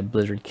ever be a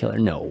Blizzard killer?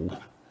 No.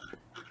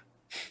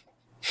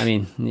 I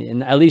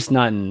mean, at least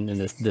not in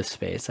this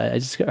space. I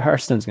just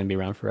Hearthstone's going to be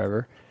around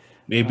forever.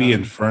 Maybe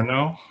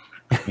Inferno.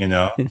 You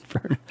know,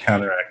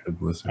 counteract the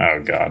Blizzard.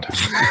 Oh God!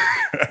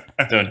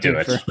 Don't do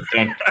it.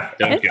 Don't.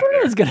 Inferno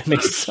is gonna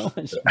make so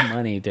much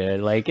money,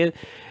 dude. Like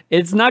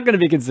it's not gonna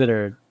be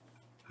considered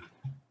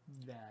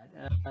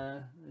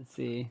bad. Let's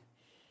see.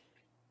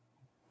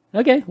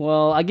 Okay,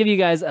 well, I'll give you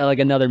guys like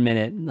another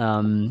minute.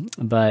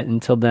 But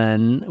until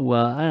then,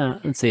 well, I don't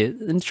know. Let's see.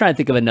 Let's try to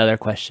think of another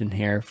question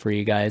here for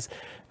you guys.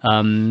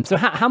 So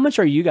how much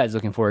are you guys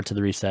looking forward to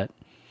the reset?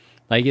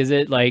 Like, is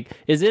it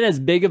as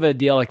big of a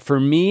deal? Like, for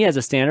me as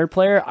a standard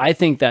player, I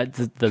think that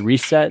the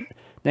reset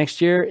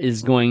next year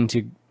is going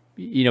to,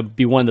 you know,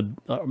 be one of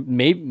the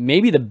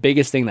maybe the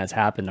biggest thing that's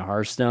happened to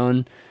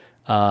Hearthstone,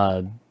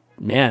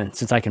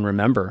 since I can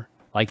remember.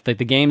 Like the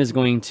game is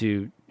going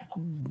to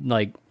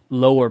like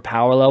lower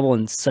power level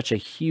in such a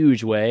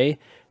huge way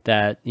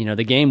that, you know,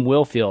 the game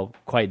will feel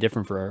quite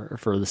different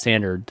for the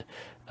standard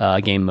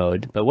game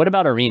mode. But what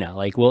about Arena?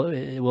 Like, will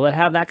it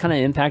have that kind of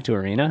impact to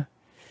Arena?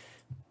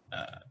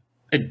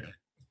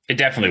 It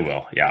definitely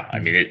will. Yeah. I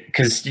mean,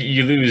 because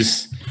you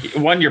lose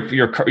one,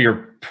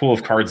 your pool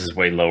of cards is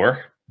way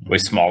lower, way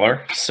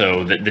smaller.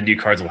 So the new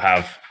cards will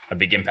have a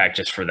big impact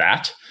just for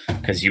that,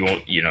 because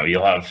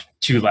you'll have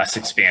 2 less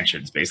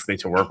expansions basically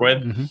to work with.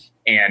 Mm-hmm.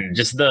 And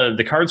just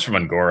the cards from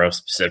Un'Goro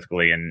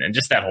specifically, and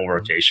just that whole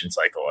rotation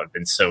cycle have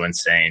been so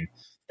insane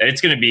that it's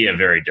going to be a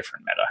very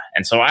different meta.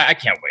 And so I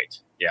can't wait.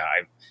 Yeah.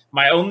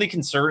 My only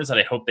concern is that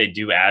I hope they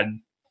do add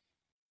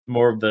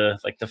more of the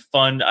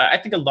fun. I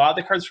think a lot of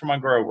the cards from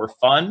Un'Goro were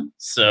fun,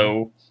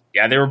 so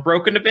yeah, they were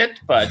broken a bit,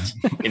 but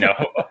you know,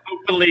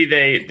 hopefully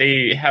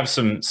they have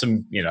some,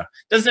 you know,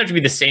 doesn't have to be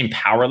the same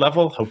power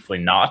level, hopefully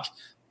not,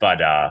 but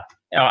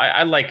you know,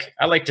 I like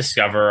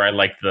Discover, I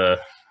like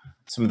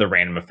some of the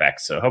random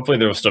effects, so hopefully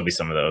there will still be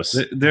some of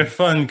those. They're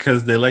fun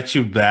because they let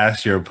you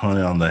bash your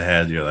opponent on the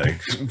head. You're like,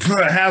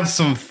 have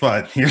some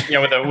fun here.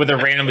 Yeah, with a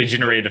randomly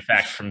generated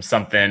effect from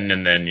something,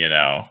 and then, you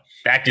know,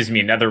 that gives me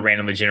another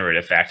randomly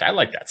generated effect. I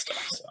like that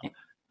stuff. So.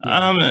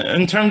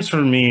 In terms for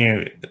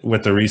me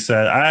with the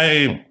reset,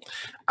 I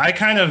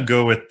kind of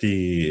go with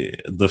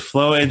the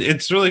flow.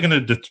 It's really going to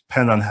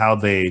depend on how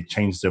they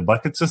change their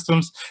bucket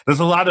systems.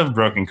 There's a lot of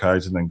broken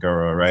cards in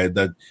Un'Goro, right,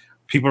 that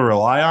people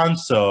rely on.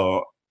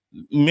 So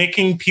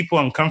making people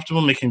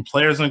uncomfortable, making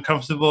players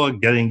uncomfortable,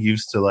 getting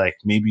used to like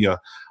maybe a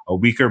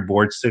weaker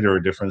board state or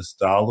a different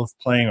style of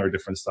playing or a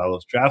different style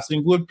of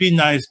drafting would be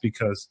nice,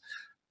 because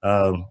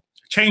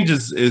change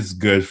is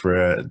good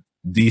for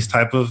these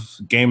type of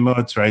game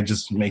modes, right?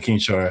 Just making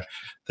sure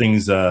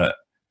things move.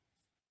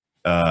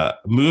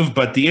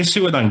 But the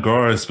issue with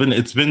Un'Goro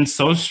it's been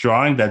so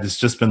strong that it's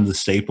just been the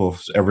staple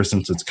ever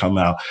since it's come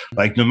out.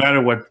 Like, no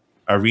matter what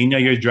arena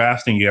you're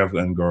drafting, you have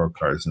Un'Goro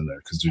cards in there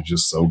because they're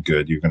just so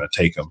good. You're going to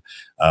take them.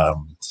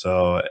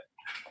 So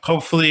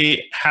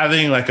hopefully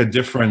having like a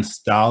different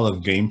style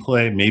of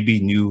gameplay, maybe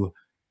new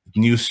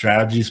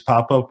strategies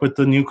pop up with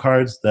the new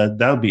cards,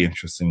 that'll be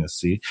interesting to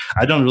see.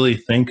 I don't really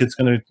think it's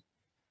going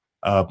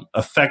to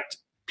affect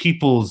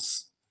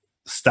people's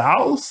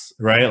styles,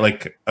 right?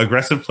 Like,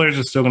 aggressive players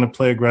are still going to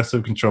play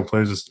aggressive, control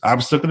players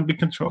I'm still going to be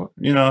control,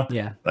 you know?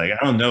 Yeah. Like,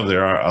 I don't know if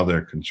there are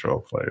other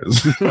control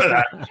players,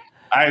 but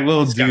I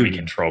will do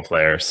control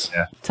players.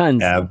 Yeah.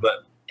 Tons. Yeah,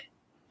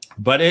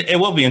 but it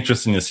will be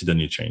interesting to see the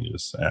new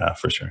changes,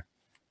 for sure.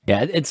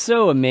 Yeah, it's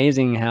so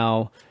amazing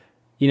how,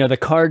 you know, the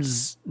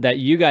cards that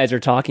you guys are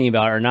talking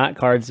about are not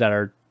cards that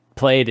are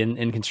played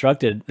and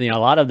constructed. You know, a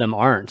lot of them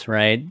aren't,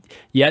 right?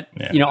 Yet,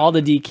 you know, all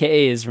the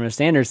DKs from a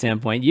standard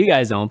standpoint, you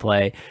guys don't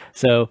play.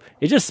 So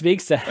it just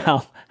speaks to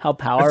how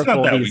powerful. It's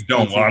not that we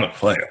don't want to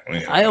play.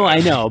 I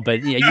know,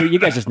 but you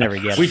guys just never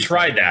get it. We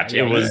tried that.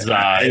 It was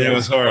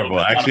horrible.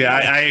 Actually,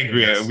 I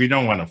agree. We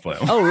don't want to play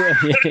them. Oh,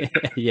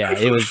 yeah.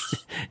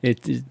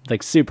 It's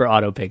like super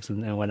auto picks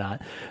and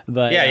whatnot.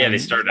 But yeah, they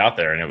started out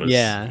there, and it was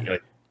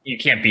like, you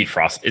can't beat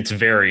Frost. It's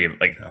very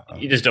like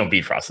you just don't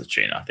beat Frost's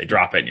Jaina. They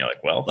drop it, and you're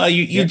like, well,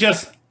 you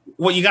just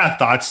you got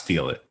thought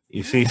steal it.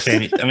 You see,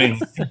 I mean,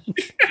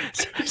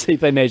 so you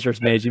play Mage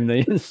versus Mage, even though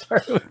you didn't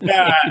start with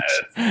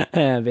Mage.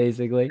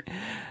 Basically.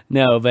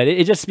 No, but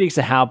it just speaks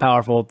to how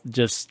powerful,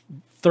 just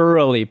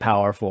thoroughly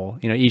powerful,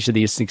 you know, each of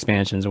these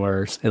expansions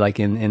were like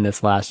in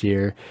this last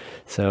year.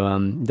 So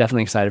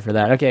definitely excited for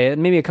that. Okay,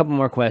 maybe a couple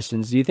more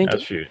questions. Do you think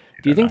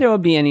there will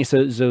be any,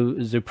 so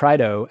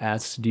Zuprido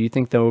asks, do you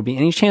think there will be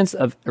any chance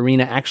of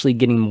Arena actually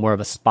getting more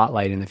of a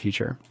spotlight in the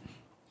future?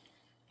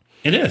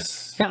 It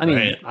is. Yeah, I mean,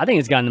 right? I think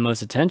it's gotten the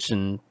most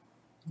attention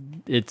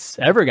it's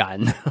ever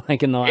gotten,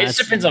 like in the last.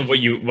 It depends on what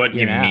you mean,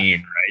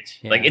 right?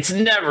 Yeah. Like it's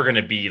never going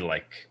to be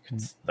like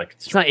it's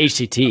not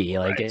HCT,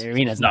 like right.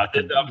 Arena's not.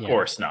 Of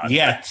course not.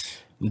 Yet.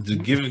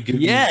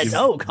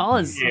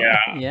 Collins.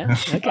 Yeah.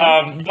 Okay.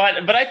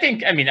 But I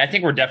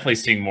think we're definitely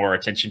seeing more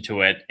attention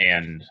to it,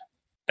 and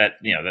that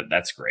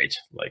that's great.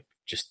 Like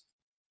just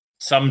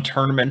some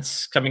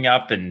tournaments coming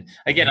up, and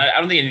again, I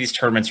don't think any of these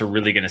tournaments are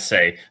really going to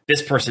say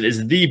this person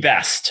is the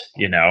best,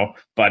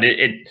 but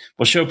it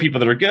will show people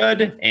that are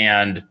good,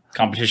 and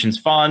competition's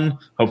fun.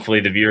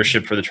 Hopefully, the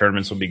viewership for the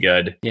tournaments will be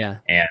good. Yeah,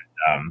 and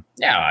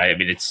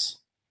it's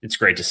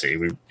great to see.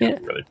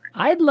 Really.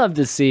 I'd love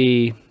to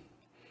see.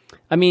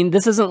 I mean,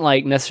 this isn't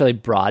like necessarily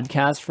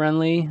broadcast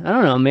friendly. I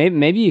don't know.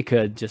 Maybe you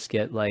could just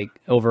get like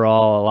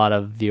overall a lot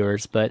of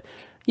viewers, but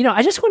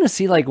I just want to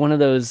see like one of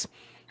those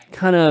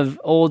kind of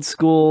old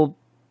school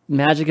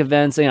Magic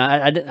events.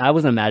 I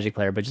wasn't a Magic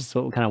player, but just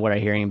kind of what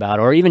I'm hearing about,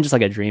 or even just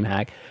like a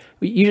DreamHack.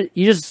 You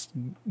just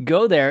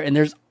go there and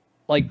there's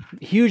like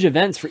huge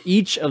events for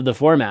each of the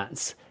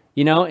formats.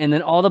 And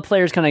then all the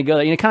players kind of go,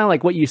 kind of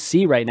like what you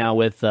see right now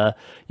with, the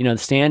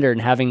standard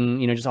and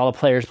having, just all the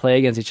players play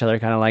against each other,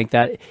 kind of like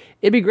that.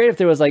 It'd be great if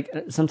there was like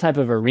some type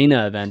of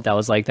arena event that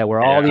was like that, where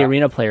all the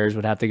arena players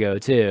would have to go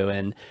too.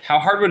 And how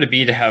hard would it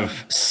be to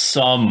have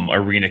some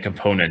arena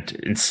component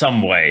in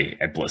some way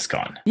at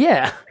BlizzCon?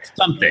 Yeah.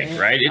 Something,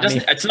 right?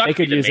 It's not. They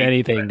could use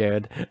anything,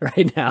 dude,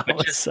 right now.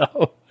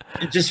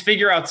 Just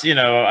figure out,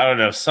 I don't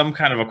know, some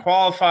kind of a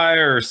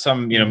qualifier or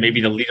some,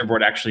 maybe the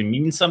leaderboard actually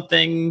means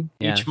something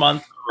each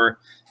month, or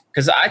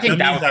because I think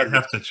that I'd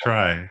have to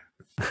try.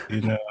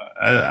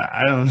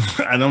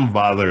 I don't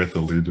bother with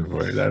the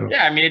leaderboard.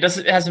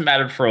 It hasn't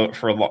mattered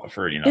for a lot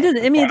for. It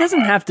doesn't. I mean, it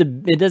doesn't have to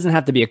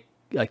be a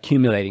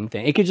accumulating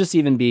thing. It could just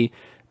even be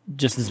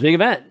just this big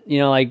event.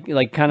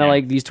 Like kind of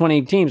like these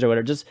 20 teams or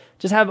whatever. Just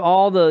have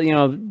all the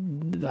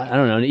I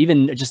don't know,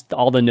 even just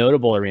all the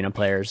notable arena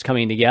players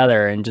coming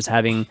together and just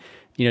having,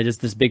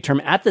 just this big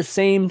tournament at the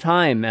same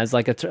time as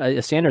like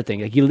a standard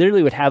thing. Like you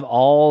literally would have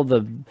all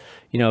the,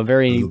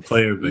 very the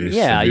player base.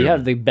 Yeah, you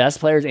have the best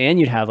players and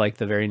you'd have like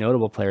the very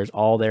notable players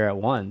all there at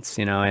once,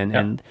 and I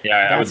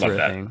would love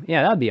that. Thing.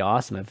 Yeah, that'd be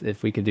awesome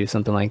if we could do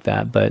something like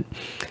that. But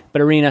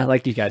arena,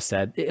 like you guys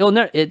said,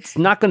 it's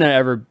not going to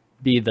ever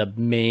be the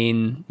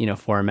main,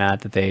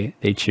 format that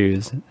they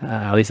choose.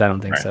 At least I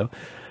don't think so.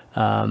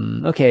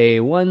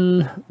 Okay,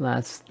 one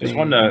last thing. There's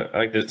one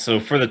like this. So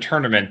for the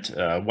tournament,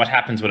 what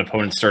happens when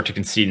opponents start to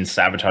concede and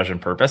sabotage on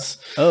purpose?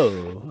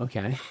 Oh,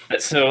 okay.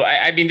 So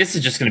I mean, this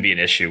is just going to be an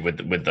issue with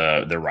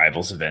the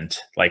rivals event.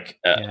 Like,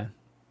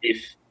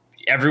 if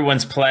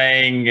everyone's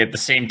playing at the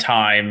same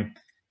time,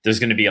 there's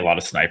going to be a lot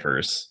of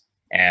snipers.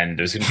 And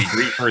there's going to be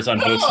griefers on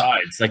both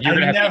sides. Like you're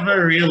I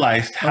never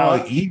realized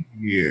how easy,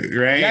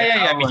 right?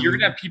 Yeah. I mean, you're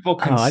going to have people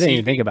I didn't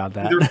even think about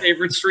that. Their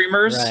favorite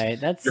streamers.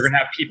 Right. You're going to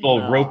have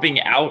people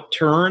roping out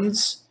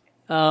turns.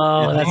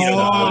 Oh, that's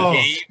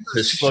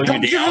to slow you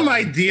down. Give them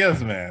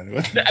ideas,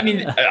 man. I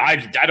mean,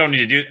 I don't need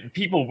to do it.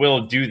 People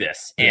will do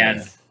this,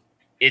 and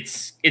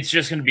it's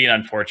just going to be an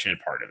unfortunate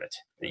part of it.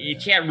 You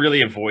can't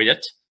really avoid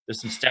it. There's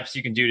some steps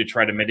you can do to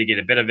try to mitigate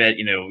a bit of it.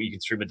 You can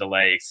stream a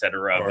delay,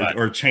 etc.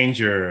 Or change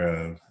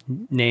your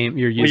name,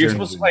 your user. Well, you're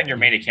supposed to play in your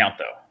main account,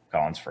 though,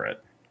 Collins, for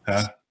it.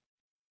 Huh?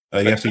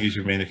 You have to use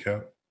your main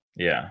account.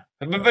 Yeah,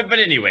 but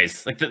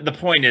anyways, like the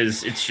point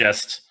is, it's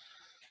just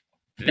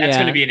that's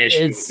going to be an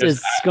issue.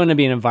 It's going to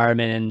be an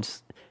environment, and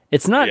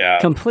it's not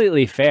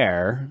completely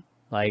fair.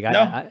 Like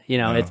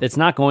it's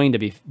not going to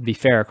be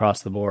fair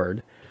across the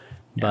board.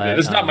 But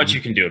there's not much you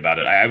can do about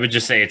it. I would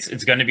just say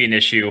it's going to be an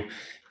issue.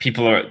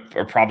 People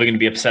are probably going to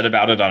be upset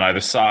about it on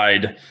either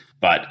side,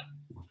 but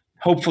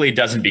hopefully it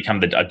doesn't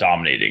become a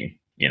dominating,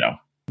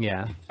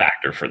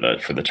 factor for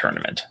the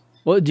tournament.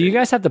 Well, do you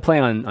guys have to play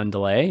on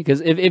delay?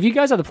 Because if you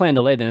guys have to play on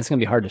delay, then it's going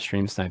to be hard to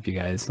stream snipe you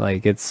guys.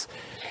 Like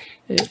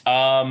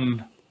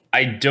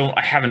I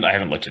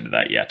haven't looked into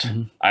that yet.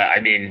 I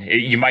mean,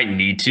 you might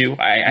need to.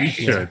 I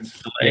should.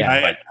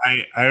 Delay,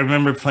 I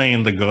remember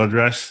playing the Gold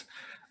Rush.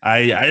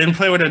 I didn't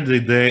play with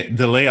a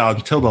delay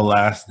until the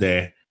last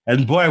day,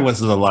 and boy, was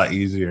it a lot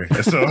easier.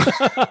 So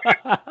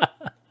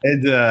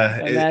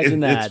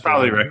it's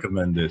probably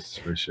recommended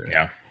for sure.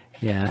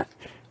 Yeah.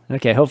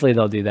 Okay, hopefully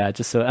they'll do that.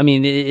 Just so, I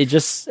mean, it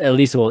just at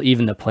least will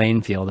even the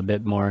playing field a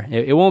bit more.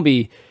 It won't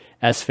be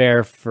as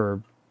fair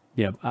for,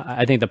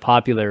 I think the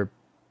popular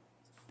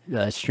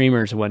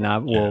streamers and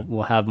whatnot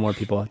will have more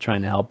people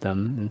trying to help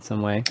them in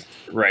some way.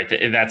 Right.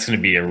 That's going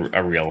to be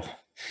a real.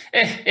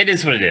 It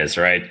is what it is,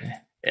 right?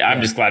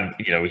 I'm just glad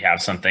we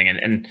have something,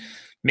 and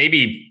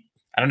maybe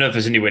I don't know if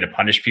there's any way to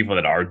punish people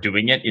that are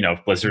doing it.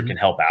 If Blizzard can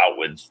help out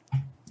with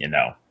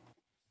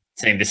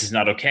saying this is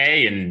not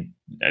okay, and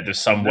there's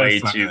some way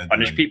to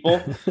punish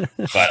people,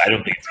 but I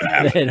don't think it's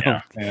going to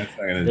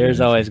happen. There's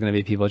always going to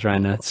be people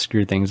trying to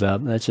screw things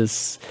up. That's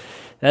just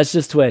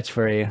Twitch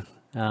for you.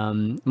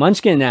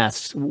 Munchkin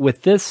asks,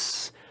 with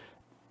this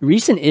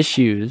recent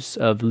issues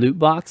of loot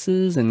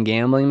boxes and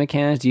gambling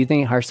mechanics, do you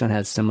think Hearthstone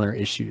has similar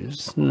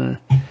issues?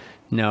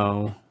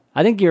 No,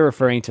 I think you're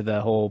referring to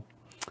the whole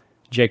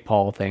Jake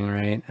Paul thing,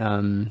 right?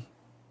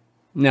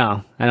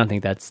 No, I don't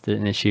think that's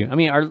an issue. I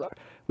mean,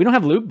 we don't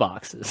have loot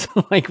boxes.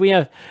 Like we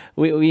have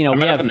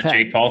the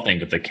Jake Paul thing,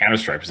 but the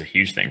Counter-Strike was a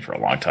huge thing for a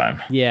long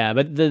time. Yeah,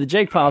 but the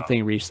Jake Paul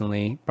thing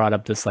recently brought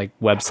up this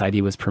website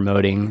he was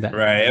promoting.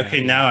 Right.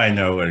 Okay. Now I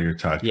know what you're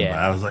talking about.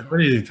 I was like, what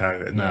are you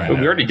talking about? No,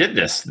 but we already did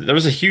this. There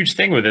was a huge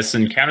thing with this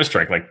in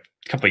Counter-Strike a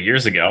couple of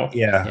years ago.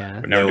 Yeah.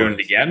 We're never doing it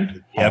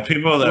again. Yeah.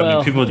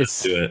 People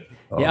just do it.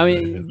 Yeah, I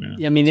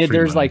mean,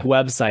 there's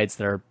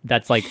websites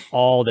that's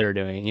all they're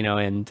doing,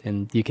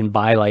 and you can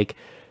buy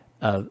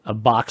a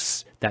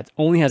box that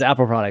only has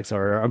Apple products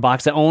or a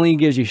box that only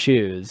gives you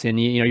shoes,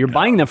 and you're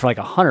buying them for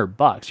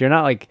 $100. You're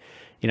not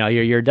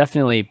you're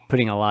definitely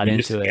putting a lot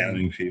into it.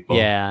 Scamming people.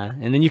 Yeah,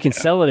 and then you can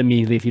sell it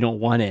immediately if you don't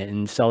want it,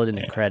 and sell it in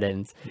the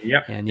credit.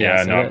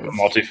 I'm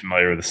multi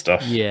familiar with the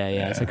stuff. Yeah,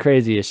 it's a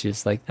crazy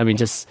issues.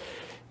 Just.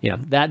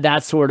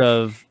 That sort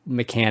of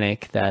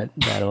mechanic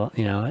that'll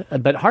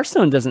but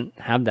Hearthstone doesn't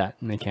have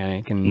that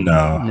mechanic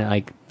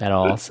at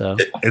all. So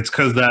it's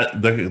because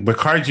that the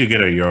cards you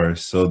get are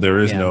yours, so there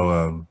is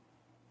no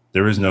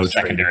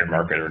secondary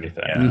market or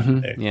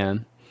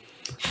anything.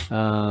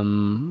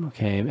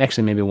 Okay,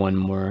 actually maybe one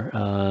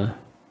more.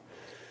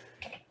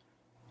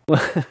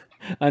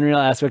 Unreal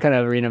asked what kind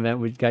of arena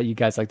event you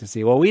guys like to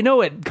see. Well, we know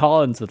what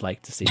Collins would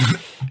like to see.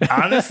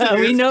 Honestly,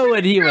 we know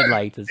what he would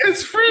like to see.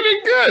 It's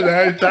pretty good.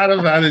 I thought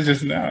about it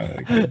just now.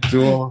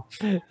 Dual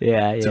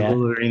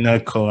arena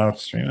co-op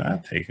stream.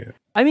 I'd take it.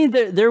 I mean,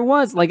 there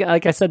was like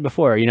I said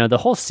before, the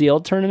whole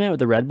sealed tournament with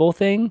the Red Bull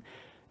thing.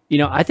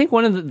 I think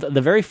one of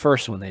the very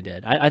first one they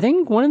did. I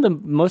think one of the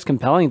most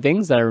compelling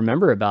things that I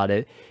remember about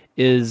it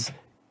is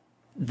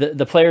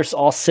the players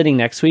all sitting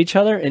next to each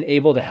other and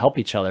able to help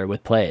each other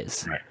with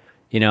plays. Right.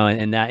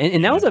 And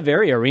that was a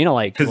very arena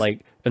like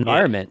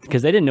environment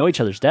because they didn't know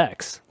each other's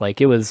decks.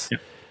 It was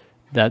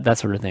that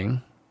sort of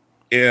thing.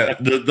 Yeah,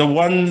 the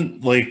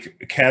one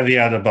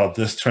caveat about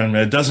this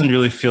tournament, it doesn't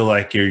really feel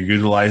like you're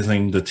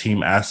utilizing the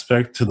team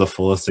aspect to the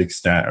fullest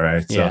extent,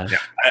 right? So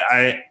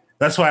I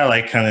that's why I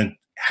like kind of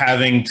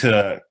having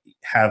to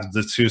have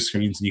the two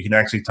screens and you can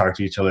actually talk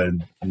to each other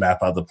and map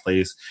out the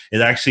plays.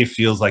 It actually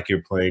feels like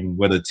you're playing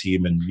with a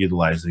team and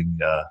utilizing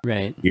your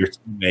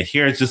teammate.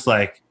 Here it's just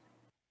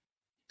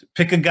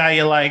pick a guy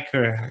you like,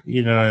 or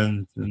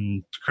and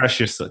crush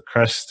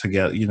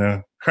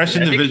together. Crush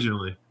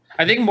individually.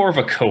 I think more of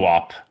a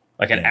co-op,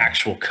 an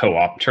actual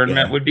co-op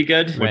tournament would be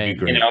good. Would be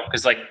great.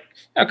 Because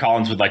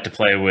Collins would like to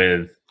play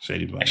with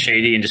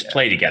Shady and just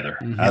play together.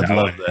 I'd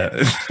love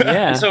that.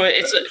 Yeah. So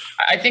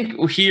I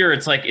think here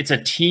it's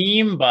a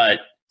team, but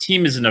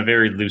team is in a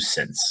very loose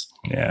sense.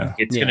 Yeah.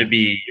 It's you're gonna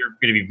be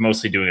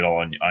mostly doing it all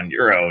on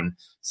your own.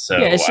 So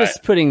it's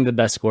just putting the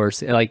best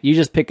scores. You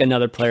just pick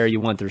another player you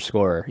want their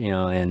score,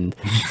 and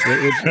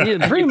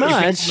pretty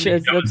much.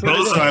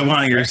 I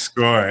want your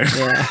score.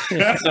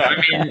 Yeah. So I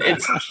mean,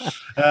 it's.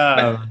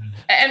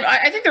 And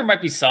I think there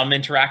might be some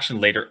interaction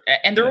later,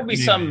 and there will be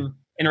some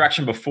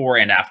interaction before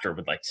and after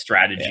with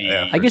strategy.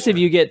 I guess if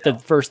you get the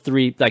first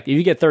three, if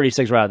you get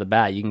 36 right out of the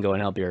bat, you can go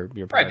and help your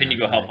partner. Right, then you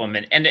go help them,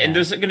 and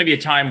there's going to be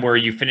a time where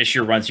you finish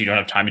your run, so you don't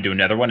have time to do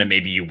another one, and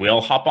maybe you will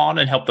hop on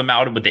and help them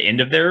out with the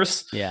end of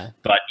theirs. Yeah,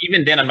 but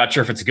even then, I'm not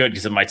sure if it's good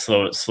because it might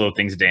slow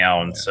things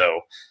down. Yeah. So,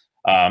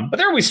 but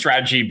there will be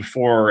strategy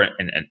before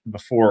and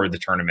before the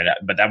tournament,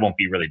 but that won't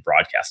be really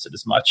broadcasted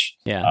as much.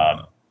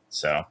 Yeah.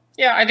 So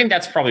yeah, I think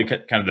that's probably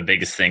kind of the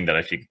biggest thing that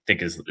I think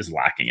is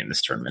lacking in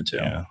this tournament too.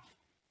 Yeah.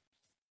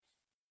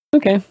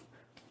 Okay.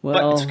 Well,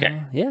 but it's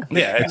okay. Yeah.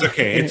 Yeah, it's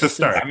okay. It's a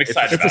start. I'm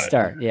excited. It's a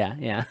start.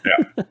 Yeah.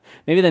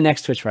 Maybe the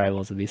next Twitch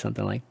Rivals would be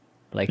something like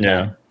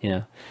that.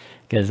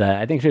 Because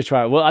I think Twitch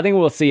Rivals. Well, I think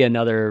we'll see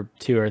another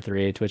 2 or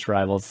 3 Twitch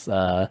Rivals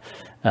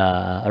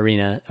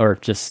arena or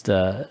just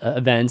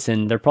events,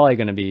 and they're probably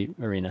going to be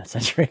arena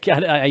centric.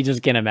 I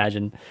just can't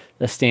imagine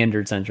the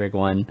standard centric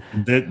one.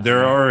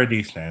 They're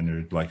already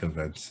standard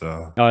events.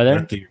 So are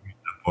there?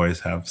 boys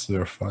have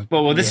their fun.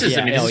 Well, this is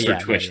for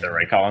Twitch, though,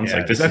 right, Collins?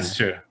 Like that's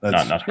true.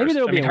 That's not maybe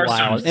there'll be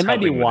wild. It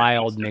might be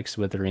wild mixed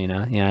with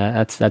arena.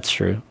 Yeah, that's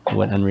true.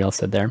 What Unreal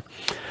said there.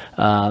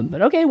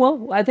 But okay,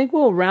 well, I think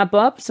we'll wrap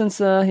up since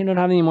you don't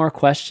have any more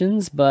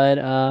questions.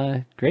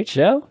 But great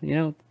show.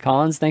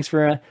 Collins, thanks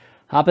for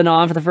hopping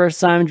on for the first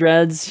time.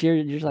 Dreads,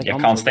 you're like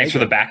Collins, thanks for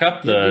the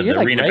backup, the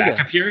arena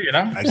backup here.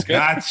 I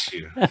got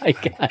you. I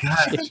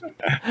got you.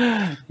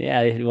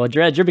 Yeah, well,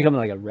 Dreads, you're becoming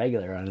like a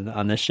regular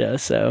on this show.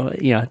 So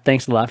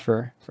thanks a lot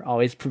for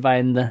always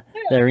providing the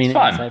arena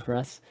insight for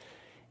us.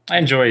 I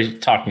enjoy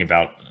talking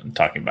about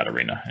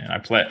arena, and I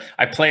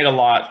play it a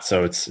lot,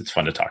 so it's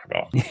fun to talk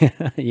about.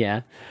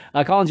 Yeah,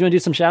 Collins, you want to do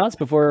some shout outs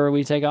before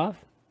we take off?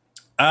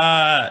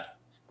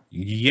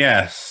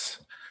 Yes,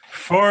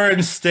 4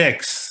 and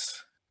Sticks.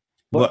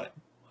 What?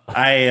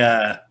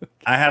 I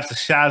have to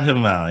shout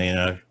him out.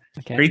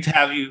 Okay. Great to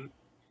have you.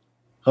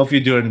 Hope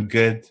you're doing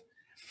good.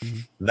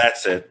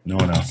 That's it. No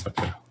one else.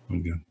 Okay,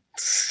 I'm good.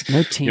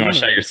 No team. You want to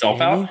shout yourself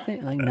out?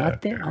 Like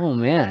nothing. Oh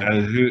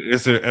man,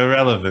 it's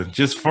irrelevant.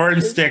 Just 4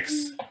 and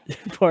Sticks.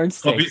 4 and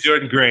Sticks. Hope you're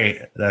doing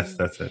great. That's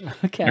it.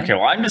 Okay.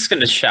 Well, I'm just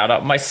going to shout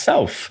out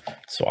myself.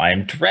 So I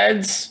am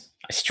Dreads.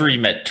 I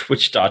stream at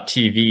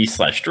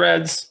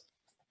twitch.tv/Dreads.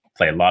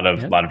 Play a lot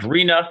of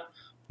arena.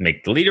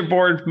 Make the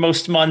leaderboard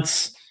most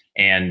months,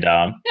 and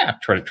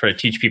try to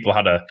teach people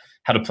how to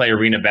play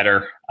arena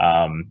better,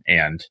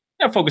 and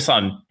focus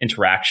on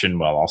interaction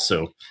while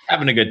also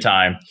having a good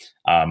time.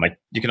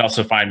 You can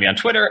also find me on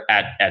Twitter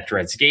at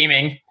Dreads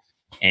Gaming,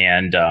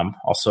 and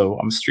also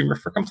I'm a streamer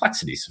for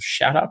Complexity, so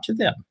shout out to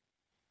them.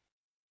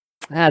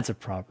 That's a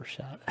proper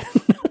shout.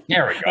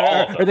 There we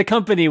go. Or the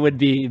company would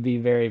be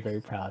very, very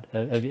proud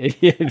of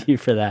you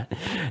for that.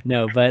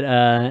 No, but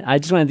I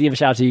just wanted to give a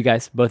shout out to you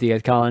guys, both of you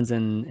guys, Collins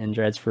and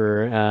Dreads,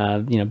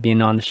 for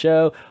being on the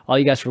show. All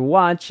you guys for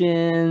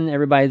watching.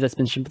 Everybody that's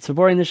been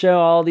supporting the show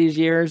all these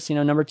years.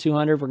 Number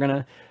 200. We're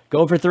gonna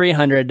go for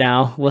 300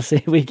 now. We'll see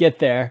if we get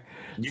there.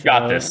 You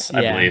got this,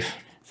 I believe.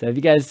 So if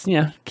you guys,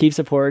 keep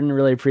supporting,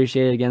 really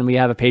appreciate it. Again, we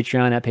have a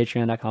Patreon at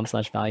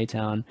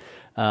patreon.com/ValueTown.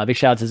 Big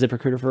shout out to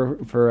ZipRecruiter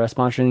for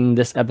sponsoring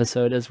this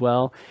episode as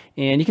well.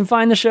 And you can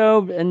find the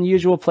show in the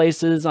usual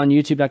places on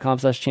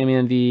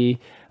youtube.com/ChampionV.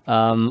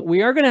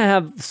 We are going to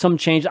have some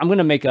change. I'm going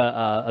to make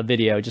a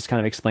video just kind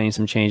of explaining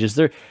some changes.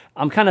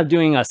 I'm kind of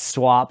doing a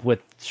swap with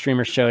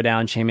Streamer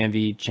Showdown,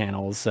 ChampionV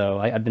channels. So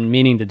I've been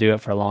meaning to do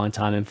it for a long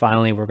time, and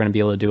finally we're going to be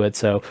able to do it.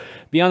 So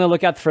be on the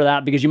lookout for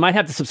that, because you might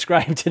have to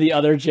subscribe to the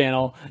other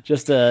channel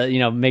just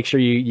to make sure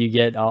you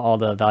get all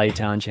the Value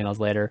Town channels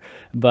later.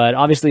 But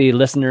obviously,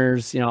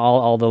 listeners,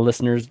 all the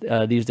listeners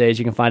these days,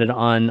 you can find it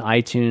on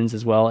iTunes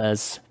as well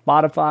as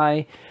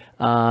Spotify.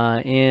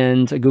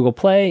 And Google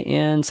Play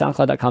and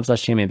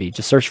SoundCloud.com/ChampionV.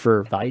 Just search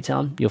for Value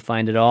Town. You'll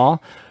find it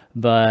all.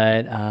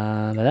 But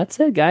that's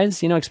it,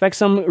 guys. Expect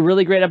some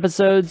really great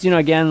episodes.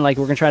 Again, like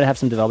we're going to try to have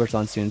some developers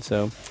on soon.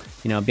 So,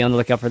 be on the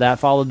lookout for that.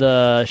 Follow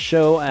the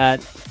show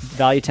at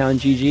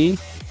ValueTownGG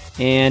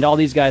and all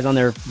these guys on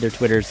their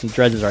Twitters.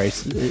 Dreads is already,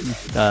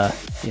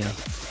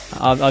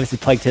 obviously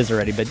plugged his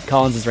already, but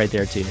Collins is right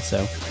there too.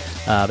 So,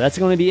 that's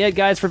going to be it,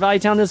 guys, for Value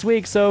Town this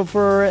week. So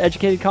for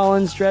Educated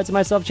Collins, Dreads, and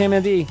myself,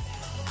 ChampionV.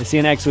 We'll see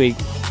you next week.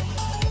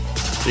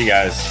 See you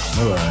guys.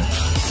 Bye-bye.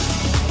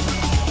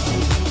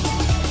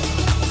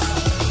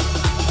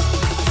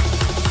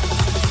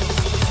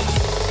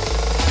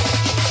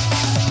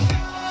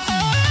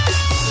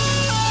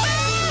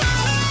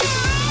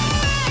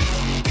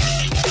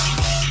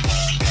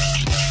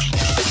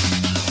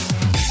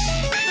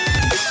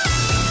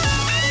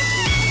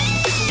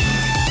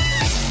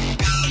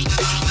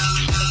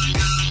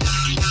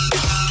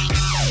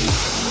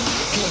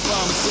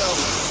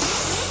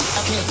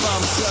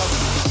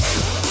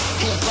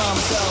 Can't find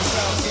myself.